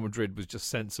against Real Madrid was just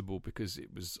sensible because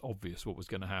it was obvious what was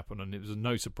going to happen, and it was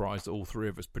no surprise that all three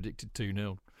of us predicted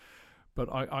 2-0. But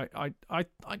I'm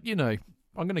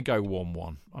going to go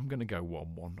 1-1. I'm going to go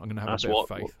 1-1. I'm going to have a bit of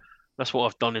faith. That's what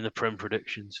I've done in the Prem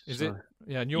predictions. Is it?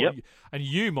 Yeah, and Yep. and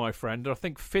you, my friend, are I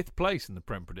think 5th place in the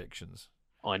Prem predictions.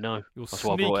 I know. You're That's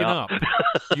why I sneaking brought it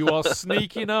up. You are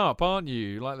sneaking up, aren't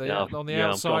you? Like on the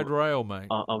outside rail, mate.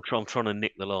 I'm trying to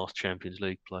nick the last Champions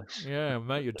League place. Yeah,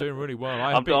 mate, you're doing really well.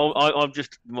 I'm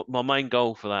just my main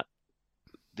goal for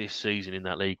this season in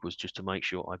that league was just to make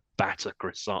sure I batter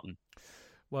Chris Sutton.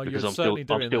 Well, because you're certainly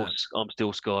doing that. I'm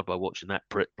still scarred by watching that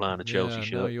prick playing a Chelsea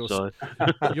shirt.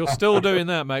 You're still doing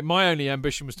that, mate. My only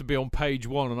ambition was to be on page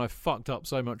 1, and I fucked up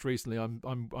so much recently.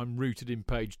 I'm rooted in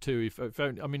page 2.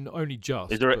 Only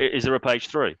just. Is there a page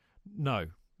 3? No.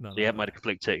 So you haven't made a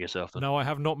complete tit of yourself, then? No, I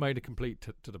have not made a complete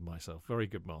tit of myself. Very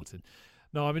good, Martin.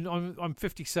 No, I'm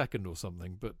 52nd or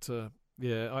something, but.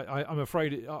 Yeah, I'm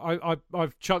afraid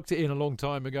I've chucked it in a long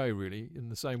time ago, really, in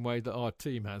the same way that our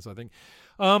team has, I think.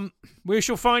 We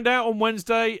shall find out on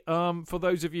Wednesday. For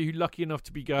those of you who are lucky enough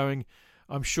to be going,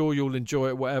 I'm sure you'll enjoy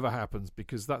it whatever happens,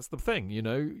 because that's the thing,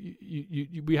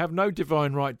 we have no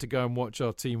divine right to go and watch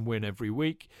our team win every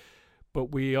week,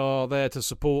 but we are there to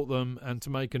support them and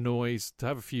to make a noise, to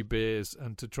have a few beers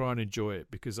and to try and enjoy it,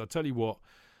 because I tell you what,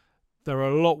 there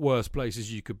are a lot worse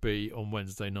places you could be on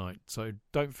Wednesday night, so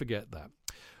don't forget that.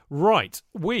 Right,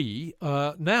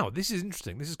 now this is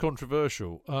interesting. This is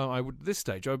controversial. At this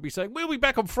stage, I would be saying we'll be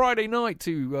back on Friday night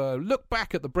to look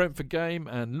back at the Brentford game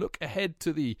and look ahead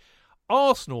to the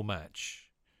Arsenal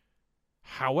match.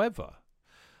 However,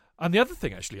 and the other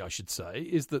thing actually I should say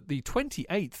is that the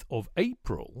 28th of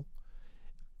April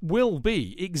will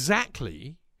be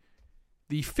exactly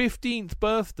the 15th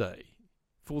birthday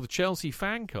for the Chelsea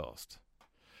FanCast.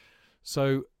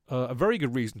 So a very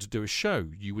good reason to do a show,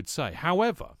 you would say.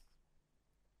 However,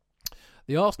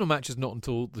 the Arsenal match is not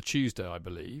until the Tuesday, I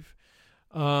believe.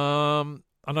 And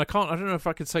I don't know if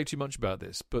I can say too much about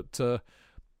this, but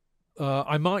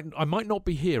I might not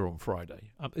be here on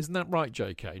Friday. Isn't that right,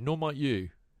 JK? Nor might you.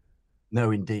 No,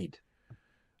 indeed.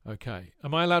 Okay.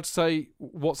 Am I allowed to say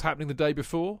what's happening the day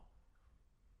before?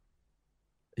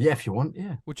 Yeah, if you want,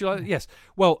 yeah. Would you like? Yes.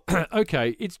 Well,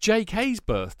 okay. It's JK's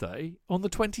birthday on the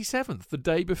 27th, the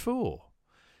day before.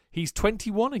 He's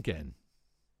 21 again.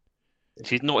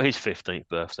 It's not his 15th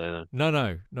birthday, then.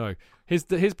 No. His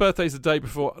birthday is the day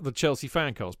before the Chelsea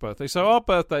FanCast birthday. So our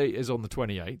birthday is on the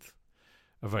 28th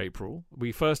of April.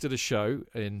 We first did a show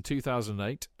in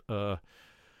 2008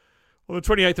 on the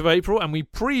 28th of April, and we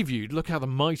previewed, look how the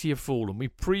mighty have fallen, we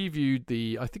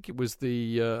previewed I think it was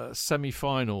the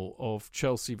semi-final of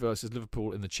Chelsea versus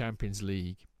Liverpool in the Champions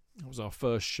League. That was our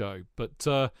first show. But,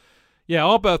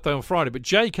 our birthday on Friday, but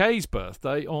JK's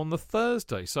birthday on the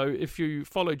Thursday. So if you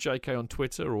follow JK on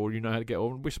Twitter or you know how to get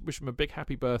on, wish him a big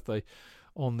happy birthday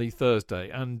on the Thursday.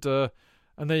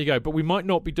 And there you go. But we might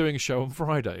not be doing a show on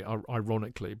Friday,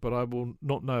 ironically, but I will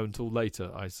not know until later,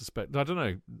 I suspect. I don't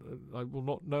know. I will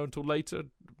not know until later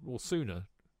or sooner.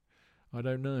 I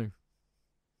don't know.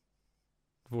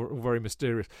 Very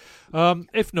mysterious.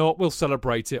 If not, we'll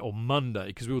celebrate it on Monday,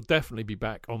 because we will definitely be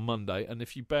back on Monday. And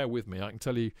if you bear with me, I can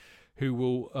tell you who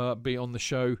will be on the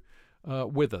show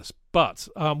with us. But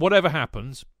whatever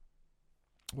happens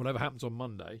on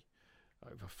Monday... Oh,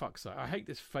 for fuck's sake. I hate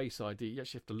this Face ID. You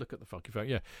actually have to look at the fucking phone.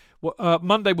 Yeah. Well,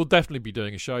 Monday we'll definitely be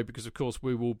doing a show because, of course,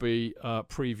 we will be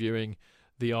previewing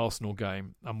the Arsenal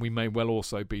game, and we may well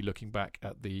also be looking back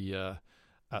at the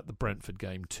Brentford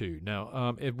game too.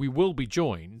 Now, if we will be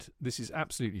joined, this is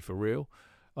absolutely for real.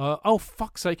 Oh,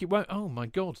 fuck's sake, it won't. Oh, my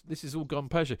God, this is all gone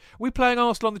pear-shaped. We're playing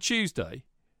Arsenal on the Tuesday?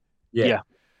 Yeah.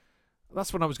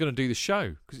 That's when I was going to do the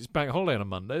show, because it's bank holiday on a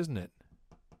Monday, isn't it?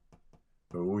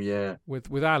 Oh, yeah.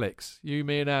 With Alex. You,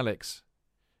 me and Alex.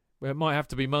 Well, it might have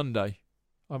to be Monday.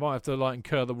 I might have to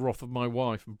incur the wrath of my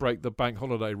wife and break the bank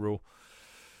holiday rule.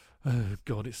 Oh,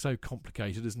 God, it's so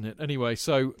complicated, isn't it? Anyway,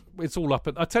 so it's all up.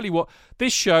 I tell you what,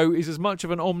 this show is as much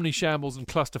of an omni-shambles and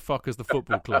clusterfuck as the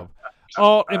football club.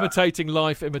 Art imitating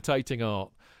life, imitating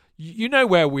art. You know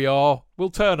where we are. We'll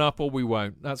turn up or we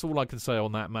won't. That's all I can say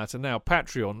on that matter. Now,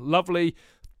 Patreon. Lovely.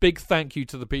 Big thank you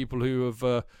to the people who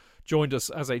have... joined us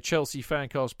as a Chelsea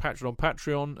FanCast patron on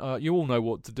Patreon. You all know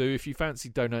what to do. If you fancy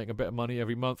donating a bit of money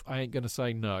every month, I ain't going to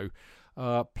say no.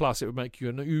 Plus, it would make you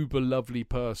an uber lovely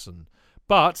person.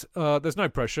 But there's no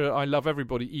pressure. I love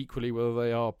everybody equally, whether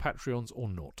they are Patreons or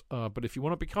not. But if you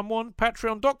want to become one,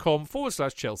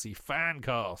 patreon.com/Chelsea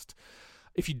FanCast.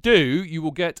 If you do, you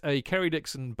will get a Kerry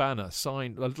Dixon banner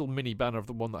signed, a little mini banner of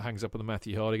the one that hangs up on the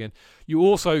Matthew Hardigan. You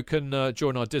also can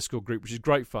join our Discord group, which is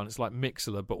great fun. It's like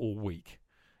Mixler, but all week.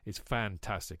 It's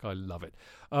fantastic. I love it.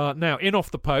 Now, in Off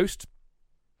the Post,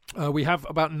 we have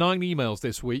about 9 emails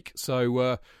this week,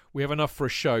 so we have enough for a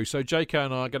show. So JK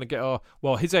and I are going to get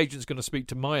his agent's going to speak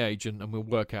to my agent, and we'll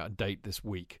work out a date this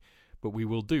week. But we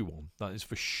will do one, that is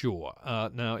for sure.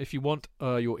 Now, if you want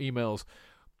your emails,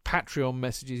 Patreon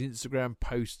messages, Instagram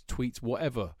posts, tweets,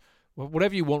 whatever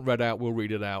you want read out, we'll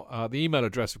read it out. The email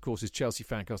address, of course, is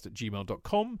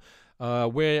chelseafancast@gmail.com.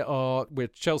 We're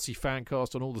Chelsea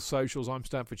Fancast on all the socials. I'm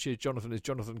Stanford Jonathan is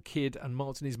Jonathan Kidd, and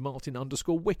Martin is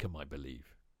Martin_Wickham, I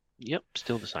believe. Yep,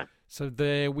 still the same. So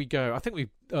there we go. I think we've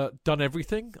done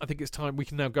everything. I think it's time we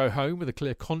can now go home with a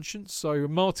clear conscience. So,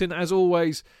 Martin, as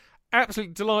always,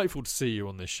 absolutely delightful to see you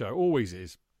on this show. Always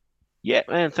is. Yeah,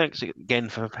 and thanks again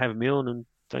for having me on, and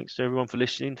thanks to everyone for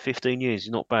listening. 15 years is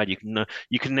not bad. You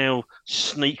can now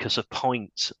sneak us a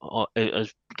pint,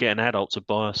 get an adult to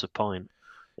buy us a pint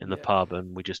in the pub,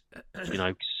 and we just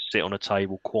sit on a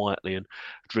table quietly and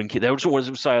drink it. There was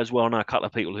always say as well. I know a couple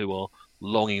of people who are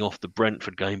longing off the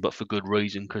Brentford game, but for good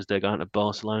reason, because they're going to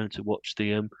Barcelona to watch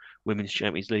the Women's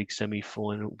Champions League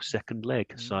semi-final second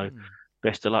leg. So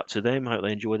best of luck to them. Hope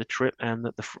they enjoy the trip, and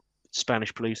that the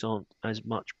Spanish police aren't as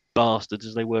much bastards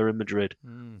as they were in Madrid.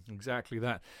 Exactly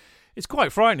that. It's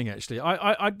quite frightening, actually.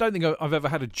 I don't think I've ever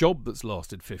had a job that's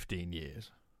lasted 15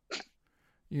 years.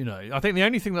 I think the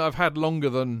only thing that I've had longer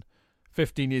than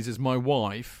 15 years is my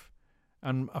wife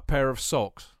and a pair of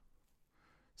socks.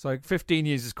 So 15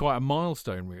 years is quite a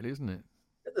milestone, really, isn't it?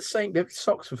 The same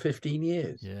socks for 15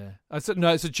 years. Yeah.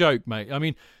 No, it's a joke, mate. I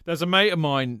mean, there's a mate of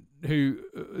mine who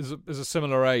is a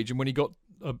similar age, and when he got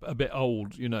a bit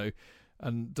old,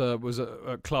 and was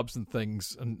at clubs and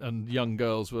things, and young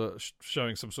girls were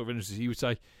showing some sort of interest, he would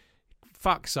say,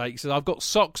 "Fuck's sake," he said, "I've got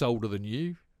socks older than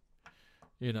you,"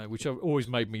 which always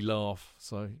made me laugh.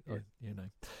 So,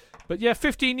 But yeah,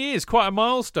 15 years, quite a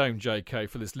milestone, JK,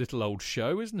 for this little old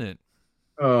show, isn't it?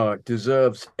 Oh, it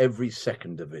deserves every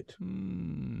second of it.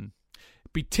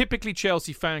 Be typically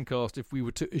Chelsea Fancast if we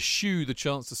were to eschew the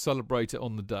chance to celebrate it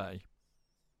on the day.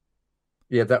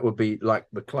 Yeah, that would be like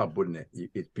the club, wouldn't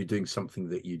it? It'd be doing something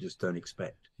that you just don't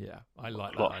expect. Yeah, I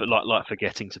like that. Like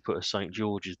forgetting to put a St.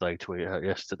 George's Day tweet out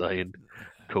yesterday and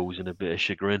causing a bit of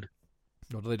chagrin.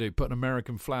 What do they do? Put an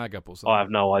American flag up or something? I have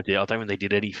no idea. I don't think they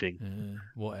did anything.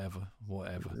 Whatever.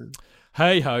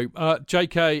 Hey ho,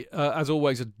 JK. As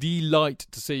always, a delight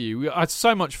to see you. I had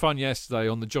so much fun yesterday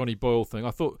on the Johnny Boyle thing.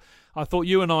 I thought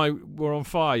you and I were on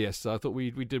fire yesterday. I thought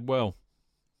we did well.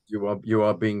 You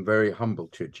are being very humble,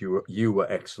 Chich. You were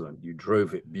excellent. You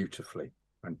drove it beautifully.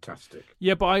 Fantastic.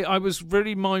 Yeah, but I was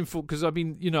really mindful because I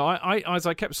as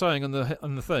I kept saying on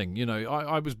the thing,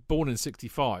 I was born in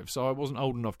 '65, so I wasn't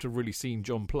old enough to really seen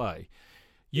John play.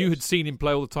 You had seen him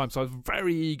play all the time, so I was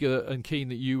very eager and keen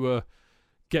that you were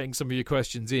getting some of your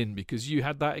questions in because you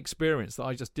had that experience that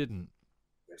I just didn't.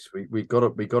 Yes, we got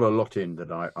a lot in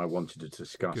that I wanted to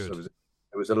discuss.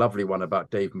 There was a lovely one about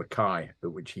Dave Mackay,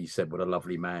 which he said what a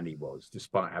lovely man he was,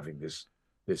 despite having this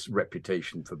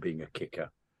reputation for being a kicker,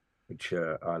 which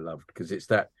I loved because it's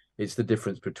the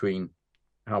difference between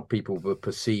how people were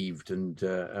perceived and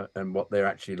what they're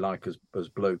actually like as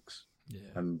blokes. Yeah.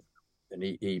 And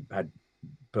he had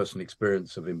personal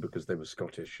experience of him because they were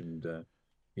Scottish, and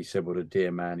he said what a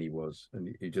dear man he was,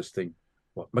 and you just think,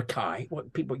 what Mackay?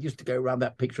 What people used to go around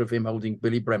that picture of him holding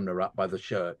Billy Bremner up by the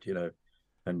shirt,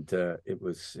 and it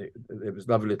was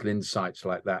lovely little insights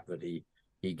like that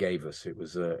he gave us. It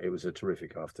was a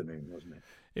terrific afternoon, wasn't it?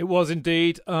 It was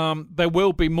indeed. There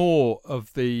will be more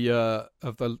of the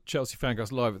Chelsea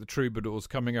Fancast Live at the Troubadours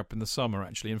coming up in the summer.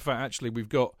 Actually, in fact, we've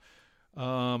got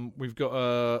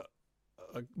for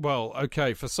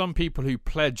some people who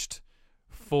pledged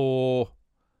for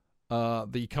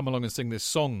the Come Along and Sing This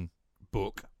Song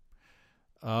book,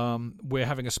 we're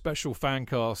having a special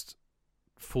Fancast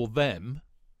for them.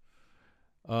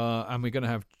 And we're going to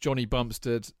have Johnny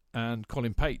Bumstead and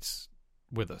Colin Pates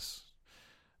with us.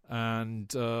 And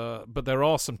but there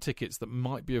are some tickets that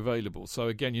might be available. So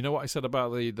again, you know what I said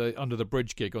about the Under the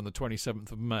Bridge gig on the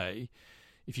 27th of May?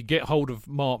 If you get hold of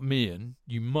Mark Meehan,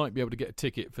 you might be able to get a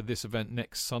ticket for this event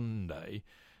next Sunday.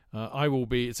 I will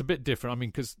be. It's a bit different. I mean,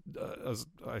 because as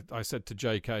I said to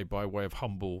JK by way of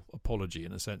humble apology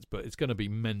in a sense, but it's going to be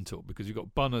mental because you've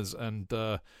got Bunners and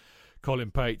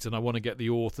Colin Pates, and I want to get the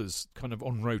authors kind of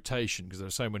on rotation because there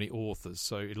are so many authors.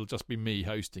 So it'll just be me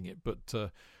hosting it.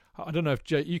 But I don't know if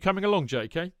you coming along,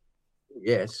 JK?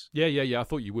 Yes. Yeah. I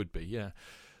thought you would be. Yeah.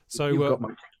 So You've got my...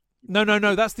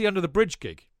 no. That's the Under the Bridge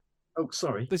gig. Oh,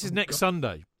 sorry. This is next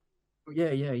Sunday.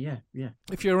 Yeah.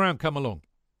 If you're around, come along.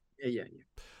 Yeah.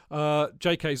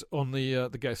 JK's on the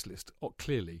guest list,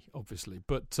 clearly, obviously,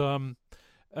 but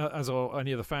as are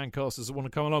any of the fan casters that want to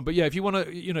come along. But yeah, if you want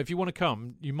to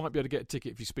come, you might be able to get a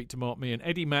ticket if you speak to Mark, me, and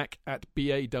Eddie Mac at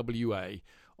BAWA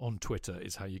on Twitter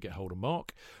is how you get hold of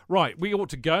Mark. Right, we ought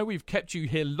to go. We've kept you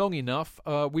here long enough.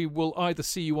 We will either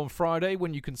see you on Friday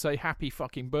when you can say happy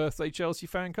fucking birthday, Chelsea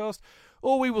Fancast,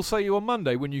 or we will see you on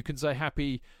Monday when you can say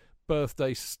happy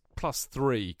birthday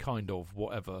 +3, kind of,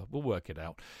 whatever. We'll work it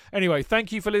out. Anyway,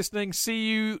 thank you for listening. See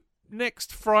you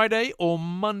next Friday or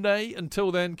Monday.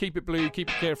 Until then, keep it blue, keep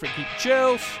it carefree, keep it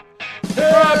chills.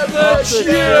 Up the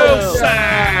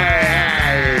Chelsea!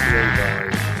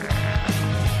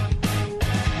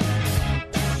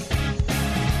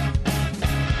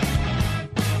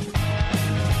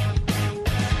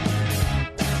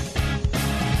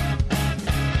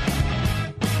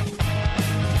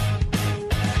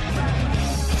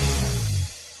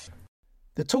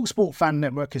 The TalkSport Fan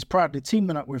Network is proudly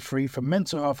teaming up with Free for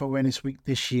Mental Health Awareness Week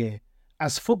this year.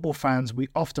 As football fans, we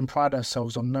often pride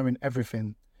ourselves on knowing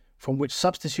everything, from which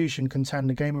substitution can turn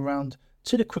the game around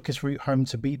to the quickest route home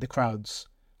to beat the crowds.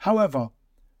 However,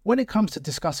 when it comes to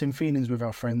discussing feelings with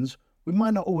our friends, we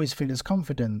might not always feel as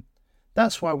confident.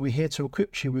 That's why we're here to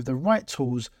equip you with the right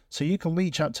tools so you can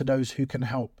reach out to those who can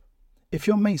help. If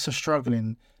your mates are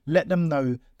struggling, let them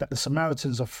know that the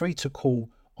Samaritans are free to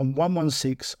call on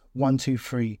 116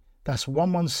 123. That's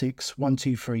 116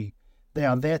 123. They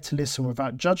are there to listen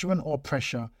without judgment or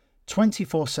pressure,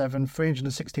 24/7,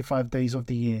 365 days of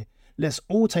the year. Let's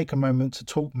all take a moment to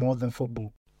talk more than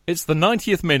football. It's the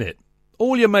 90th minute.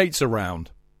 All your mates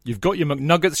around. You've got your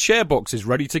McNuggets share boxes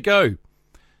ready to go.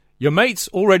 Your mates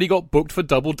already got booked for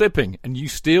double dipping, and you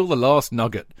steal the last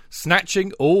nugget,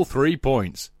 snatching all 3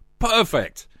 points.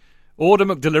 Perfect. Order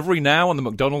McDelivery now on the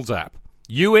McDonald's app.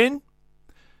 You in?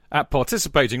 At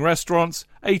participating restaurants,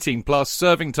 18+,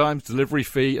 serving times, delivery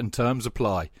fee and terms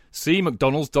apply. See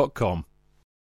mcdonalds.com.